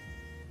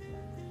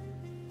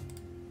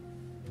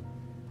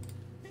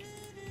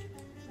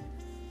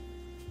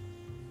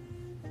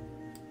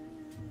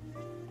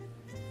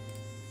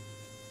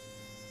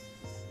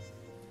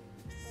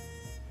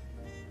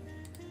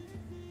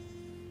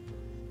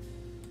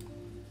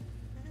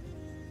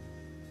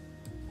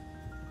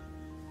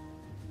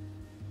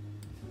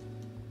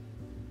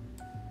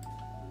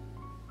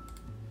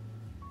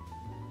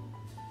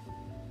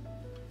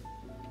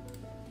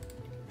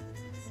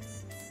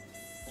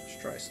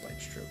 Try a slight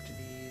stroke to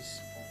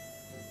these.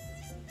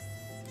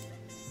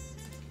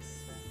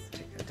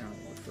 Take that down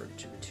a little further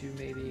to a 2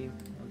 maybe.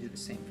 I'll do the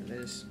same for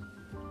this.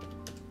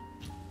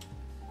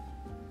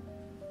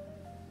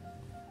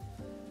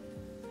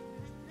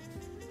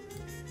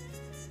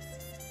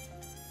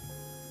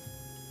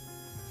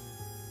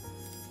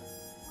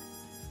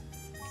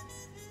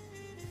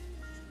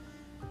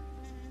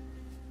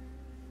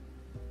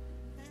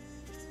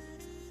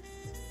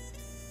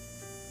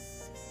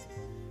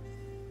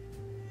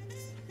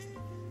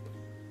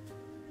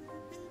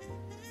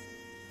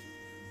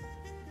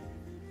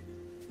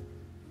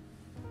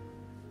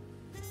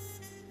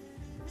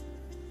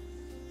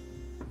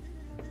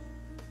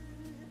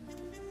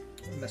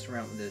 Mess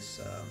around with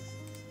this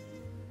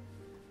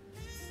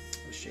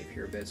shape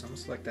here a bit, so I'm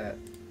gonna select that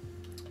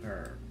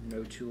our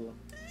node tool.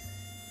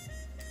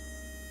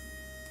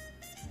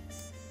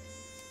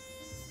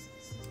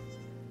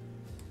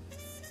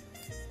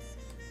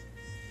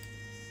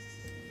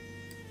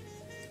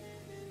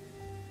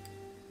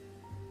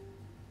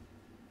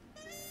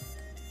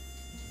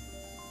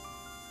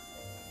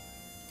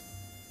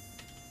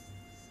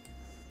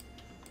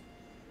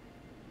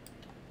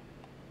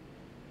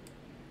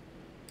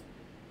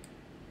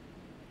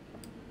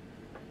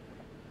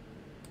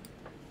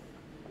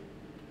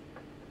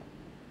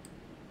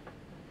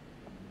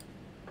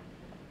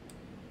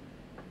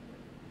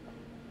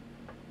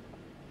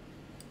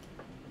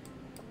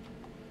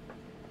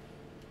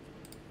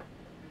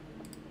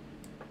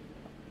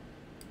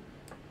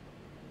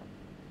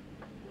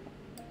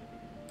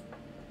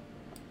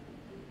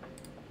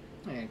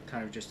 And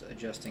kind of just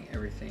adjusting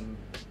everything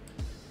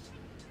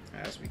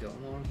as we go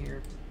along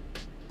here.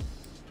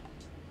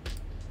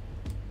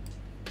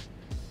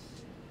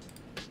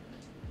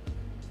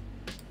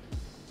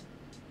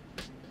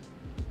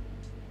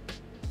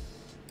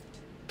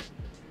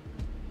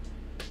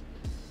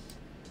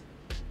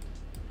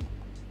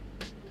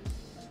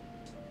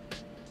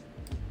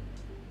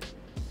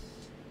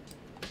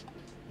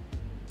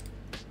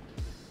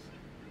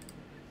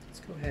 Let's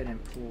go ahead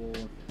and pull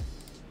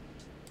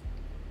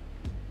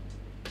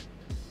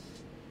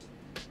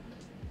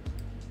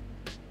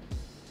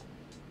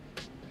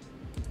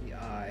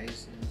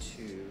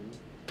into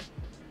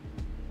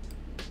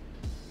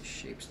the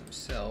shapes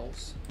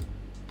themselves.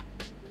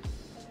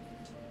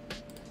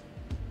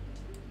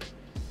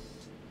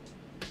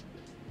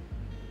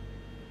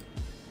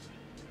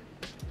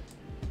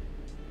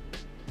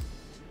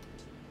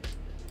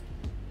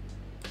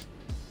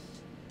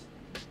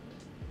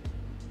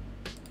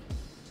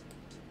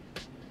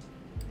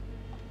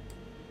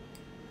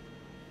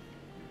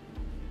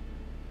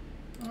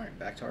 Alright,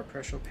 back to our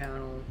pressure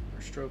panel,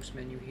 our strokes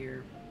menu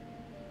here.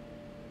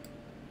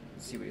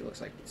 See what he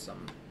looks like with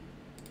some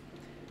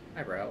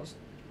eyebrows.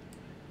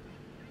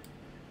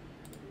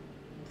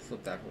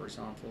 Flip that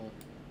horizontal.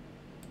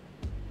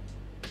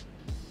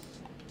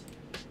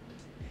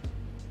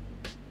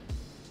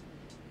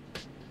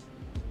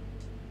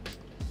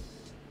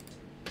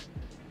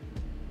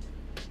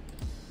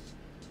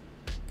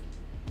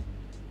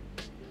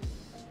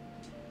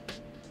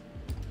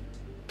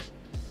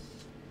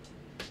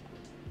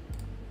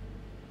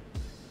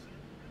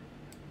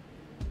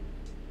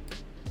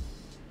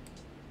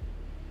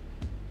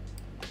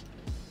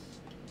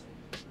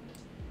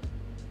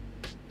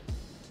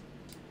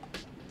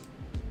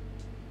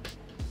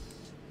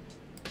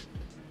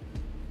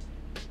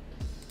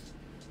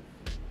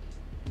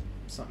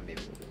 something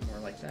maybe a little bit more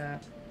like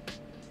that.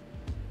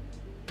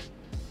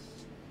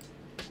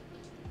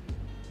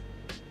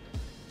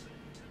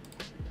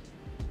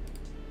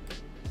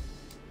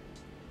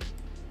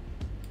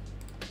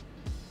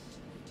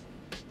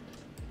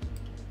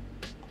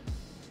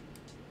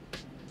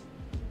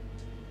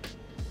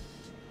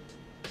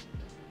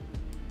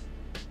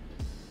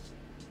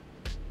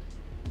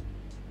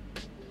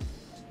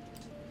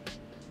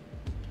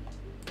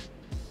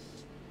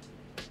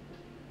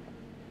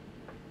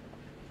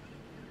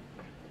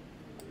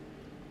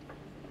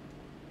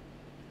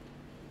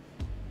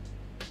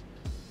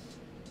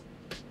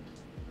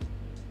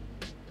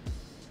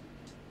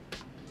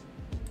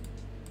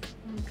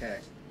 Okay,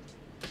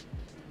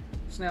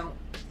 so now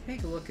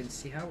take a look and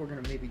see how we're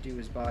going to maybe do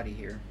his body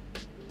here.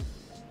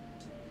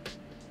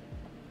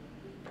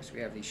 So we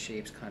have these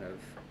shapes kind of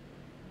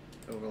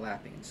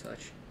overlapping and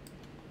such.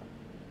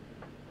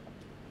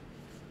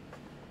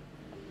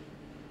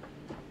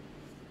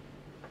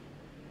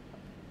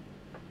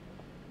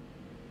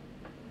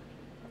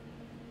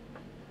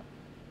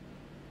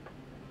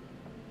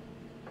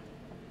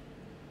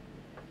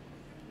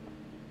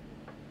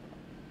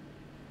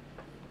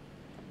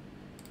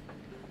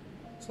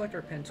 Select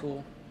our pen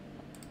tool,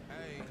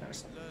 kind of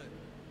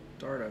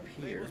start up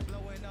here.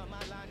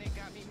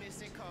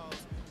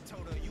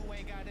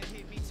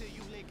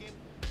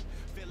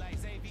 Feel like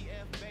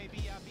AVF,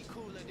 baby, I'll be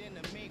cooler than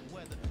the mink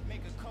weather.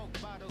 Make a Coke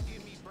bottle,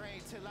 give me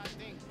brain till I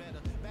think better.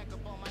 Back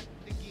up on my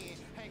again,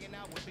 hanging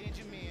out with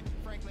Benjamin.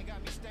 Franklin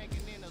got me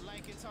stankin' in the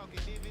Lincoln, talking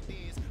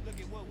dividends. Look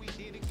at what we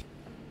did again.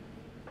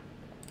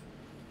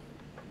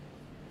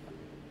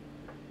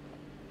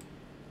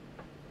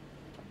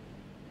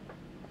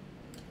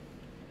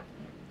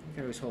 You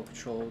can always hold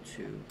Control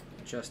to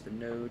adjust the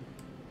node.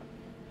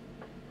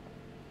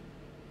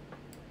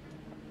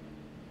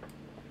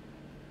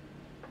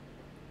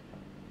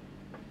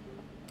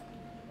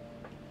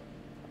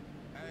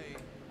 Hey,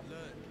 look.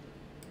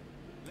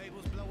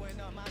 Labels blowing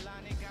up my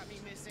line and got me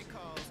missing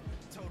calls.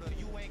 Told her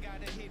you ain't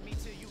gotta hit me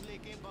till you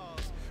licking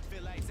balls.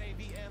 Feel like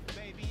AVF,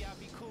 baby, I'll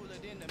be cooler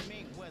than the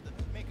mink weather.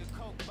 Make a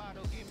Coke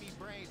bottle, give me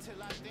brain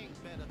till I think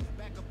better.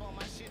 Back up on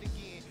my shit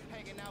again,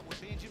 hanging out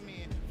with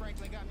Benjamin.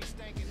 Franklin got me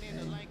stankin' in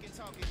the Lincoln,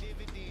 talking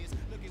dividends.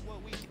 Look at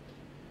what we did.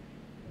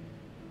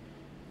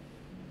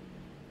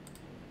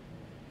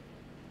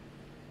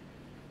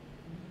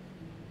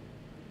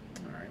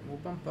 Alright, we'll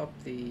bump up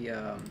the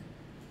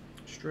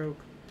stroke.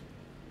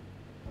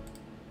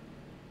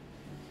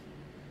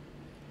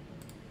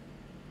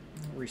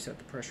 Reset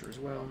the pressure as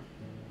well.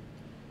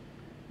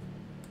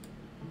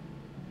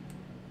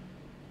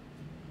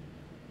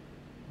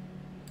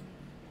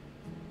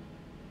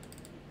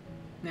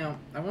 Now,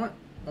 I want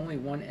only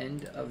one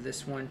end of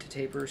this one to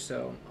taper,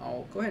 so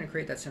I'll go ahead and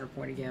create that center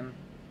point again.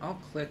 I'll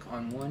click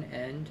on one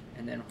end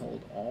and then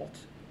hold Alt.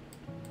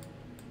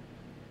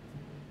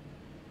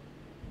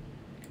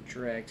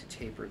 Drag to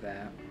taper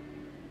that.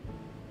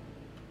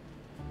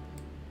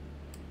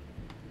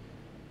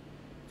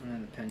 And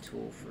then the pen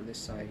tool for this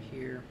side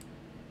here.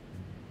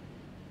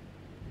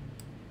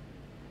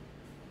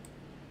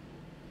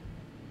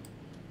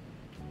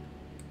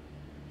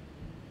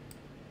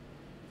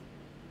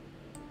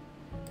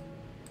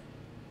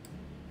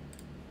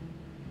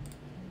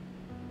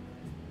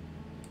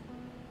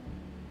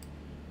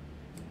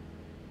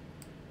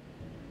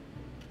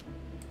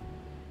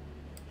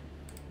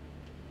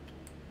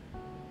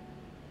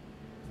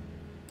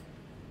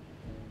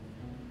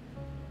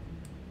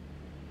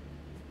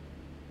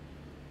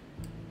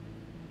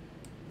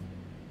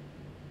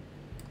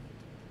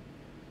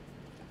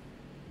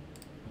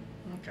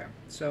 Okay,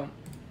 so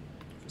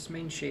for this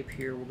main shape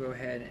here, we'll go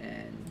ahead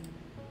and,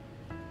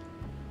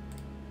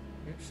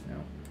 oops, no,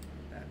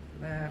 that for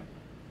that.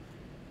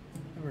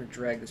 I'm going to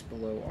drag this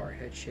below our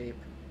head shape.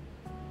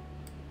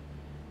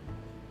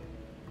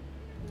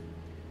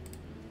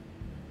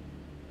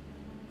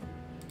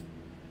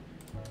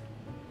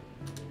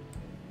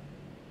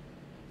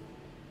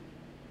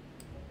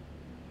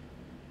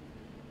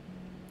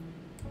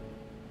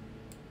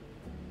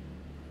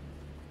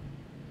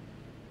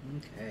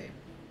 Okay,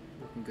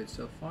 looking good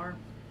so far.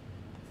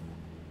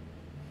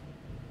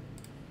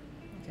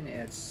 I can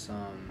add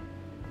some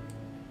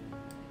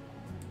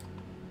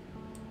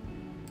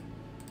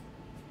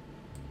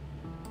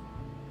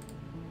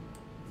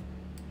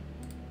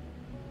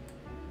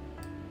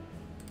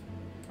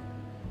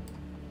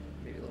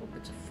maybe little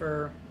bits of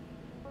fur.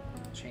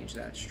 Change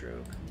that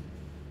stroke.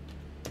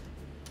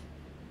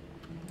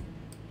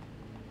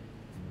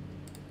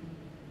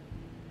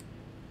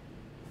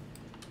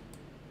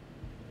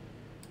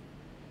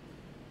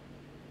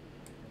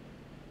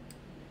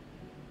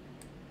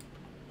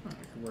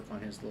 Work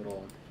on his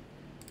little,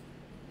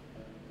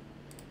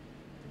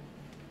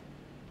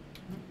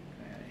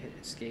 hit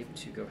escape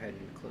to go ahead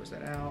and close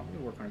that out.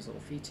 We'll work on his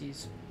little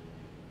feetsies.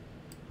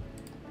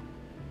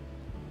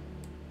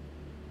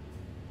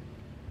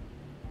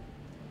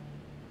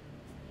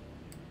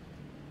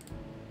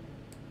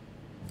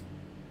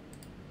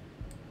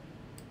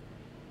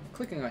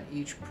 Clicking on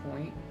each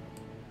point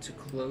to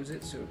close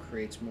it so it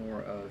creates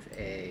more of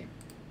a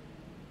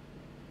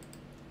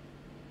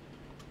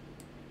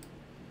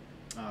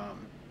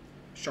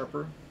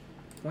sharper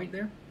point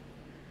there.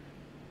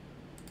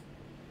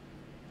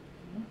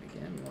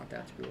 Again, we want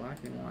that to be black.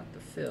 We want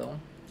the fill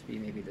to be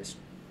maybe this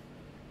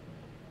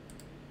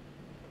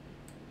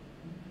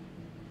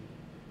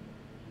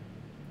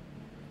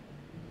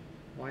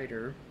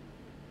wider.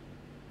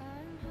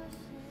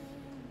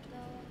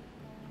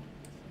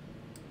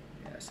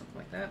 Yeah, something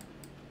like that.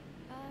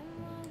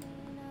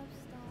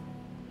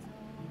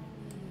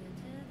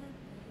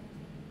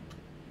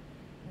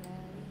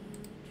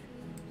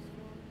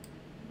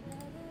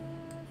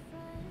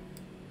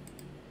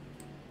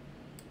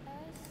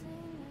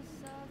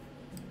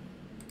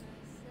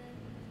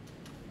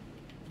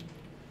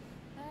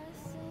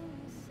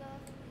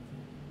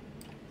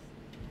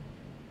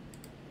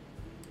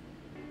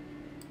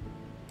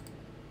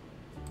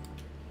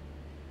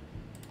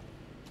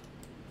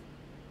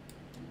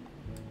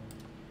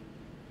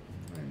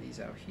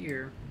 Out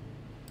here.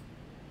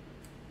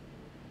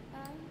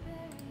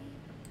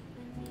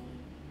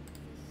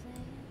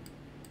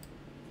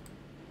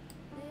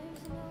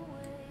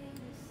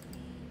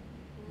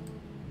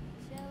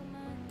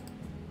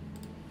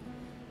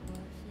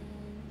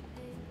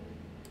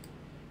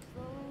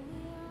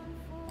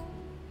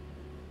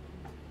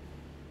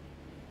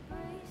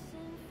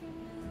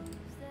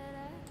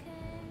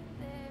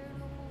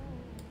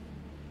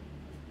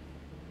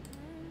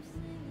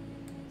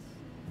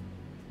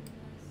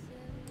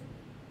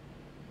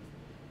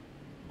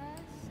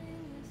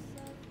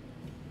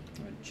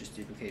 Just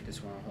duplicate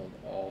this one, hold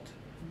Alt,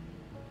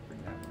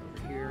 bring that one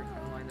over here,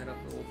 kind of line that up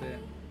a little bit.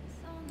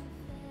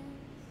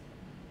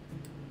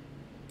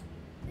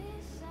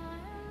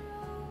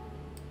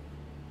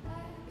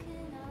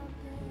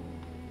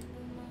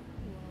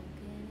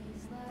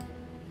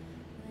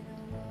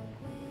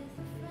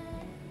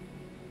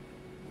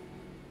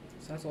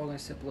 So that's all going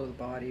to sit below the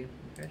body.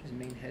 We've got his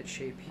main head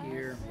shape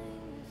here.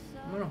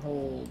 I'm going to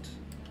hold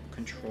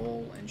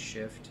Control and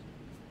Shift.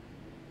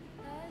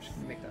 Just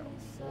going to make that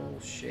whole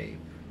shape.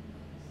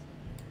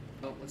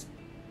 Oh, let's.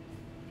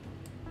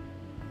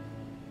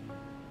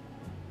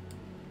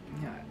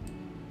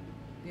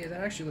 Yeah,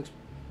 that actually looks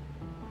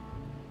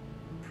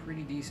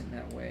pretty decent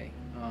that way.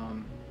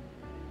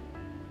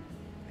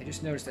 I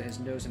just noticed that his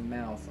nose and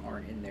mouth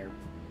aren't in there,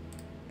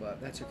 but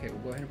that's okay. We'll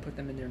go ahead and put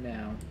them in there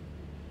now.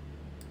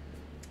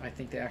 I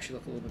think they actually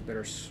look a little bit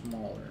better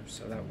smaller,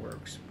 so that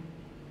works.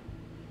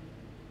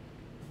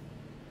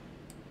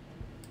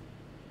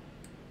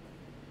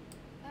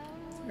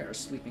 We got our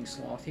sleeping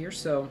sloth here,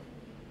 so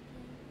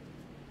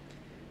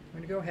I'm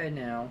going to go ahead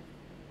now.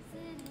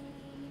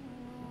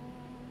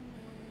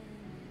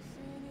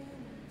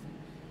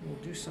 We'll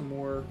do some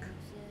work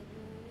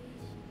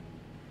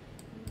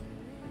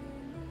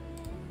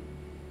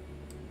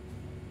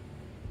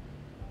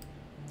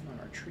on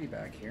our tree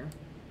back here,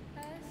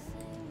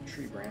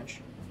 tree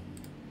branch.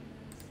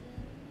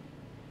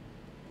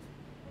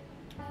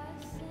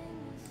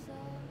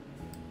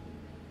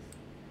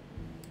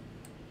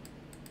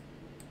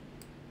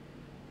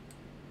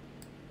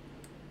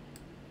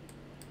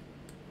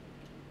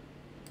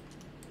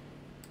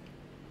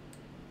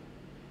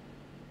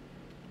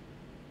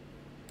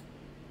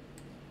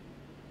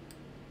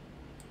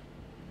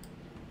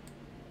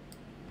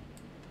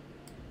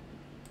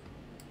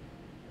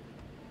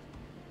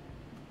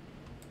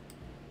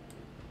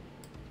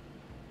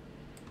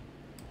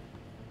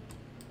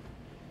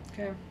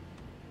 Okay,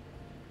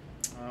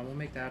 we'll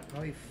make that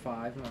probably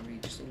 5, maybe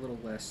just a little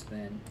less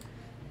than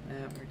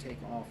that. We're going to take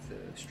off the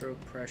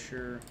stroke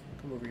pressure,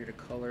 come over here to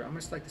color. I'm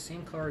going to select the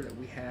same color that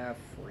we have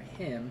for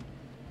him.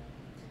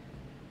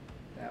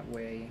 That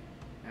way,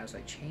 as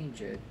I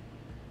change it,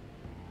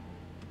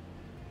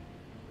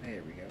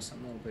 there we go,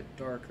 something a little bit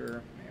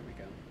darker. There we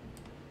go.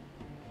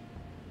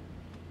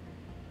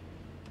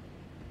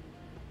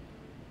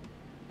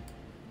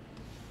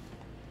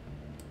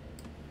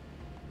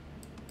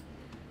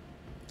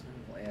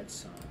 Add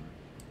some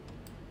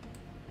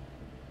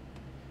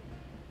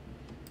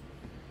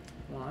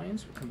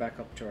lines. We'll come back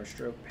up to our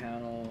stroke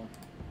panel.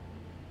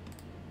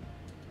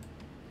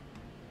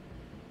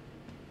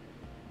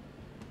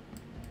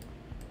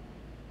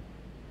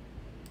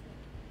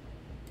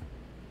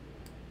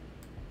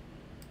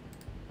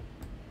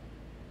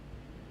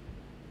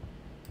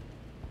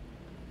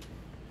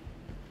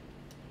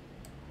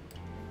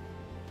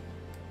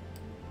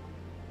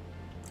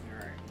 All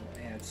right,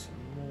 we'll add some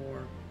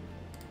more.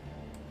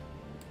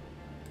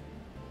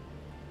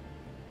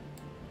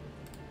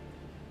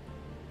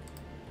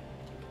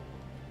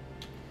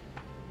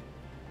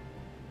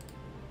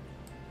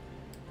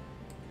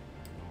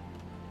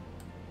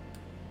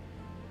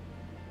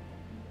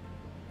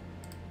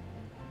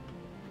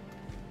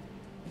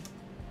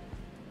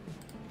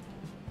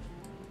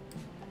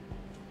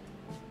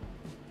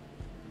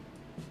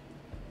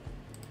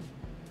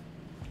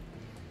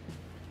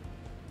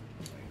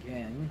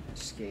 Again,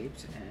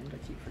 escaped, and I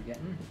keep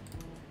forgetting.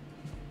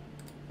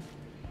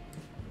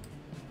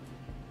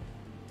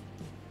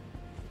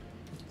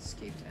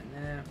 Escaped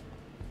and there.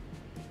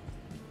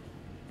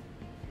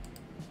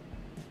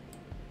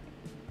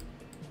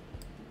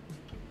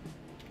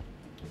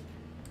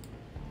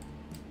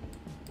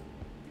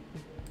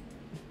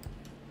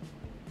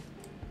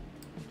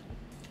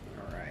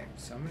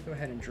 so I'm going to go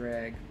ahead and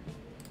drag,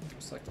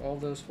 select all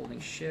those holding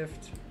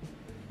shift,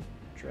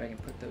 drag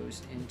and put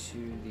those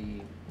into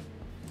the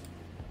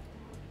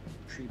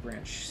tree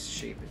branch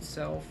shape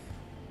itself.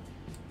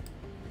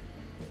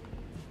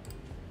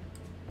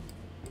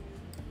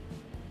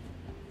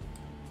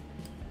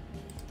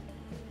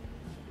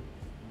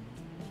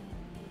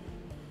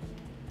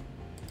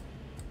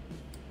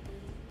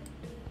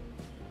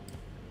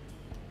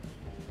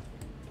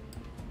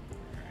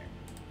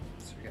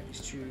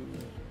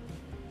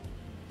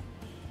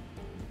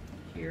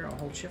 Here, I'll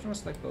hold shift and I'll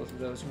select both of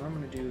those. And what I'm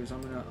going to do is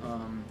I'm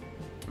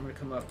going to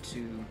come up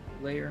to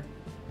layer,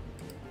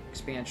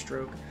 expand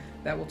stroke.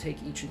 That will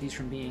take each of these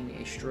from being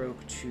a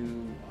stroke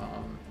to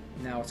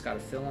now it's got a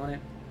fill on it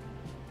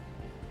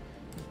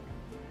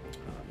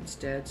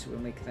instead. So we'll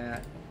make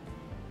that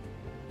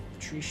the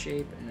tree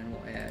shape, and then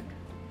we'll add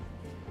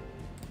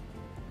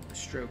a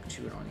stroke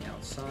to it on the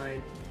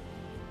outside.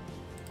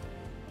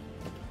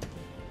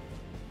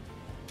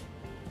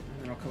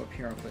 And then I'll come up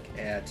here and I'll click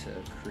add to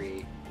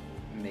create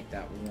and make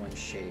that one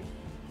shape.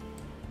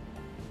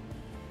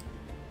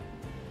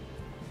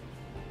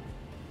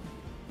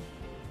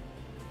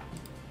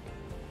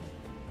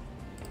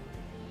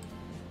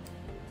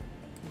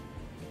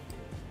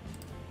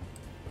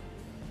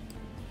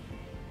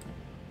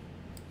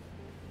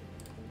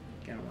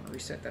 Again, I want to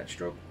reset that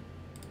stroke.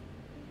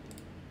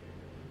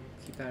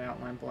 Keep that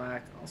outline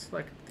black. I'll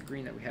select the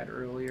green that we had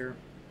earlier.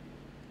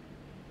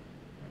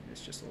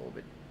 It's just a little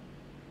bit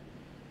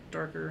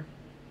darker.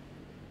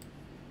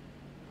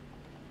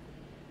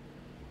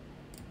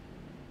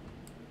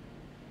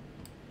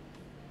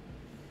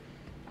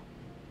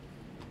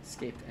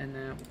 Escape to end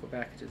that. We'll go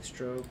back to the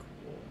stroke.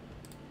 We'll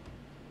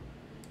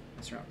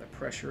mess around with the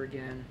pressure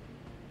again.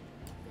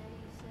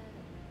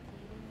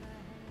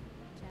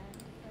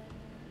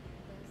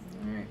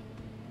 Alright.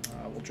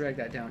 We'll drag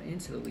that down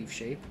into the leaf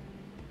shape.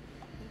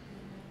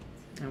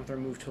 And with our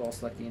move tool, I'll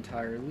select the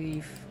entire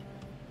leaf.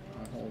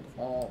 I'll hold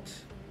Alt.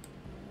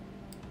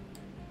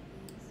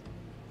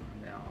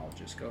 Now I'll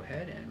just go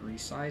ahead and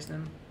resize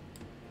them.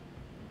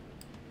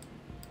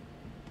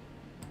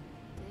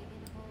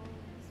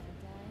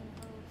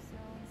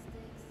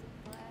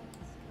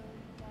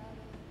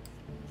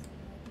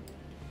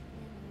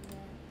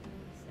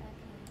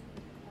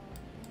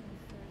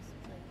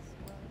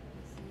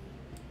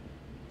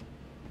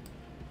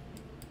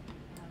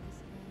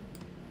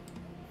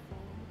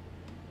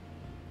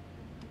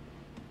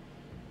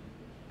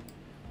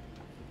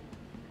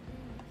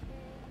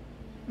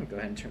 Go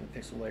ahead and turn the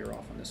pixel layer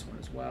off on this one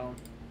as well.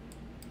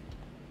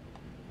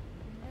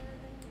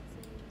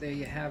 There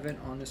you have it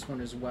on this one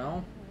as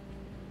well.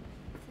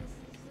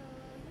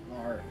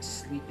 Our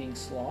sleeping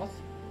sloth.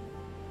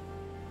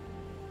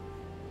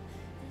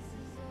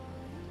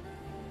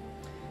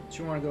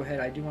 So you want to go ahead,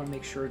 I do want to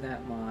make sure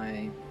that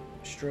my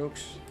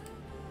strokes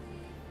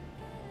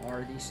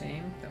are the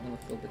same. That one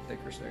looks a little bit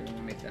thicker, so I'm going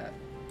to make that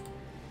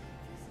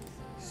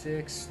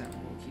 6. That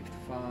one we'll keep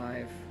the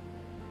 5.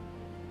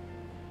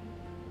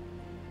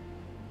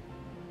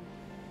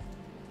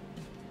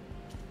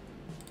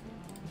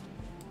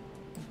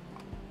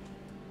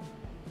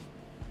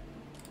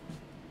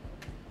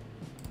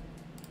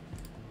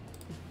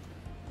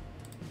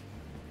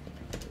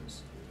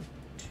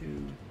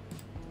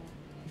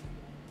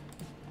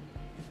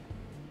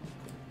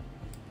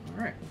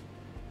 Alright.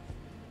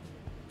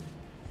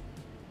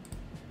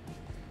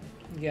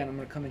 Again, I'm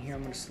going to come in here,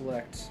 I'm going to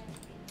select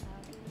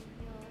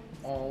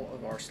all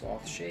of our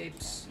sloth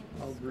shapes.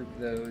 I'll group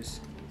those.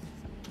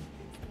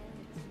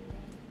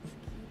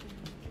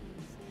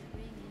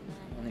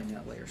 I'll name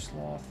that layer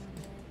sloth.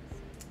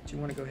 Do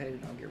you want to go ahead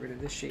and I'll get rid of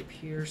this shape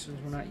here since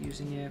we're not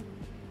using it.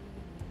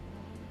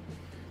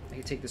 I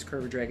can take this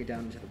curve and drag it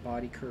down into the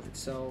body curve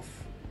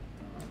itself.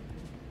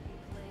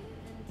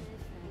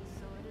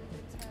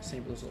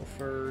 Same with those little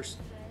furs.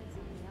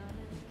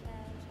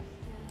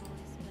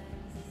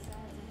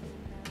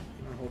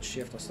 I'll hold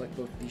shift, I'll select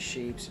both of these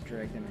shapes and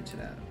drag them into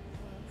that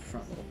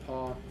front little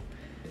paw.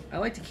 I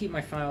like to keep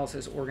my files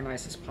as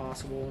organized as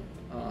possible.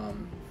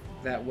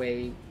 That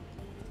way,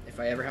 if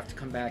I ever have to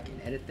come back and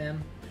edit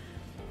them,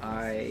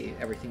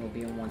 everything will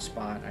be in one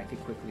spot and I can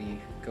quickly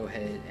go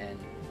ahead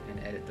and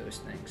edit those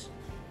things.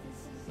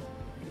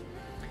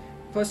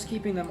 Plus,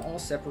 keeping them all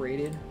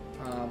separated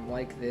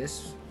like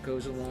this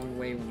goes a long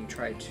way when you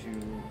try to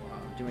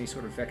do any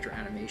sort of vector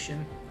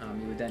animation.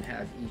 You would then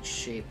have each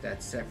shape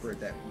that's separate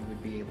that you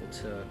would be able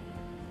to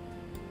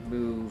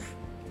move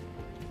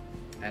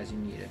as you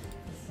need it.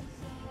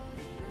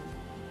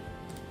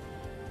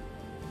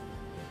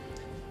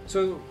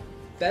 So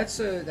that's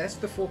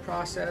the full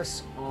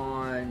process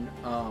on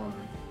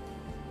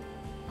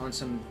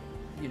some,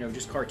 you know,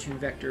 just cartoon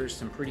vectors,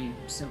 some pretty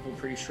simple,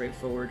 pretty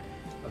straightforward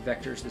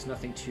vectors. There's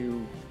nothing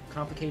too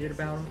complicated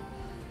about them.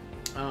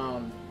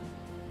 I'm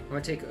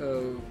going to take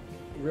a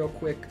real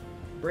quick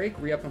break,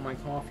 re-up on my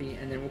coffee,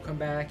 and then we'll come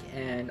back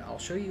and I'll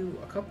show you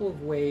a couple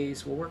of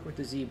ways. We'll work with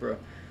the zebra.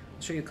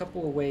 I'll show you a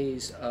couple of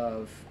ways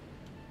of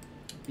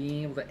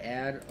being able to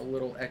add a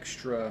little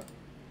extra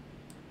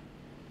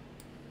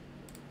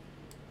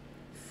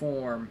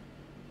form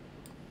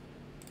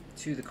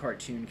to the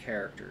cartoon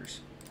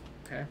characters.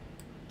 Okay.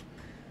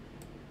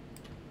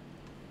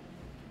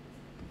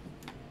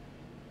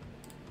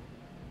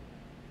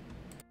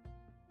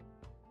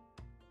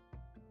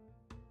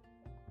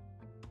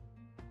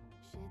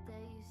 Shit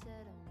that you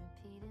said on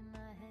repeat in my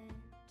head.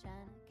 China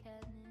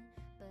cabinet,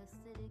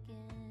 busted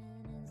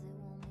again. Ends it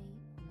won't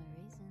meet. I'm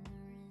erasing the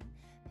rent.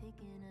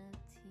 Picking up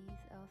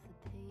teeth off the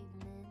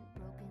pavement.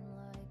 Broken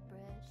like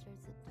bread,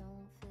 shirts that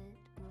don't fit.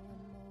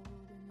 Growing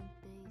mold in the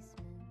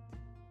basement.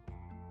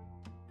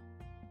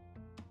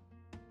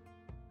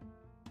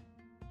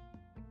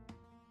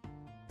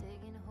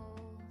 Digging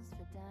holes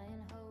for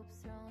dying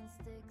hopes. Throwing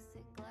sticks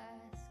at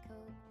glass,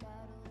 Coke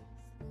bottles.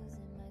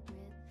 Losing my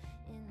grip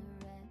in the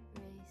rat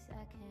race.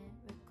 I can't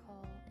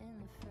recall in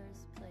the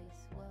first place.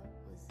 What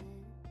was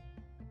it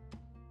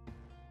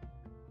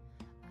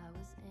I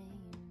was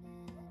aiming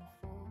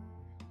for?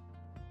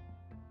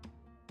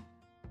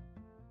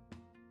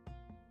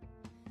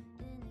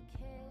 In a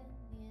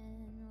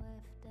canyon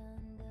left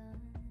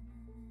undone.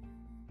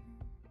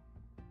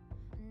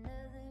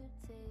 Another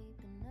tape,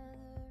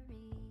 another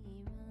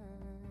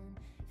rerun.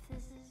 If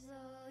this is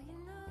all you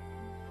know,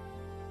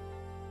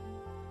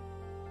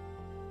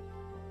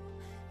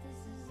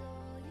 this is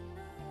all you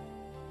know.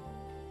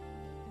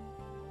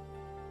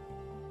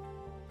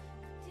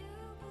 Could you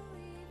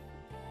believe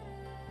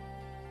better?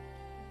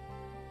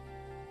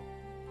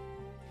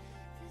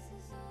 This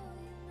is all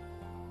you know.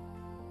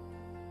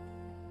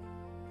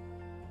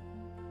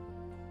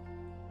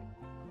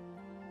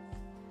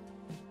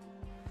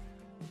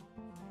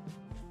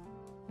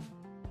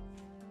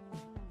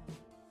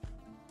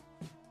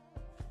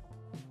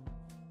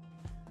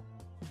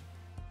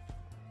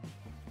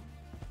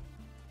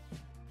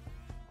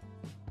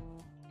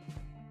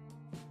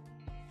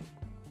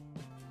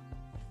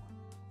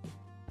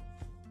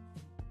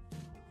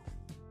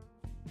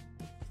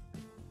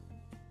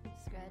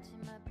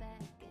 Scratching my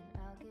back and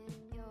I'll get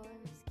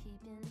yours.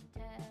 Keeping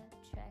tab,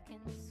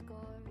 tracking the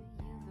score.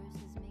 You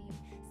versus me,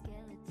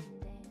 skeleton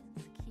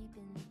dance.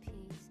 Keeping the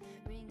peace,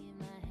 wringing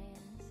my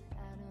hands.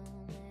 I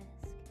don't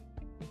ask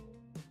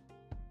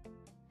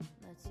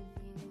much of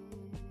you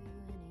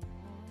anymore.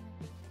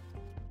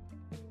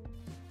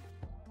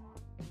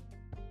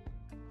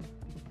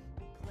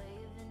 Play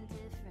of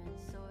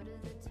indifference, sort of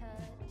the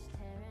touch.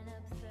 Tearing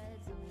up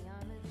threads on the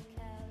arm of the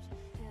couch.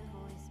 Your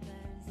voice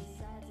burns the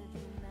sides of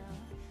your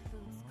mouth.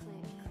 Boots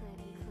click, click,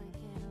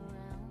 clicking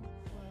around.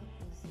 What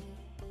was it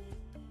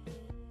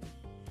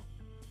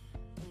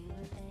we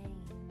were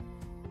aiming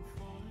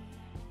for?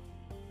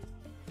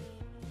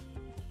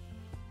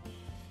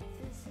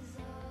 This is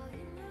all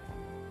you know.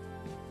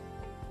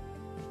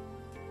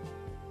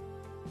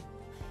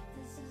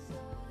 This is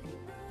all you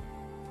know.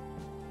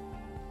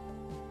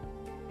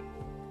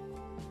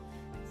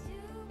 Do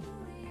you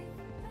believe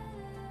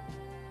better?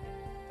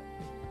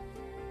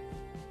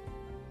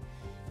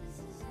 This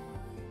is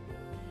all you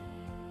know.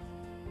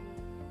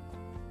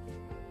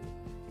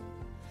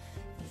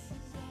 This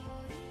is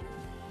all you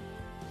know.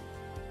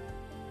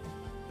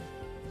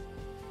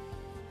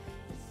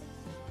 This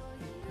is all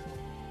you know.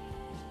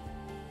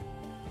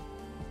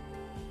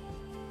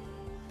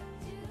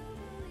 Do you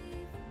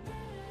believe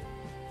better?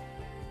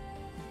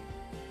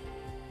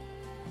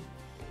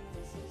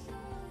 This is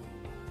all you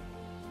know.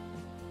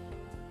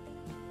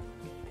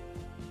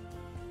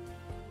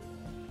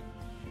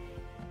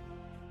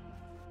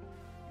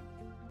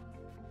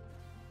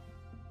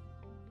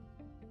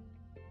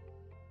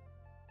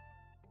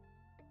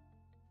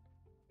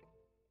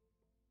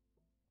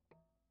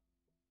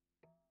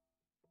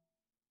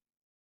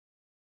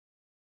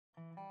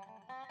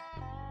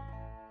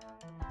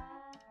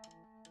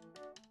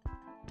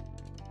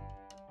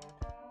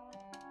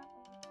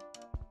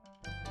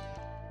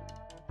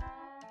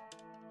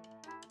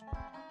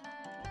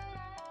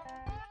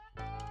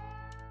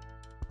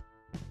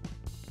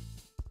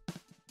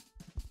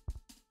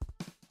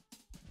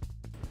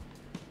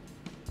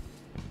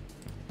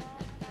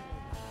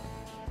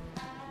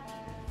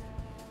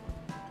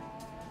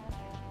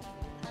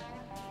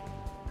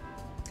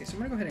 Okay, so I'm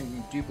gonna go ahead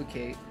and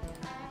duplicate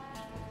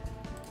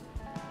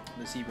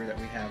the zebra that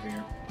we have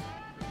here.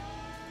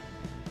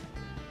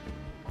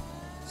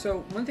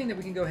 So one thing that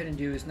we can go ahead and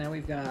do is now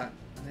we've got,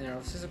 you know,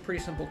 this is a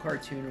pretty simple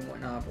cartoon and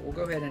whatnot, but we'll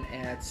go ahead and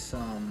add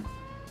some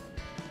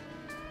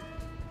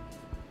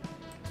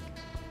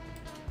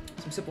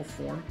simple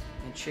form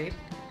and shape.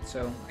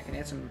 So I can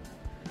add some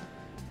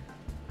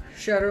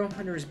shadow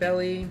under his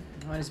belly,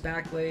 on his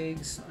back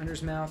legs, under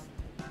his mouth,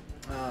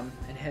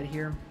 and head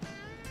here.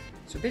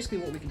 So basically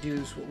what we can do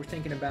is, what we're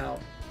thinking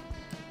about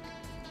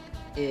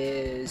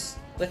is,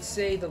 let's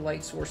say the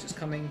light source is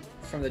coming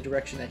from the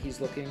direction that he's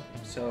looking,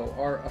 so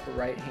our upper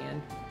right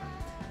hand.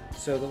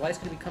 So the light's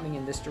going to be coming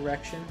in this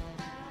direction,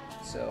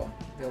 so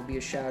there'll be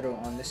a shadow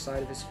on this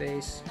side of his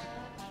face,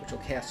 which will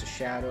cast a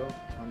shadow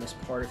on this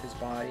part of his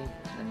body,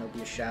 and then there'll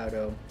be a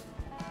shadow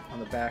on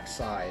the back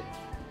side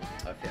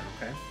of him,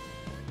 okay?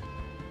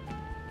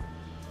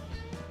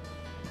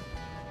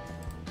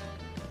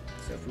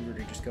 So if we were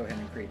to just go ahead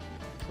and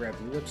grab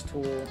the ellipse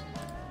tool,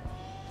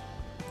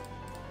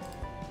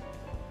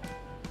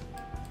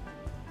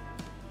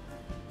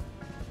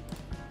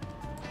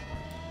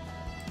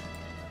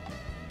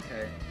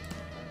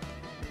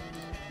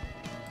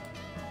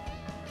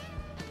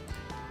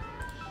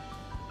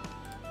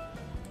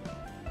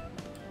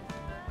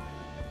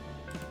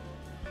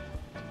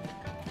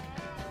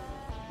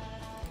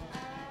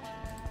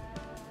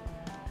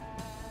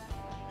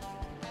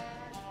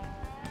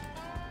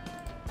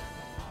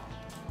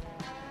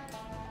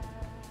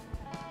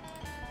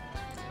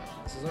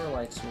 is our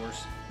light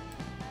source.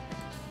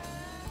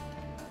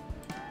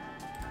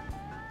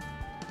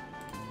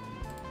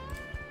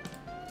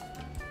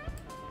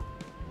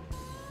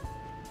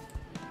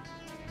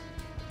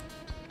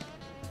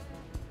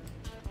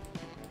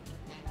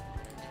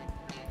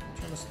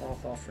 I'll turn the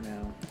sloth off for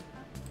now.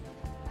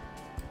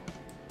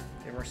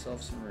 Give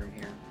ourselves some room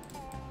here.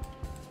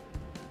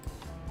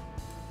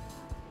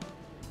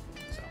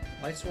 So,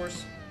 light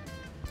source.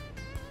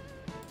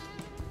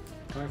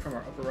 Coming from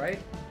our upper right.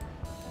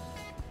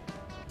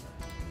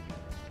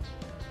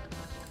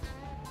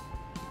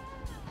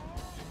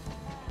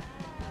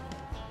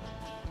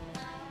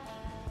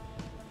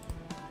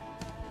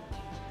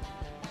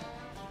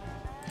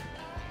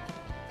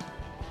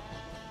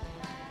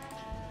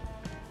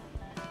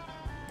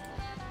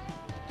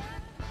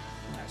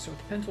 Alright, so with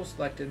the pen tool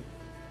selected,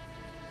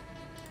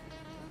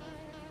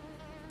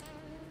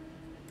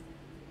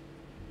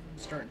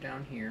 start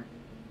down here.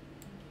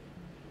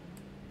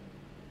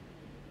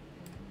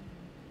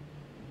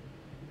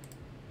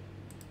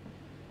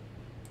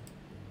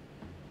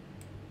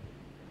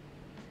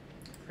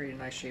 Create a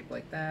nice shape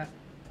like that.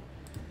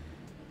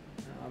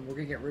 We're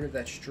going to get rid of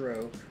that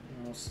stroke,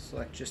 and we'll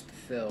select just the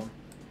fill.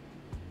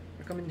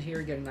 We'll come in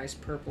here, get a nice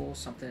purple,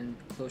 something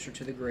closer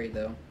to the gray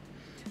though.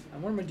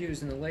 And what I'm going to do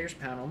is in the layers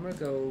panel, I'm going to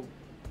go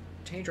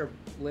change our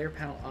layer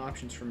panel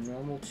options from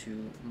normal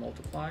to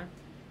multiply.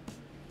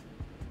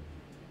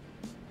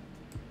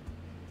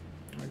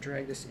 I'm going to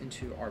drag this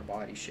into our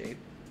body shape.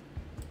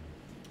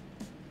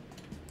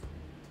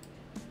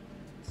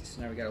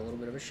 So now we got a little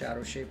bit of a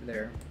shadow shape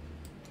there.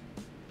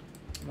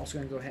 I'm also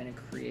going to go ahead and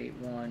create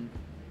one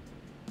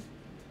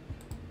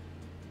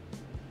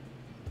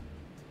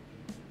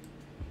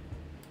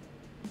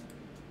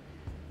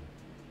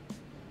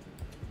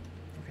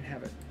we can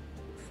have it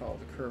follow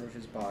the curve of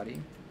his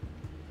body.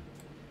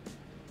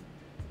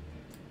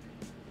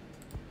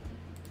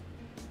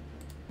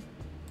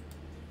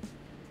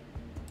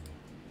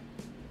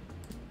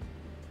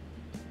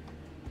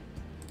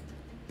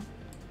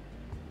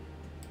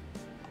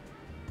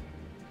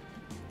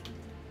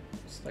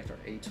 Select our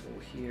A tool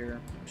here.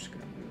 I'm just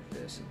going to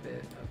move this a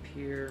bit up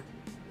here.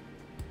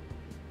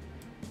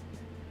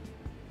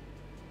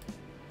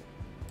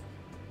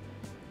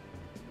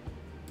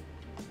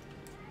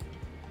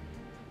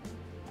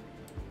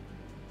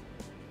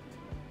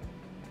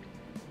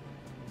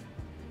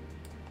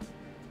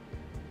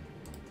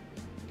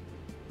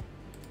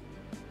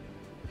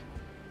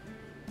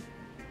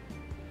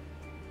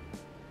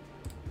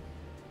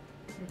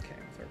 Okay,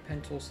 with our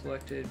pen tool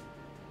selected,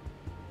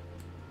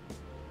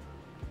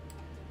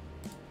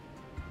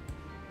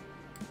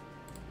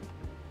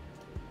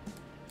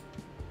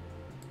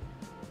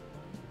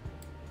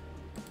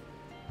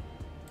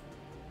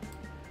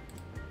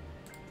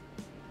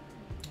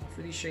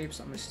 for these shapes,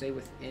 I'm going to stay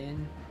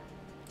within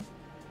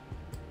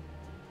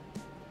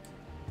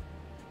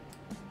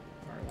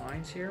our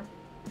lines here.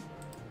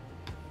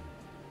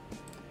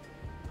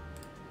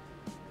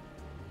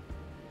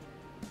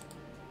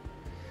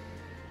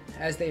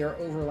 As they are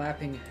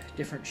overlapping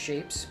different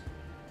shapes.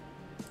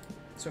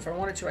 So if I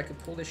wanted to, I could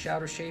pull the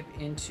shadow shape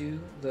into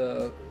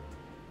the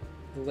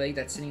leg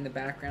that's sitting in the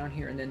background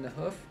here and then the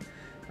hoof.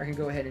 Or I can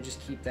go ahead and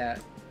just keep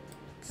that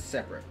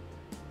separate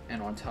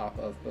and on top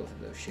of both of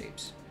those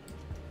shapes.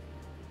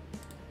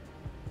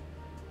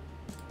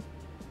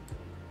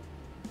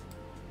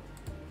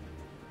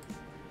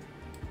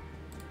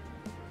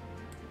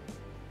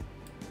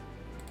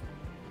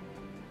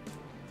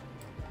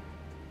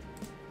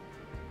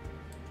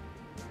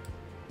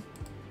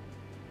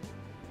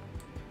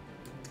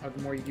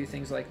 The more you do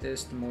things like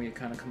this, the more you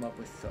kind of come up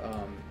with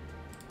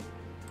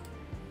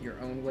your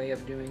own way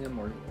of doing them,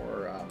 or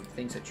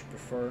things that you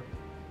prefer,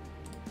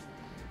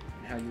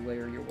 and how you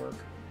layer your work.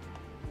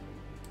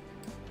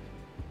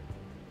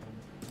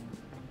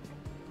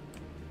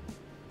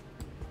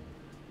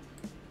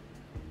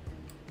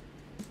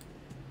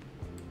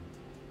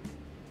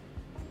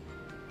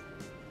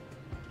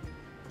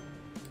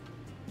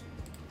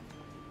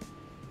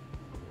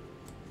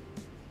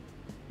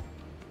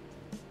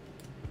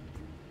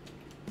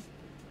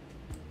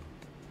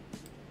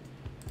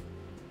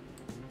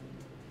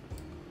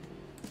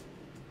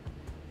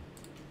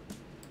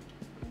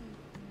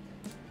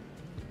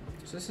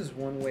 So this is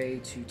one way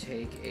to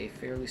take a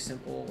fairly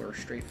simple or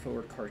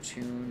straightforward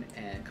cartoon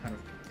and kind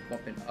of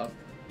bump it up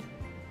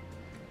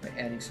by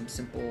adding some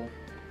simple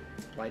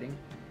lighting.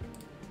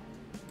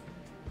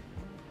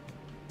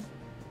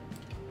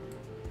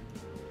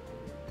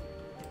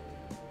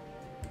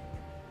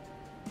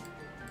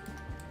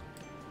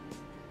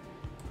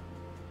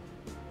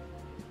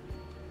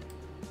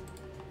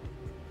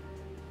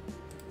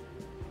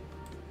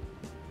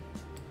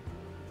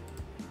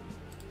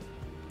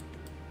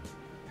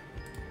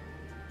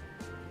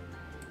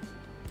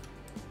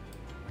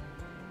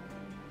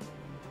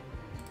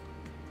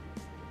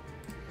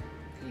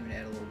 Even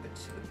add a little bit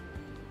to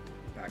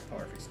the back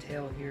part of his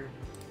tail here.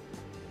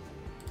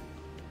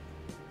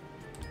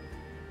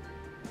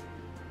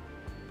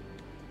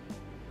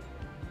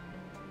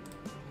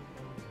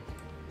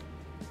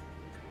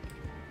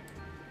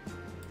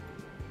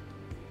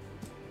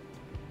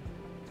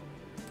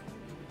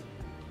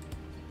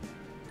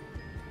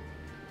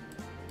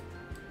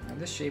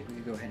 this shape, we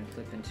could go ahead and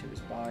clip into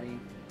his body.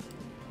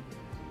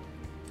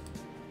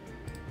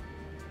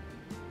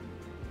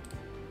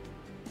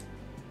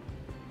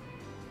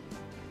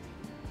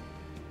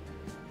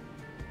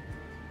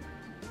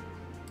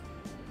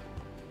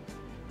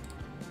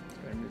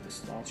 Go ahead and move the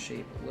sloth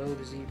shape below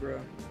the zebra.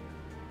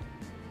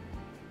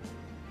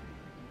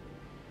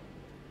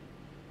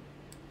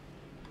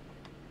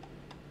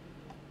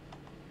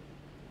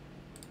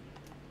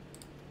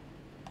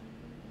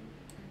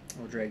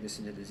 We'll drag this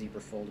into the zebra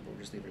folder, but we'll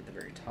just leave it at the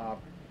very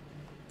top.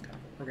 Kind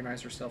of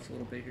organize ourselves a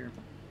little bit here.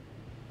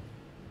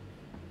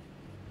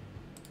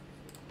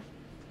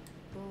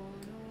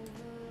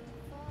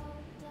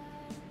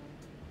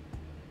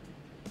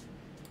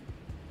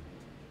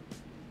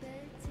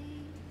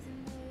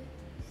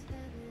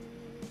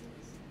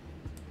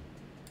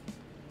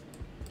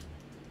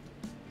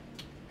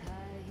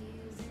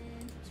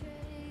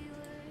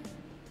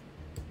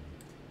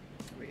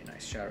 Be a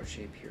nice shadow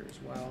shape here as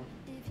well.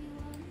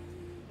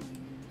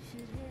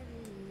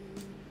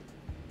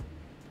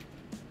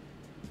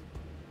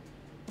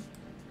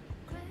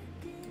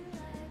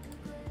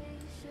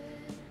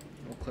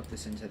 Clip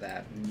this into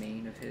that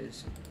mane of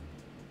his.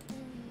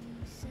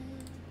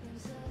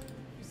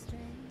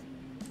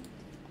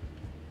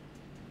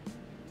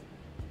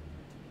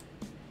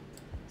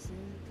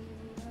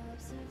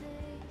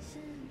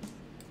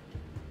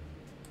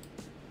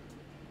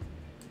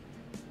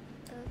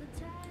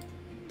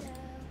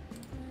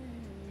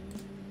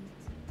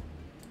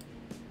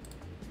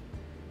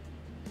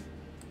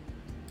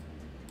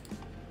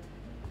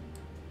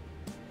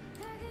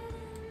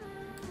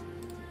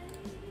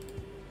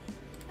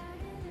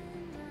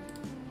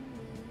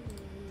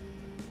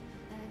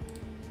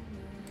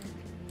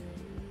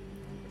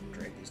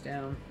 Drag these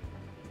down.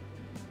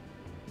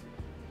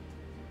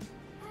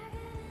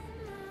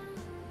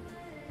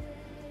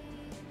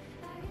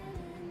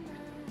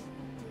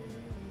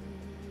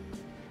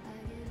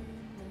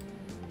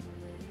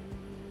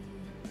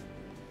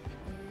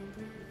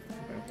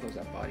 I'm going to close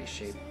that body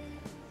shape.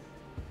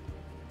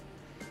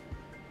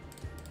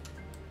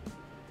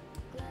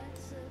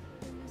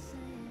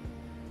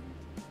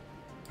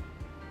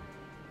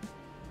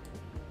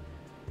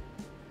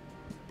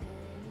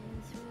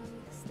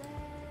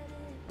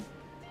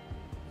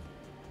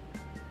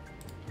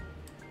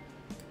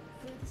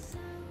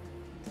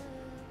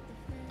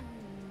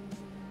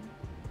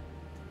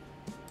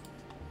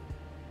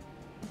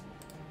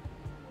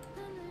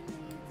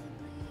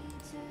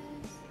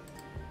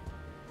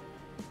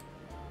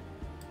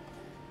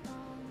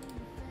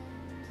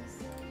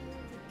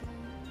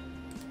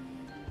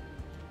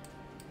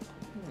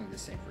 The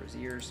same for his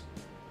ears.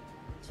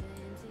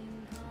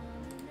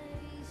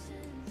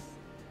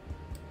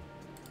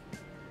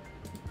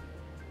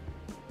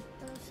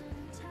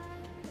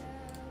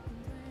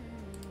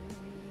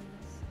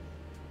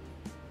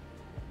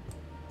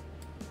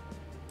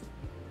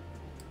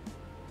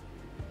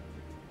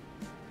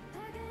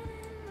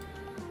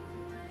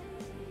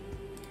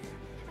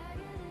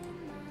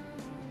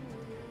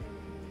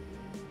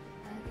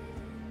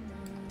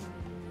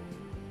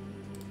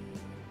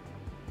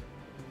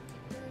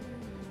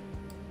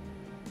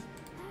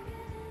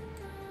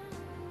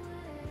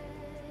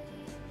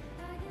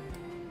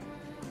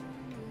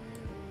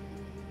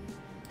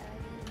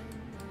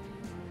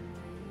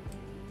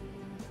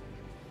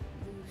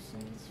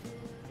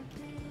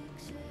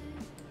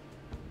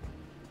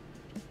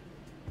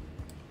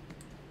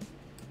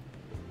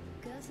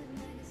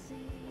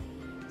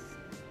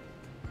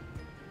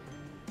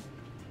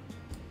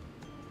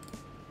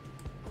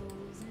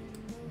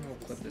 We'll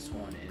clip this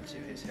one into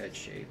his head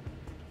shape.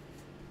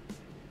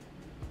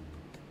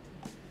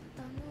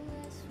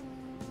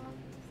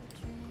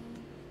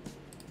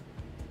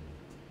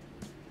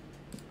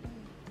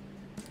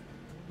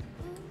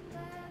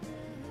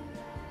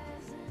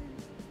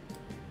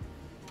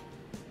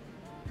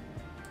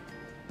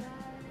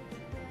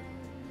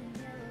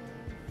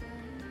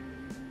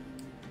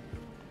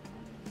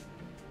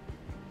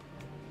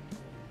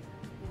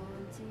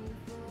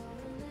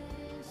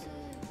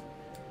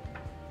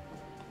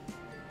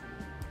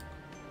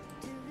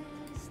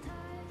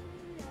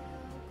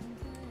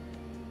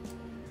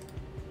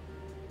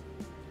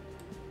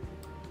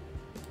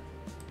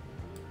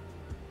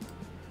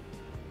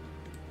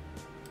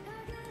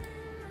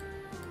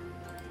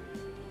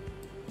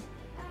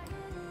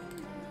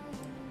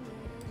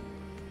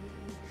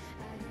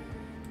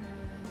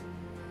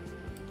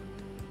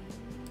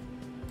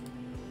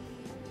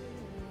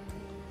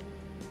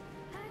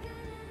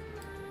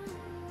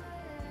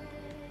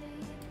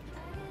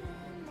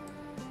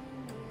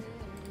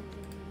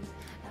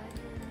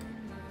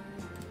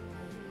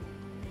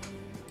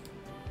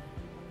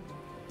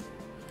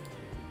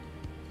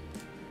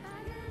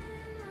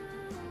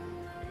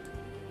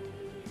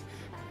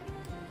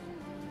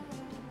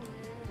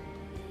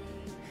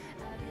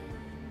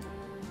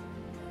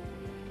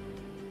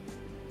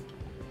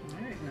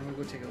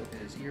 Go take a look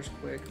at his ears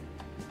quick.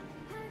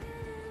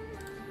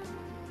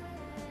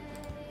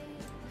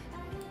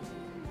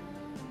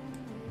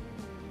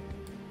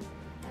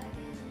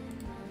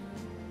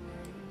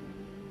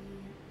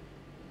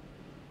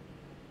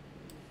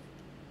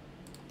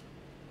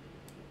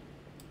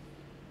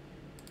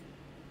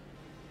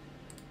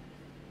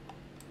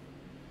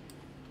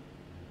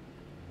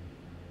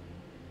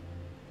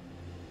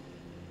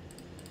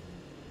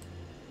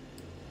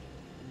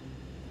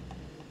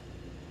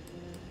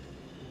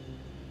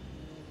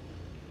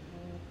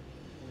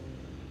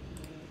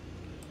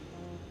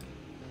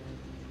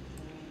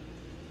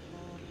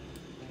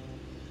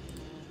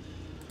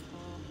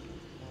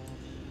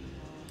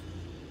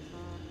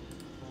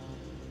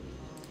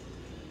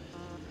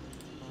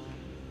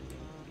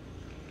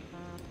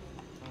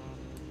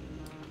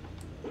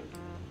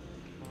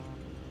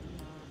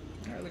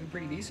 looking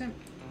pretty decent.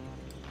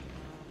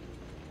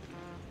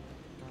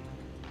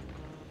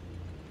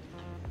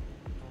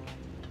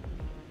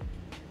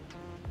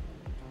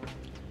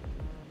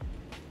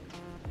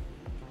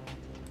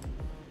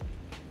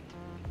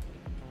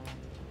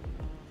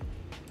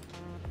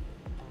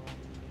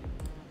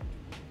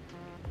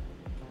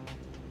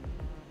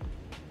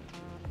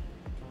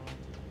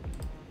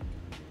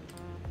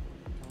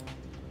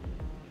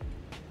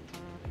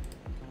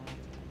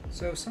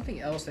 So something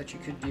else that you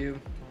could do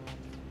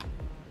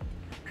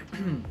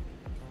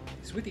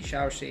is with these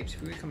shadow shapes,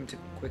 if we come into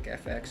quick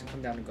FX and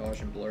come down to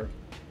Gaussian blur,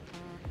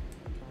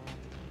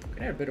 we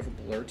can add a bit of a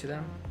blur to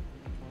them.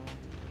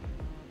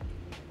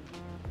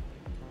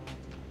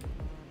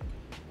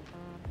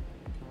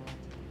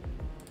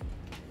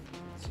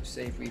 So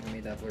say if we even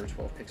made that blur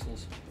 12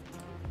 pixels.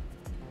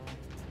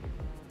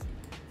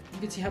 You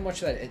can see how much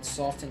that it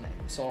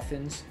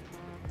softens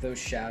those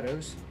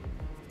shadows.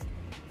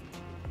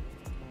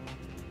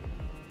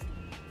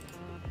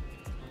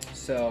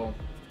 So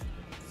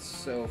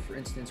for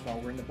instance, while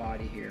we're in the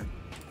body here,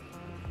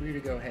 we're going to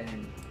go ahead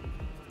and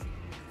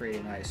create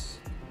a nice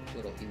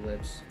little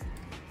ellipse.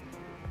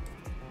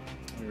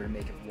 We're going to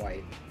make it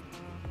white.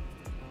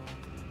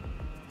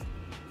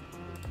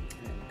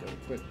 And go to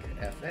quick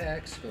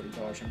FX, go to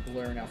Gaussian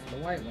blur now for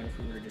the white one if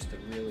we were just to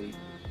really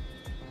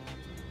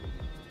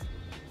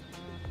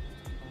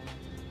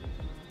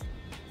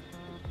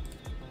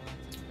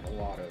a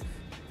lot of,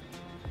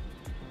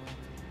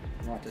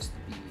 I want this to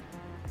be,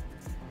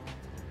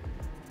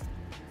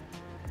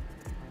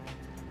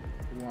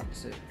 we want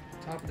this at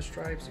the top of the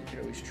stripes, we could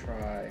always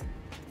try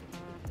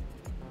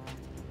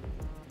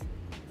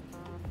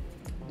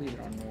leave it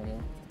on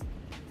normal.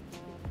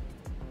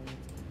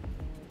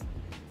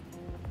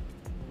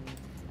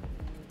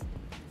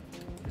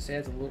 This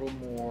adds a little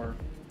more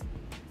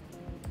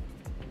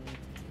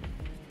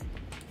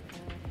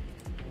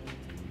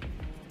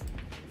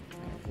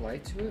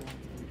light to it.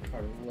 We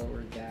probably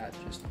lower that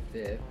just a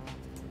bit.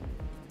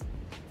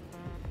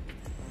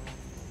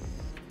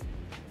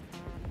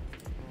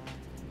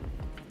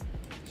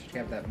 So you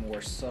have that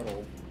more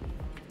subtle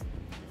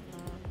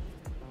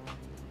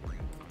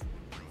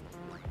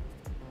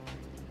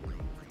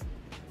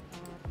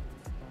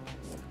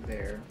look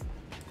there.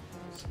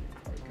 So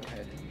probably go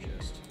ahead and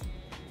just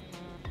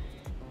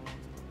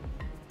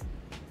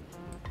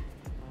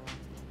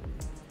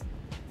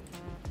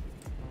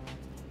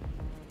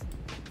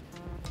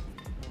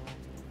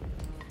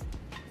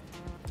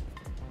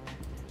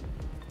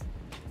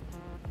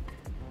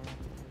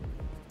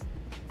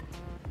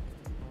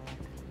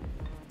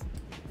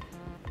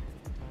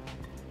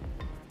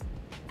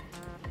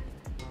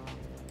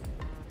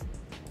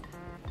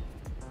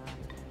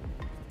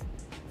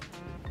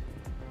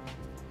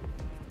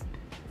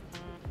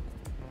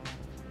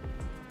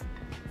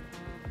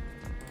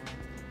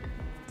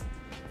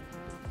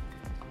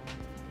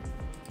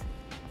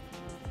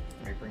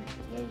bring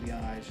it below the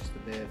eyes just a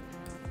bit.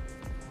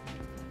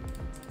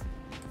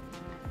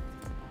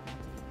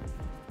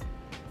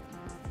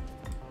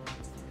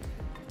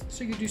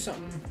 So you could do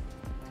something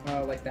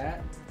like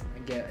that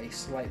and get a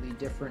slightly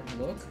different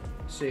look.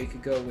 So you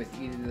could go with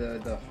either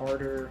the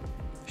harder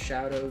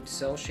shadowed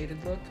cell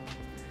shaded look,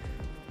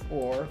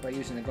 or by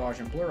using the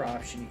Gaussian blur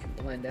option you can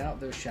blend out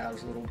those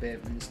shadows a little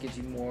bit, and this gives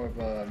you more of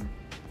a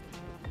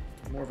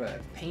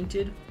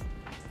painted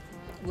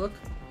look.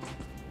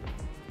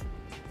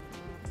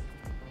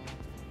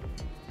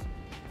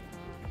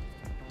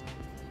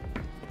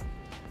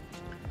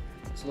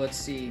 So let's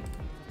see.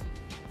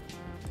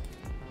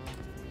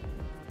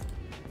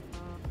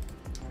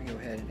 We go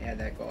ahead and add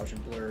that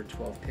Gaussian blur,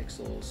 12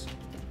 pixels,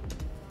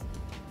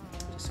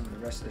 to some of the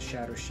rest of the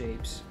shadow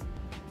shapes.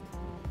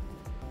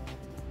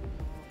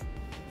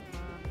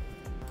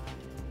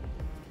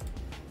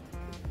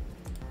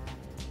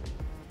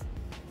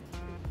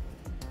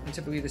 And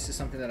typically this is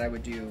something that I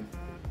would do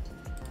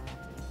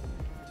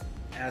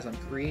as I'm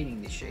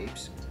creating these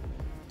shapes.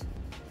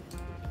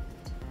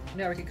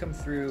 Now we can come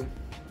through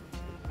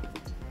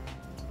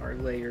our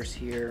layers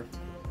here,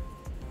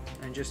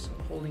 and just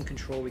holding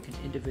control we can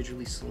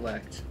individually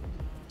select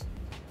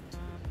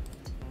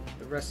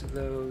the rest of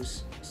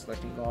those,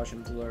 selecting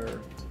Gaussian blur,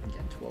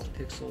 again 12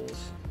 pixels.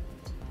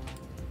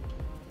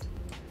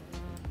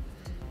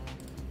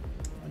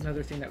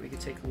 Another thing that we could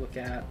take a look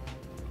at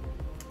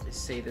is,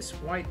 say, this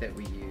white that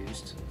we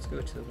used. Let's go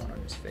to the one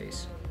on his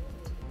face.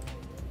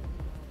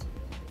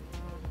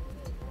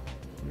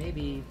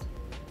 Maybe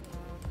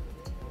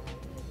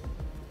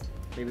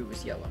it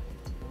was yellow.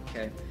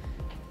 Okay,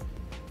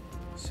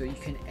 so you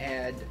can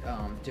add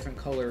different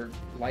color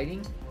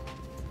lighting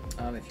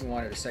if you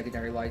wanted a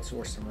secondary light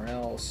source somewhere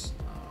else.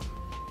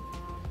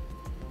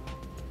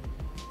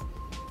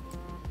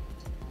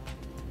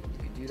 You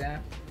can do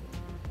that.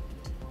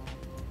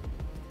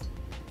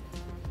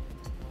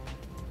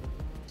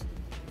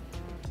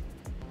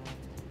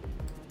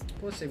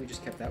 But let's say we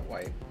just kept that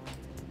white.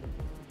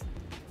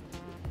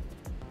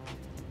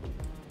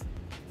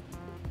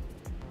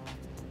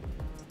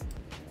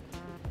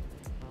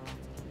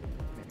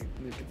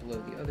 Moved it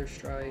below the other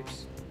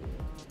stripes.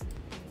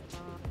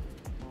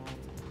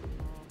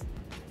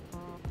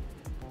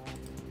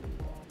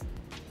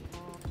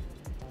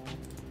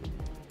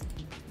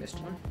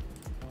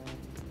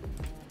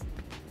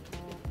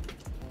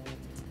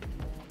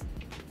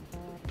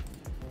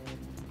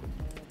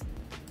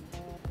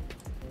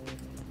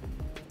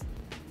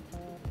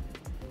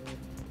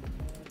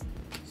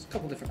 a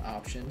couple different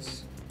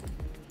options.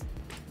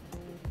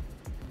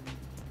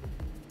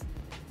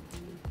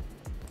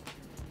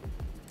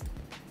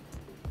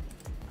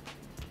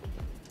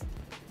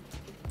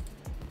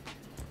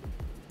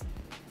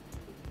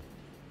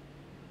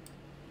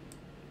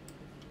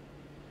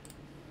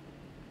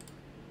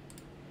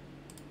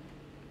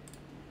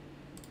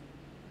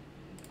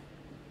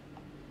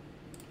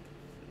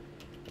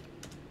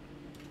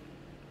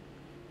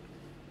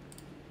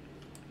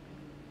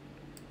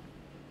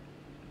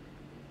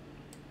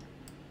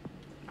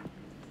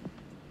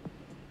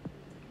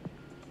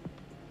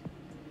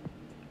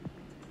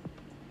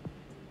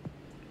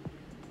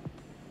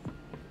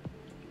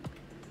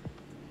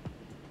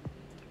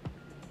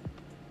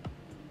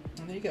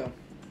 And there you go.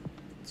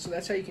 So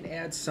that's how you can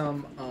add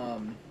some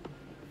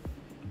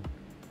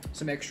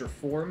extra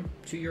form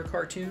to your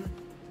cartoon.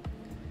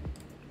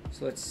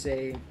 So let's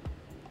say go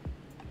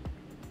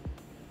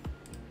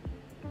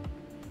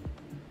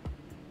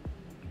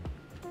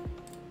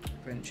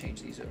ahead and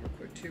change these over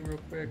real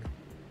quick.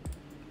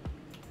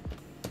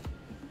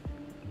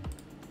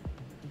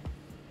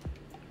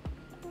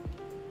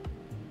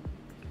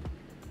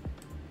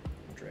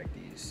 Drag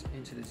these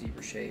into the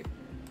zebra shape.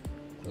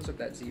 Close up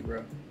that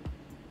zebra.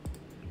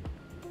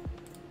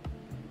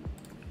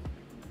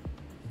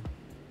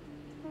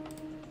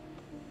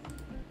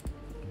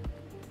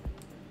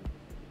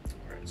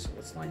 So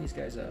let's line these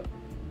guys up.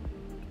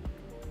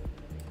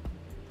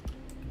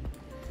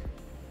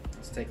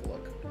 Let's take a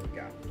look what we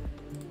got.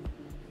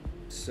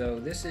 So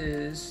this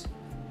is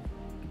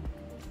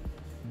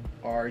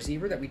our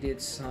zebra that we did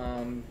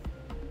some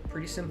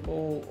pretty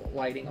simple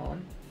lighting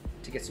on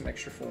to get some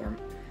extra form.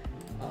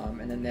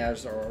 And then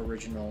there's our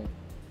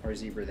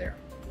zebra there.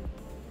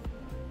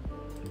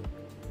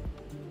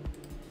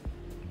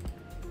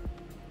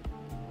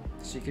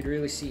 So you could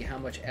really see how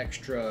much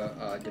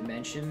extra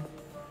dimension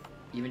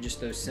even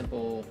just that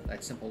simple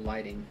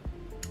lighting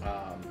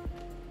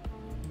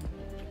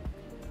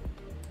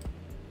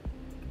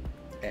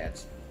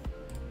adds.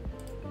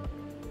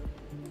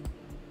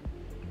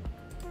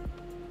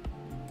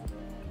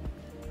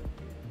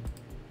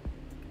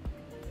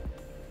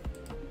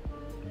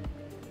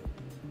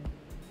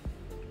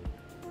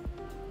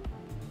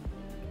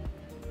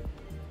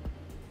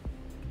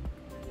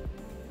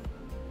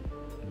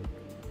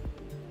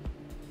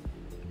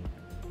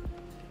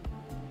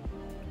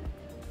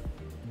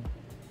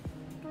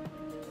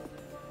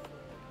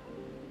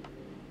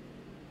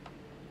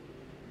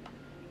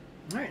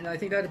 Alright, and I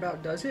think that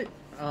about does it.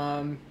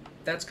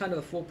 That's kind of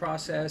the full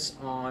process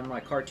on my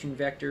cartoon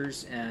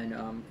vectors and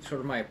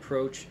sort of my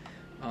approach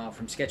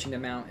from sketching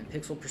them out in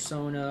Pixel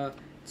Persona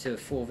to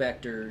full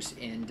vectors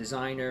in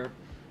Designer,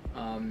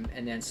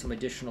 and then some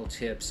additional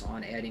tips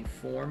on adding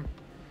form.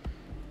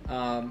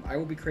 I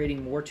will be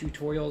creating more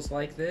tutorials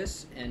like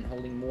this and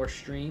holding more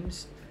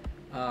streams.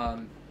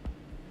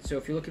 So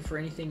if you're looking for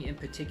anything in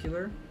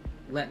particular,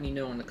 let me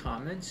know in the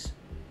comments.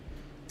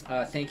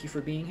 Thank you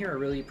for being here. I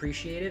really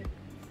appreciate it.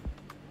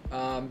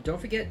 Don't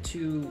forget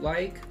to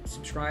like,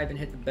 subscribe, and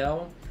hit the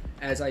bell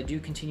as I do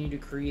continue to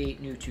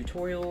create new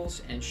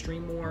tutorials and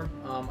stream more.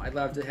 I'd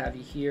love to have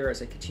you here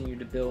as I continue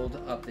to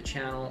build up the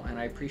channel, and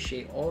I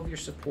appreciate all of your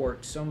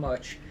support so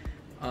much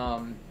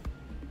on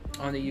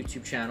the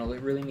YouTube channel.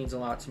 It really means a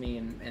lot to me,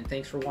 and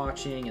thanks for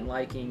watching and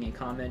liking and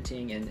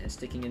commenting and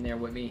sticking in there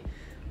with me.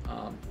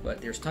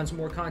 But there's tons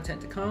more content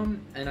to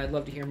come, and I'd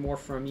love to hear more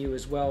from you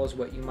as well as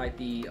what you might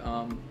be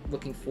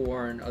looking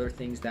for and other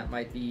things that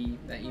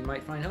you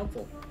might find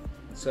helpful.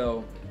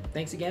 So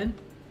thanks again,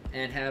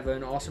 and have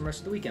an awesome rest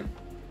of the weekend.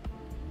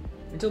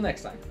 Until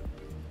next time.